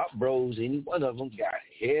 My bros, any one of them got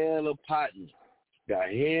hella partners.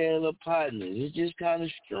 It's just kind of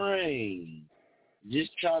strange. You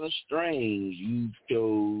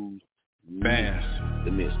chose Bass.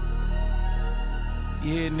 The miss.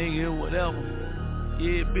 Yeah, nigga, whatever.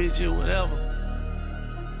 Yeah, bitch, whatever.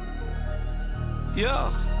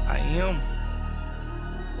 Yeah, I am.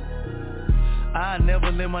 I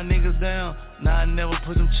never let my niggas down. Nah, I never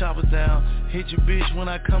put them choppers down. Hit your bitch when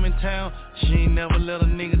I come in town. She ain't never let a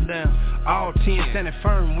nigga down. All 10 standing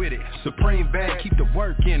firm with it. Supreme bag, keep the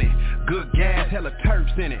work in it. Good gas, hella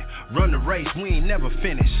turps in it. Run the race, we ain't never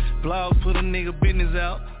finished. Blog put a nigga business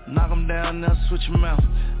out. Knock him down, now switch him out.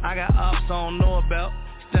 I got ops I don't know about.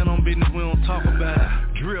 Stand on business, we don't talk about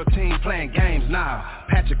it. Drill team playing games now.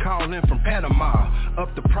 Patch a call in from Panama.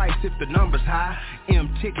 Up the price if the number's high.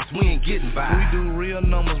 M tickets, we ain't getting by. We do real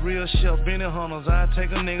numbers, real shelf, Benny hunters. I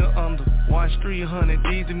take a nigga under. Watch 300,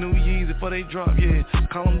 these the new Yeezy before they drop, yeah.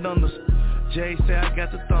 Call them dunders. Jay say I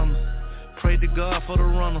got the thunder. Pray to God for the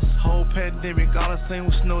runners. Whole pandemic, all I seen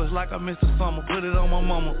was snow. It's like I missed the summer. Put it on my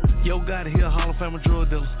mama. Yo, got it, he a Hall of Fame drug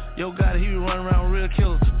dealers. Yo, got it, he be running around real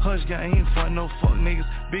killers. Hush gang, he ain't front no fuck niggas.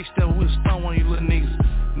 Big step, we'll stun on you little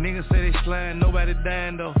niggas. Niggas say they slime, nobody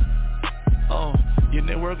dying though. Oh, your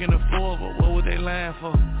network in the four, but what would they lying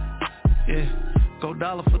for? Yeah, go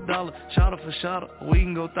dollar for dollar, shotter for shotter. We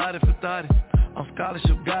can go thotty for thotty. I'm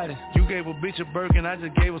scholarship guided. You gave a bitch a Birkin, I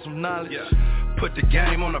just gave her some knowledge. Yeah. Put the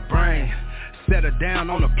game on the brain. Set her down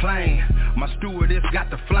on the plane. My stewardess got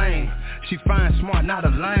the flame. She fine, smart, not a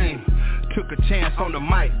lame. Took a chance on the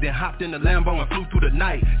mic, then hopped in the Lambo and flew through the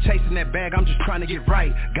night. Chasing that bag, I'm just trying to get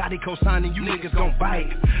right. Gotti co-signing, you niggas gon' bite.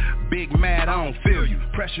 Big mad, I don't feel you.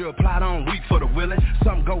 Pressure applied on weak for the willing.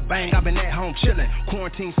 Something go bang, I've been at home chilling.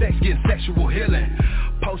 Quarantine sex, getting sexual healing.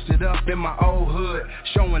 Posted up in my old hood,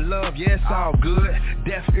 showing love, yeah, it's all good.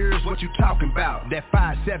 Deaf ears, what you talking about? That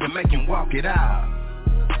 5'7", make him walk it out.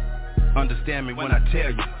 Understand me when I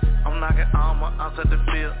tell you. I'm knocking all my outs at the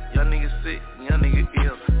field. Young niggas sick, young nigga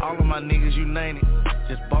ill. All of my niggas united.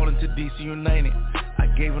 Just balled into DC United. I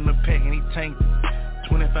gave him the pack and he tanked it.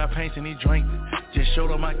 25 paints and he drank it. Just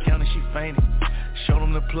showed up my count and she fainted. Showed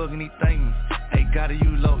him the plug and he thanked me. Hey, got it,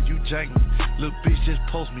 you low, you jank me. Little bitch just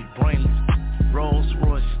post me brainless. Rolls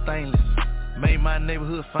Royce stainless. Made my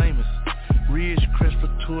neighborhood famous. Ridge crest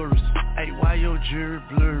for tourists. Hey, why your jury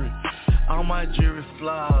blurry? All my jury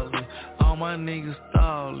flawless. All my niggas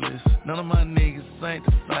thoughtless. None of my niggas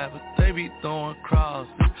sanctified, but they be throwing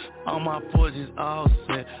crosses. All my forges all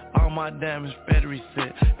set. All my diamonds battery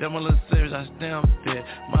set. Them a little serious, I stamped it.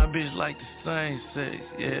 My bitch like the same sex,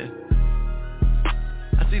 yeah.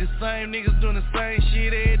 I see the same niggas doing the same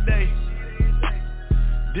shit every day.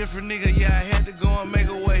 Different nigga, yeah, I had to go and make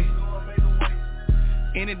a way.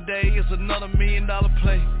 Any day it's another $1 million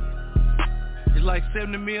play. It's like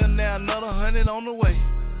 70 million now, another 100 on the way.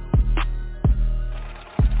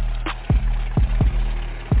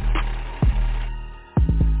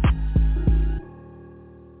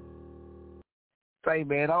 Say,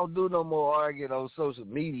 man, don't do no more arguing on social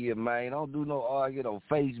media, man. Don't do no arguing on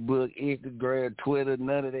Facebook, Instagram, Twitter,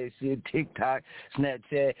 none of that shit, TikTok,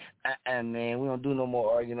 Snapchat. Man, we don't do no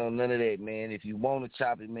more arguing on none of that, man. If you want to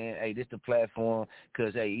chop it, man, hey, this the platform.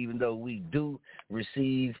 Because, hey, even though we do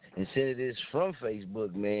receive and send this from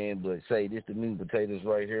Facebook, man, but, say, this the meat and potatoes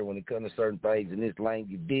right here when it comes to certain things in this lane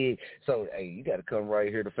you dig. So, hey, you got to come right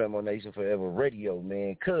here to Famo Nation Forever Radio,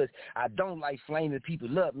 man. Because I don't like flaming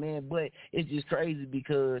people up, man, but it's just crazy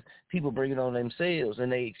because people bring it on themselves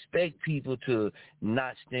and they expect people to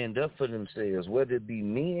not stand up for themselves, whether it be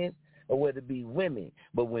men or whether it be women.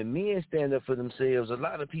 But when men stand up for themselves, a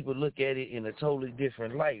lot of people look at it in a totally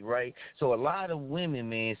different light, right? So a lot of women,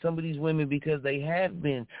 man, some of these women, because they have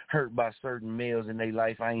been hurt by certain males in their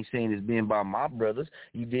life, I ain't saying it's been by my brothers,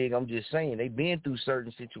 you dig? I'm just saying they've been through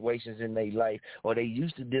certain situations in their life, or they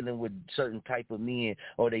used to dealing with certain type of men,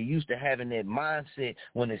 or they used to having that mindset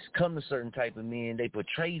when it's come to certain type of men, they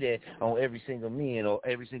portray that on every single man, or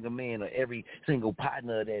every single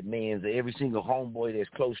partner of that man's, or every single homeboy that's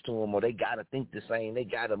close to him, or they got to think the same, they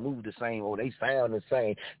got to move the same, or they sound the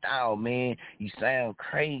same. Oh, man, you sound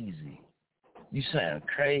crazy. You sound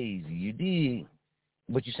crazy. You did.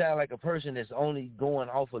 But you sound like a person that's only going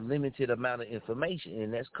off a limited amount of information,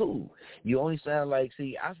 and that's cool. You only sound like,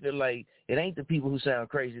 see, I feel like it ain't the people who sound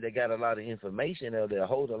crazy that got a lot of information or that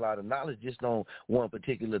hold a lot of knowledge just on one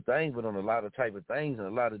particular thing, but on a lot of type of things and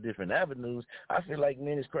a lot of different avenues. I feel like,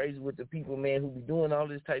 man, it's crazy with the people, man, who be doing all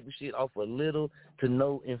this type of shit off of little to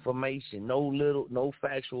no information, no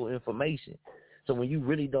factual information. So when you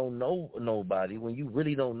really don't know nobody, when you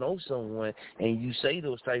really don't know someone and you say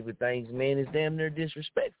those type of things, man, it's damn near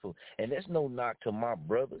disrespectful. And that's no knock to my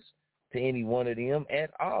brothers, to any one of them at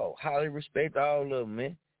all. Highly respect all of them,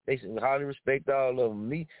 man. They highly respect all of them.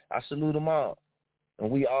 Me, I salute them all. And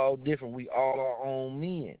we all different. We all our own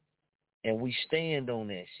men. And we stand on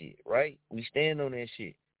that shit, right? We stand on that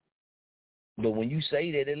shit. But when you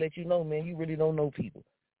say that, they let you know, man, you really don't know people.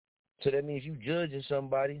 So that means you judging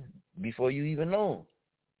somebody before you even know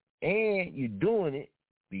them. And you're doing it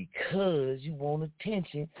because you want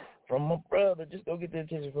attention from my brother. Just go get the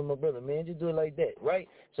attention from my brother, man. Just do it like that, right?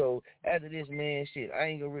 So after this, man, shit, I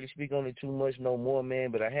ain't gonna really speak on it too much no more, man,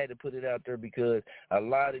 but I had to put it out there because a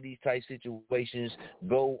lot of these type situations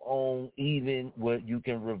go on even when you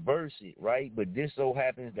can reverse it, right? But this so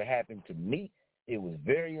happens to happen to me. It was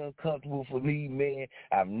very uncomfortable for me, man.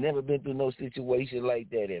 I've never been through no situation like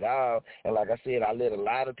that at all. And like I said, I let a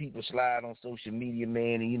lot of people slide on social media,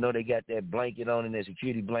 man. And, you know, they got that blanket on and that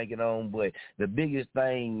security blanket on. But the biggest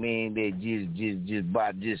thing, man,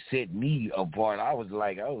 that just set me apart, I was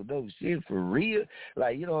like, oh, no shit, for real?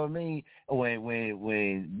 Like, you know what I mean?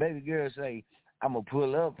 When baby girl say, I'm going to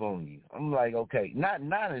pull up on you. I'm like, okay, not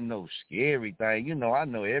in no scary thing. You know, I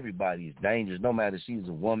know everybody is dangerous, no matter if she's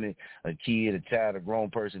a woman, a kid, a child, a grown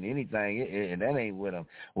person, anything. And that ain't what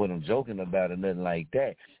I'm joking about or nothing like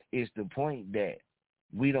that. It's the point that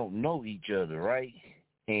we don't know each other, right?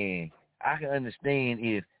 And I can understand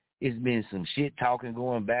if it's been some shit talking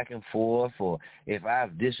going back and forth, or if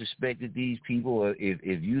I've disrespected these people, or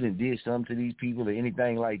if you done did something to these people or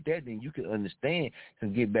anything like that, then you can understand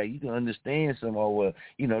some get back. You can understand some, oh, well,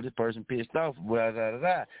 you know, this person pissed off, blah, blah, blah,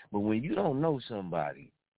 blah. But when you don't know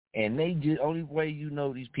somebody, and they just, only way you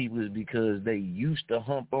know these people is because they used to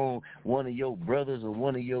hump on one of your brothers or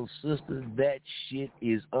one of your sisters, that shit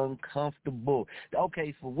is uncomfortable.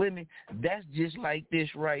 Okay, for women, that's just like this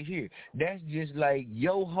right here. That's just like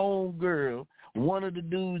your homegirl, one of the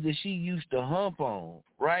dudes that she used to hump on,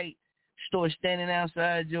 right? Start standing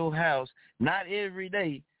outside your house, not every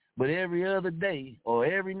day, but every other day or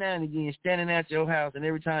every now and again, standing at your house, and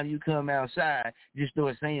every time you come outside, just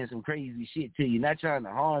start saying some crazy shit to you. Not trying to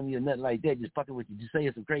harm you or nothing like that, just fucking with you, just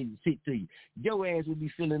saying some crazy shit to you. Your ass would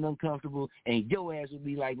be feeling uncomfortable, and your ass would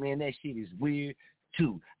be like, man, that shit is weird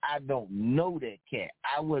too. I don't know that cat.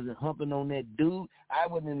 I wasn't humping on that dude. I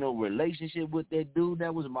wasn't in no relationship with that dude.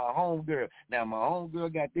 That was my homegirl. Now, my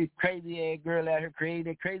homegirl got this crazy-ass girl out here,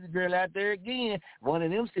 that crazy girl out there again. One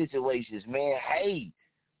of them situations, man, hey,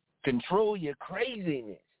 control your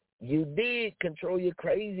craziness. You did control your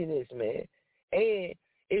craziness, man. And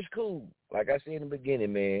it's cool. Like I said in the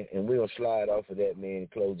beginning, man, and we're going to slide off of that, man,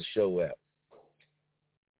 and close the show out.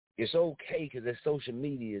 It's okay because it's social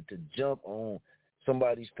media to jump on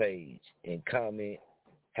somebody's page and comment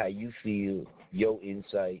how you feel, your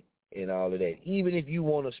insight, and all of that. Even if you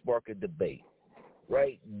want to spark a debate,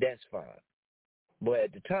 right? That's fine. But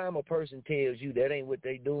at the time a person tells you that ain't what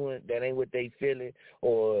they doing, that ain't what they feeling,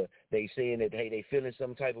 or they saying that, hey, they feeling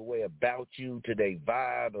some type of way about you, to their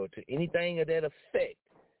vibe, or to anything of that effect,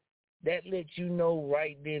 that lets you know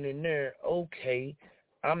right then and there, okay,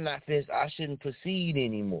 I shouldn't proceed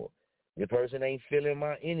anymore. The person ain't feeling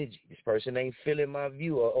my energy. This person ain't feeling my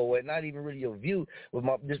view, or not even really your view, but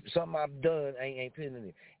something I've done ain't feeling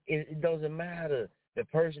it. It doesn't matter. The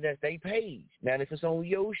person, that's their page. Now, if it's on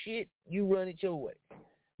your shit, you run it your way.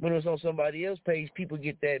 When it's on somebody else's page, people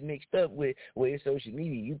get that mixed up with, well, it's social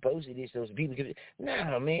media. You posted it so people can...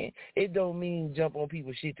 Nah, man. It don't mean jump on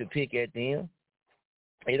people's shit to pick at them.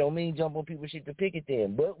 It don't mean jump on people's shit to pick at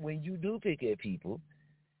them. But when you do pick at people,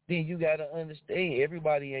 then you got to understand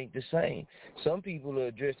everybody ain't the same. Some people will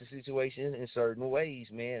address the situation in certain ways,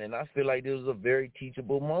 man, and I feel like this was a very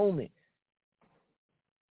teachable moment.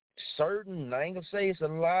 I ain't gonna say it's a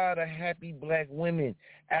lot of happy black women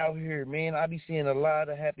out here, man. I be seeing a lot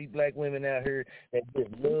of happy black women out here that just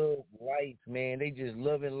love life, man. They just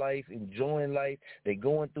loving life, enjoying life. They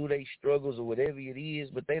going through their struggles or whatever it is,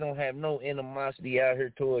 but they don't have no animosity out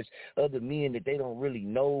here towards other men that they don't really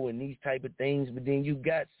know and these type of things. But then you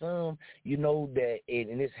got some, you know, that,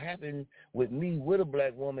 and it's happened with me with a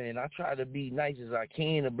black woman, and I try to be nice as I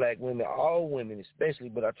can to black women, all women especially,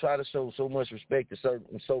 but I try to show so much respect to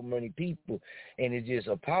so many people, and it's just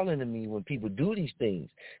appalling to me when people do these things,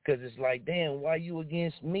 because it's like, damn, why you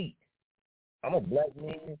against me? I'm a black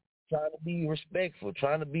man trying to be respectful,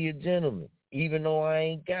 trying to be a gentleman, even though I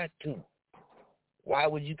ain't got to. Why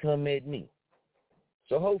would you come at me?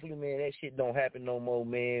 So hopefully, man, that shit don't happen no more,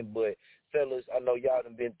 man. But fellas, I know y'all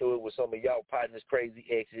done been through it with some of y'all partners' crazy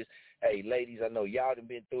exes. Hey, ladies, I know y'all done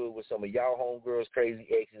been through it with some of y'all homegirls' crazy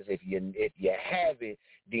exes. If you haven't,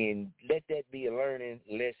 then let that be a learning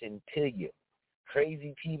lesson to you.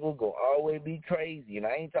 Crazy people gonna always be crazy, and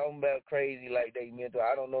I ain't talking about crazy like they mental.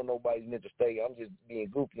 I don't know nobody's mental state. I'm just being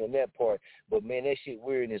goofy on that part. But man, that shit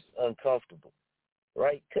weird and it's uncomfortable,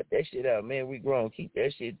 right? Cut that shit out, man. We grown. Keep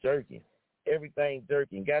that shit jerking. Everything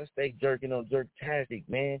jerking. Gotta stay jerking on jerktastic,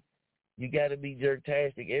 man. You gotta be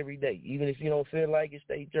jerktastic every day. Even if you don't feel like it,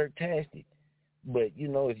 stay jerktastic. But, you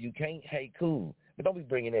know, if you can't, hey, cool. But don't be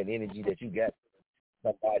bringing that energy that you got.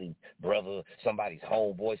 Somebody's brother, somebody's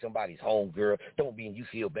homeboy, somebody's homegirl. Don't be, and you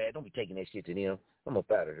feel bad. Don't be taking that shit to them. I'm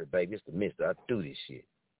up out of here, baby. It's the mister. I do this shit.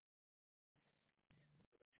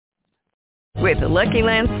 With the Lucky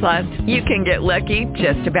Land Slots, you can get lucky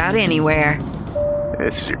just about anywhere.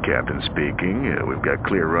 This is your captain speaking. We've got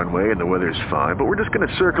clear runway and the weather's fine, but we're just going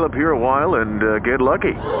to circle up here a while and get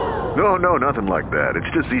lucky. No, nothing like that.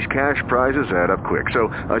 It's just these cash prizes add up quick. So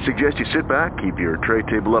I suggest you sit back, keep your tray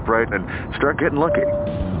table upright, and start getting lucky.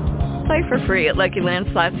 Play for free at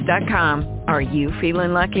LuckyLandSlots.com. Are you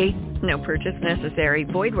feeling lucky? No purchase necessary.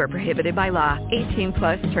 Void where prohibited by law.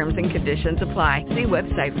 18+ terms and conditions apply. See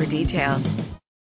website for details.